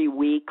every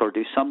week, or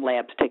do some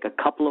labs take a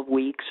couple of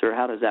weeks, or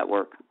how does that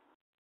work?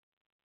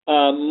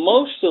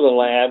 Most of the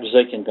labs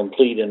they can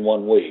complete in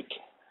 1 week.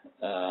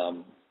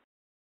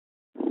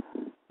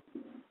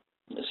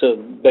 So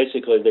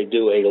basically they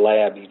do a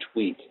lab each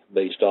week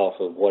based off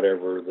of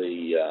whatever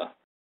the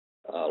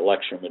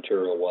lecture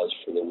material was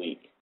for the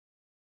week.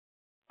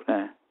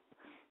 Okay.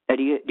 And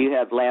do you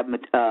have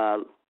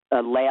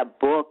a lab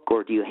book,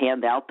 or do you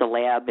hand out the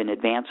lab in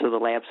advance of the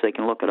lab so they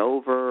can look it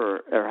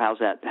over, or how's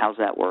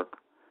that work?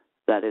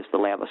 That is the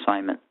lab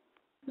assignment.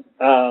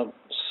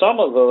 Some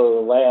of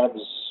the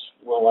labs,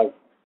 well, like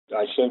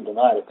I showed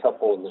tonight, a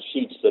couple of the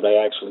sheets that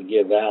I actually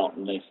give out,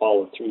 and they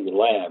follow through the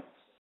lab.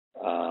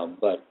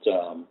 But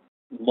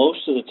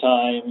most of the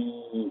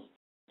time,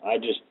 I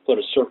just put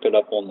a circuit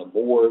up on the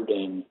board,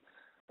 and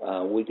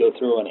we go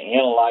through and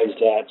analyze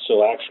that.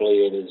 So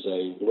actually, it is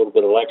a little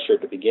bit of lecture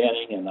at the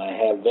beginning, and I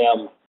have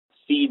them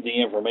feed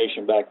the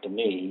information back to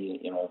me,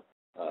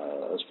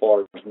 as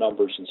far as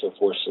numbers and so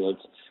forth. So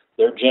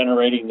they're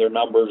generating their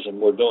numbers, and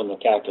we're doing the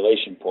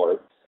calculation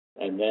part,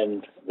 and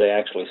then they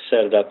actually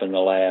set it up in the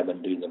lab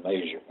and do the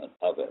measurement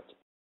of it.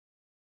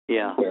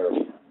 Yeah.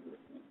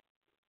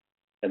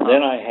 And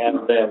then I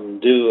have them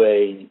do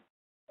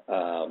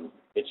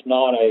it's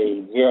not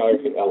a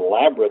very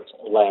elaborate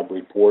lab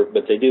report,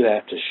 but they do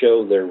have to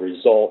show their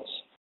results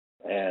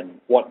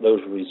and what those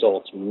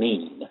results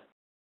mean.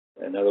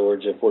 In other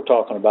words, if we're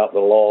talking about the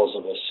laws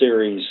of a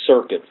series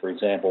circuit, for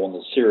example, in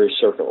the series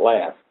circuit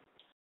lab,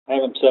 I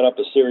have them set up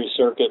a series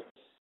circuit,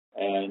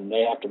 and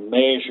they have to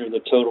measure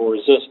the total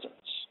resistance.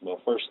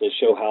 Well, first they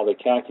show how they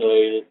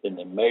calculated it, then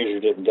they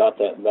measured it and got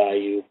that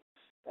value,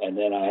 and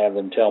then I have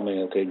them tell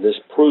me, okay, this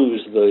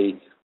proves the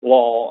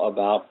law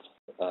about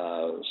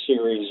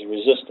series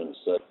resistance,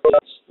 that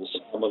it's the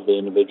sum of the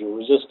individual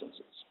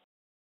resistances.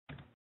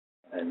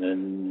 And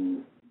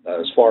then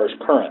as far as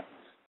current,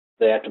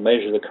 they have to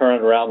measure the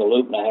current around the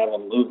loop, and I have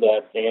them move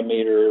that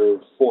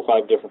ammeter 4 or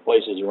 5 different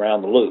places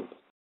around the loop,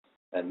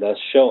 and thus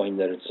showing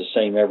that it's the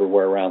same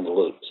everywhere around the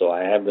loop. So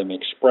I have them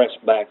express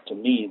back to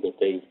me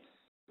that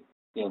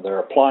they're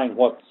applying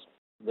what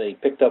they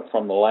picked up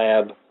from the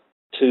lab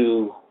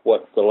to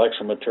what the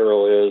lecture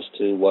material is,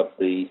 to what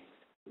the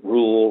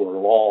rule or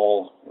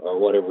law or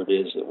whatever it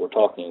is that we're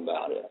talking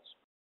about is.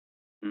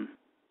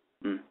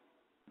 Mm-hmm.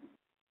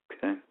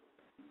 Okay.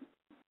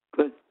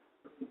 Good.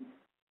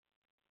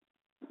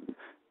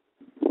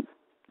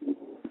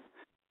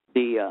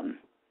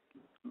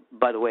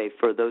 By the way,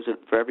 for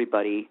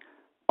everybody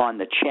on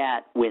the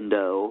chat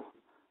window,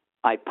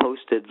 I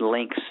posted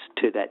links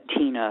to that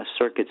TINA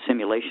circuit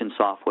simulation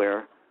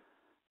software.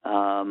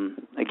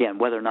 Again,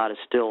 whether or not it's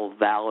still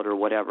valid or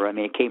whatever, I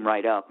mean, it came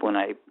right up when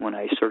I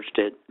searched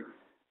it,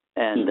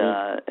 and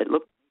it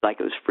looked like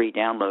it was free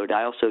download.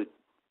 I also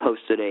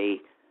posted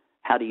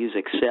how to use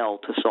Excel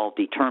to solve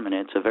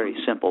determinants, a very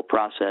simple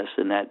process,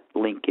 and that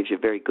link gives you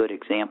very good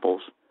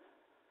examples.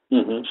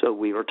 Mm-hmm. So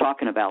we were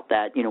talking about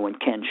that, when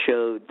Ken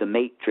showed the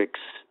matrix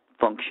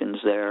functions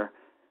there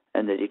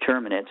and the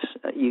determinants.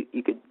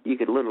 You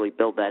could literally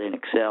build that in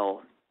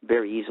Excel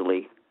very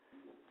easily,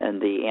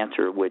 and the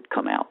answer would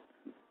come out.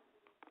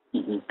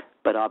 Mm-hmm.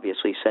 But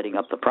obviously, setting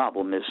up the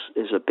problem is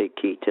a big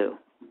key too.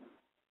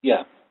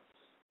 Yeah.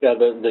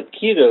 The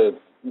key to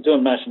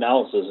doing mesh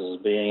analysis is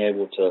being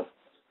able to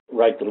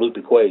write the loop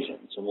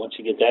equations, and once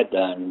you get that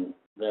done,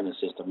 then it's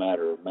just a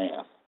matter of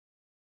math.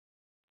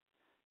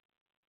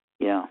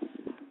 Yeah.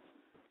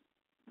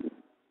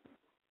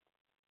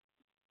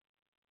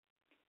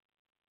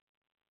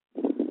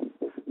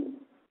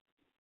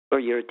 Or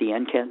you're at the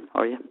end, Ken,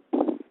 are you?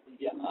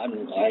 Yeah,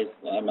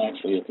 I'm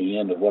actually at the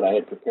end of what I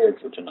had prepared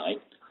for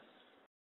tonight.